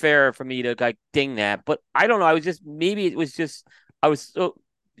bit unfair for me to like ding that, but I don't know. I was just maybe it was just I was so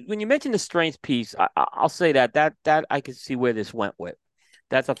when you mentioned the strength piece, I'll say that I can see where this went with.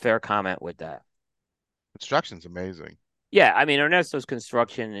 That's a fair comment with that. Construction's amazing. Yeah, I mean Ernesto's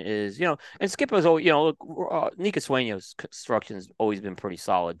construction is, and Skip was, look, Nika Sueño's construction's always been pretty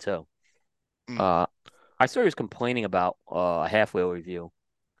solid too. Mm. Uh, I saw he was complaining about a half wheel review.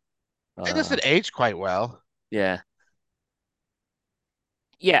 I think this Uh, had aged quite well. yeah,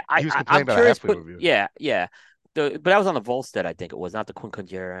 yeah. He was I'm complaining about a curious, halfway but review. yeah, yeah. But that was on the Volstead, I think it was, not the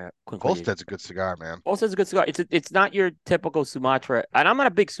Quincundiera. Quincundiera. Volstead's a good cigar, man. Volstead's a good cigar. It's not your typical Sumatra, and I'm not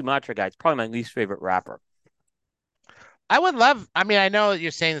a big Sumatra guy. It's probably my least favorite wrapper. I would love. I mean, I know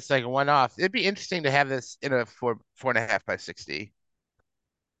you're saying it's like a one-off. It'd be interesting to have this in a 4.5 by 60.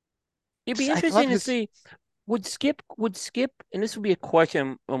 It'd be Just, I love interesting to his. see would Skip, and this would be a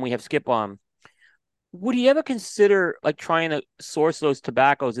question when we have Skip on. Would he ever consider like trying to source those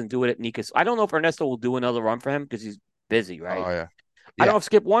tobaccos and do it at Nika's? I don't know if Ernesto will do another run for him because he's busy, right? Oh yeah, I don't yeah. know if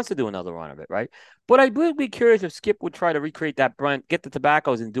Skip wants to do another run of it, right? But I would be curious if Skip would try to recreate that brand, get the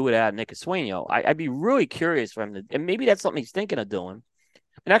tobaccos and do it at Nicasueño. I'd be really curious for him to, and maybe that's something he's thinking of doing.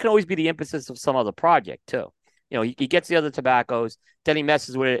 And that can always be the emphasis of some other project too. he gets the other tobaccos, then he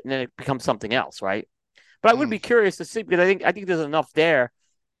messes with it, and then it becomes something else, right? But I would Mm, be curious to see because I think there's enough there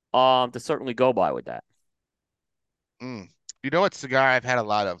to certainly go by with that. mm. You know what cigar I've had a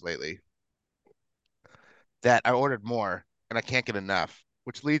lot of lately that I ordered more and I can't get enough,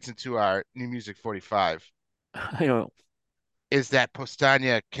 which leads into our new music 45, you know, is that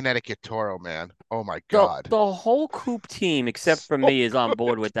Postania Connecticut Toro, man. Oh my the God. the whole Coop team except for So me is on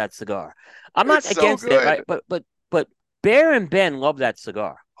board with that cigar. I'm not it's so against it, right? good. But Bear and Ben love that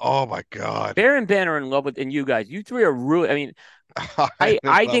cigar. Oh my God. Bear and Ben are in love with, and you guys, you three are really. I mean, I'm in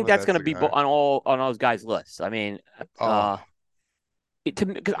I love think with that's that going to be cigar. on all those guys' lists. I mean, Oh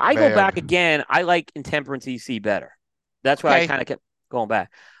because I go back man. again. I like Intemperance EC better. That's why I Okay. kind of kept going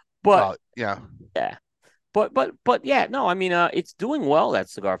back. But Well, yeah. yeah, but yeah, no, I mean, it's doing well that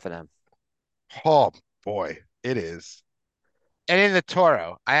cigar for them. Oh boy, it is. And in the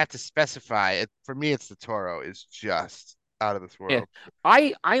Toro, I have to specify it. For me, it's the Toro is just out of this Yeah, world.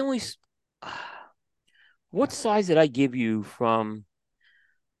 I only. What size did I give you from?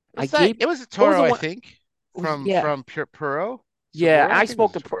 I It's like gave. it was a What was Toro, the I one? think, Was from yeah. Pure Puro Yeah, Sabor. I I think it was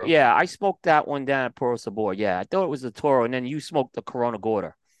smoked a the Toro. yeah, I smoked that one down at Puro Sabor. Yeah, I thought it was the Toro, and then you smoked the Corona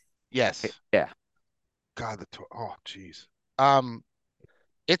Gorda. Yes. Yeah, God, the Toro. Oh, jeez. Um,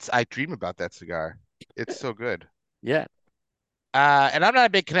 it's I dream about that cigar. It's so good. yeah. And I'm not a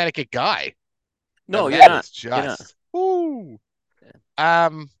big Connecticut guy, No, and you're that not. is You're not. just woo.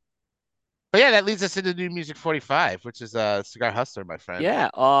 Um, but yeah, that leads us into New Music 45, which is Cigar Hustler, my friend. Yeah.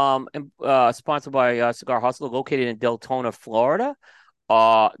 And sponsored by Cigar Hustler, located in Deltona, Florida.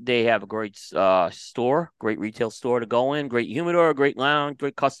 They have a great store, great retail store to go in, great humidor, great lounge,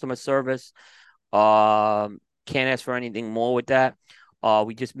 great customer service. Can't ask for anything more with that.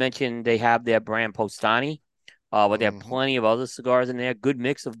 We just mentioned they have their brand Postani. But there are Hmm. plenty of other cigars in there. Good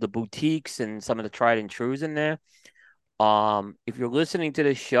mix of the boutiques and some of the tried and trues in there. If you're listening to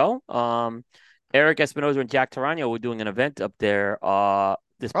this show, Eric Espinoza and Jack Tarano were doing an event up there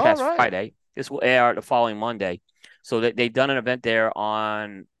this All past right. Friday. This will air the following Monday. So they've done an event there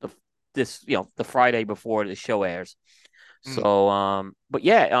on the Friday before the show airs. Mm. So but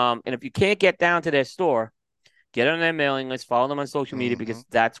yeah, and if you can't get down to their store, get on their mailing list, follow them on social media Hmm. because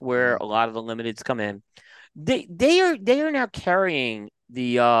that's where a Hmm. lot of the limiteds come in. They are now carrying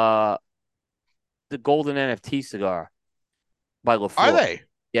the golden NFT cigar by Are LaFleur. they?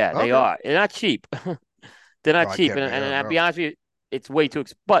 Yeah, they Okay. are. They're not cheap. They're not Well, I cheap, can't and be. and, I and don't I'll know. be honest with you, it's way too.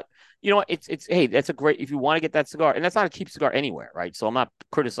 But you know what? It's hey, that's a great if you want to get that cigar, and that's not a cheap cigar anywhere, right? So I'm not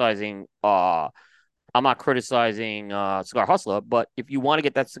criticizing. Cigar Hustler, but if you want to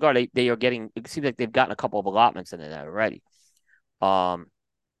get that cigar, they are getting. It seems like they've gotten a couple of allotments in it already. Um,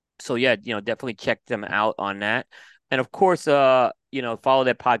 so yeah, definitely check them out on that. And of course, follow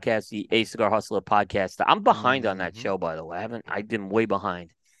that podcast, the A Cigar Hustler podcast. I'm behind on that Hmm. show, by the way. I've been way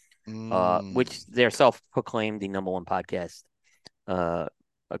behind. Mm. Which they're self-proclaimed the number one podcast, uh,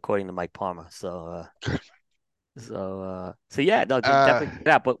 according to Mike Palmer. So yeah, no, Uh, definitely check it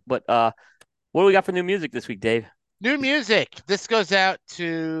out. But what do we got for new music this week, Dave? New music. This goes out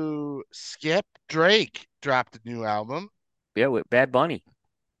to Skip Drake. Dropped a new album. Yeah, with Bad Bunny.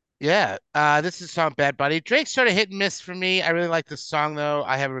 Yeah. This is a song Bad Bunny. Drake's sort of hit and miss for me. I really like this song though.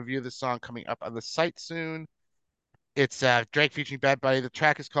 I have a review of the song coming up on the site soon. It's Drake featuring Bad Bunny. The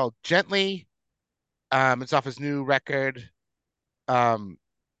track is called Gently. It's off his new record. Um,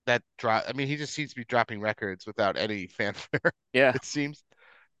 that drop. I mean, he just seems to be dropping records without any fanfare. Yeah. It seems.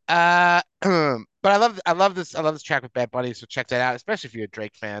 But I love this track with Bad Bunny. So check that out, especially if you're a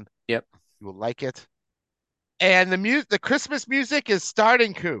Drake fan. Yep. You will like it. And the Christmas music is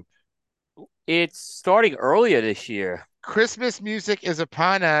starting, Coop. It's starting earlier this year. Christmas music is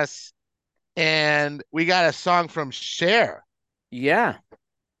upon us, and we got a song from Cher, Yeah.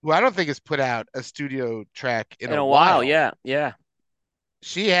 who I don't think has put out a studio track in In a a while. while. Yeah. Yeah.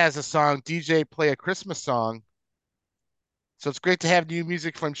 She has a song, DJ Play a Christmas Song. So it's great to have new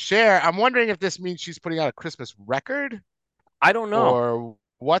music from Cher. I'm wondering if this means she's putting out a Christmas record I don't know. or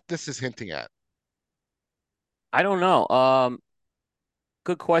what this is hinting at. I don't know.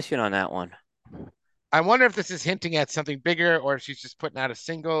 Good question on that one. I wonder if this is hinting at something bigger or if she's just putting out a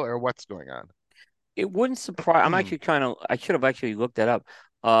single or what's going on. It wouldn't surprise. I'm She actually trying to. I should have actually looked that up.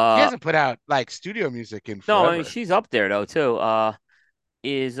 Uh, hasn't put out like studio music in no, I mean forever. she's up there though too.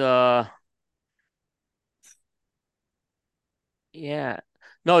 Is yeah.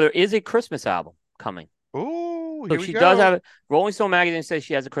 No, there is a Christmas album coming. Oh, So here we she does go. have it. Rolling Stone magazine says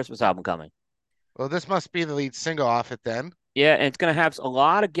she has a Christmas album coming. Well, this must be the lead single off it then. Yeah, and it's gonna have a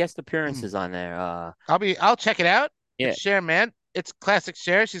lot of guest appearances on there. I'll check it out. Yeah, It's Cher, man. It's classic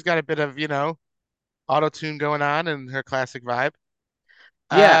Cher. She's got a bit of, auto tune going on and her classic vibe.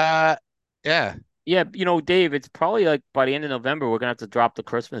 Yeah, Uh, yeah, yeah. Dave, it's probably like by the end of November we're gonna have to drop the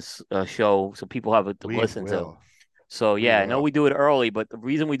Christmas show so people have it to we listen to. will. So We yeah, I know will. we do it early, but the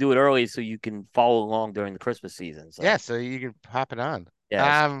reason we do it early is so you can follow along during the Christmas season. Yeah, So so you can pop it on.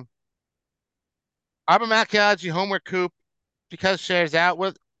 yes, Um, Album archaeology homework coop because shares out.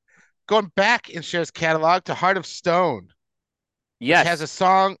 We're going back in Cher's catalog to Heart of Stone, yes,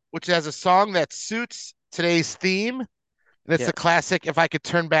 which has a song that suits today's theme, and it's yeah, the classic "If I Could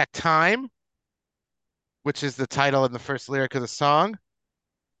Turn Back Time," which is the title and the first lyric of the song.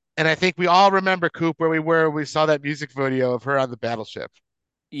 And I think we all remember Coop where we were. We saw that music video of her on the battleship.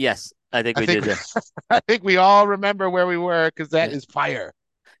 yes. I think I we think did. I think we all remember where we were because that Yeah, is fire.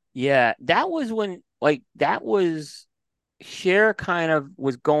 yeah. That was when like that was Cher kind of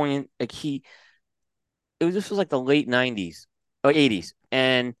was going like he it was this was like the late 90s or 80s,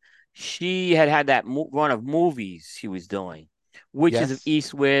 and she had that run of movies she was doing, Witches of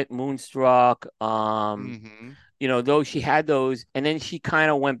Yes. Eastwick, Moonstruck, Hmm. those she had those, and then she kind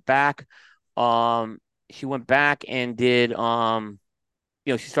of went back, um she went back and did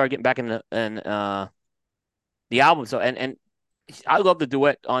she started getting back in the album. So and I love the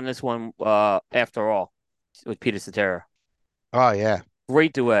duet on this one, After All, with Peter Cetera. Oh yeah.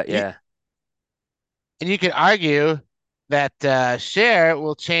 Great duet, You yeah. and you could argue that Cher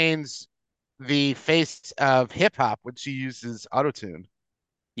will change the face of hip hop when she uses autotune.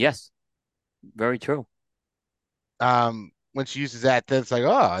 Yes, very true. When she uses that, then it's like,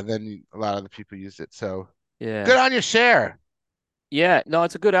 oh, and then a lot of the people use it. So Yeah. good on you, Cher. Yeah, no,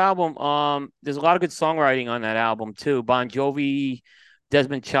 it's a good album. There's a lot of good songwriting on that album too. Bon Jovi,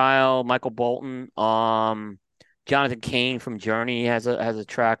 Desmond Child, Michael Bolton, Jonathan Cain from Journey has a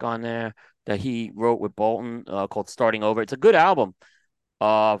track on there that he wrote with Bolton, called Starting Over. It's a good album,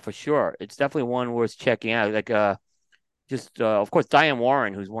 for sure. It's definitely one worth checking out. Like just of course Diane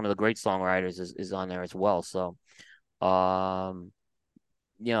Warren, who's one of the great songwriters, is on there as well. So um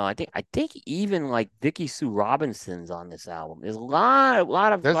I think even like Vicky Sue Robinson's on this album. There's a There's a lot of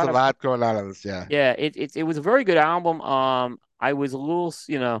lot going on this. Yeah. yeah. It was a very good album. I was a little,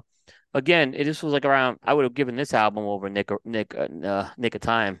 again, it just was like around. I would have given this album over Nick of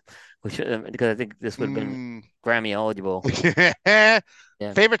Time, which because I think this would have been Mm. Grammy eligible.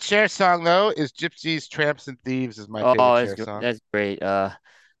 Yeah. Favorite Cher song though is Gypsies, Tramps, and Thieves is my Oh, favorite Cher song. that's great. And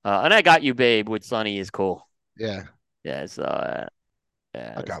I Got You, Babe, with Sonny is cool. Yeah. Yeah. So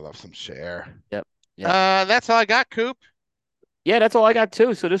yeah. I gotta love some Cher. Yep. Yep. That's all I got, Coop. Yeah, that's all I got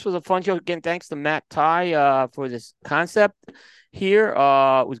too. So this was a fun show. Again, thanks to Matt Ty for this concept here.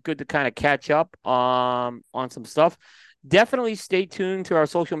 It was good to kind of catch up on some stuff. Definitely stay tuned to our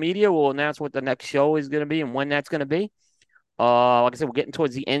social media. We'll announce what the next show is going to be and when that's going to be. Like I said, we're getting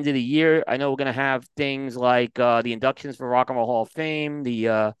towards the end of the year. I know we're going to have things like the inductions for Rock and Roll Hall of Fame.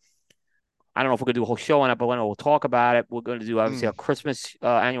 I don't know if we're going to do a whole show on it, but when we'll talk about it, we're going to do obviously Mm. a Christmas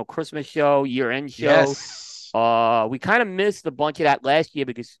annual Christmas show, year end show. Yes. We kind of missed a bunch of that last year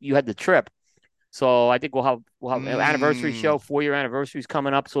because you had the trip. So I think we'll have an anniversary show, Mm. 4-year anniversaries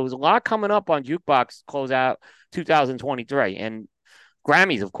coming up. So there's a lot coming up on Jukebox close out 2023, and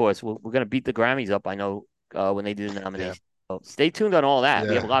Grammys, of course. We're going to beat the Grammys up. I know when they do the Yeah. nomination. So stay tuned on all that.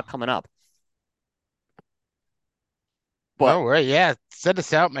 We have a Yeah. lot coming up. But No way. Yeah. Send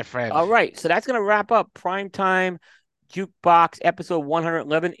us out, my friend. all right, so that's going to wrap up Primetime Jukebox episode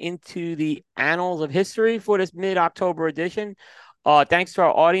 111 into the annals of history for this mid-October edition. Thanks to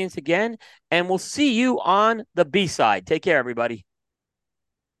our audience again, and we'll see you on the B side. Take care, everybody.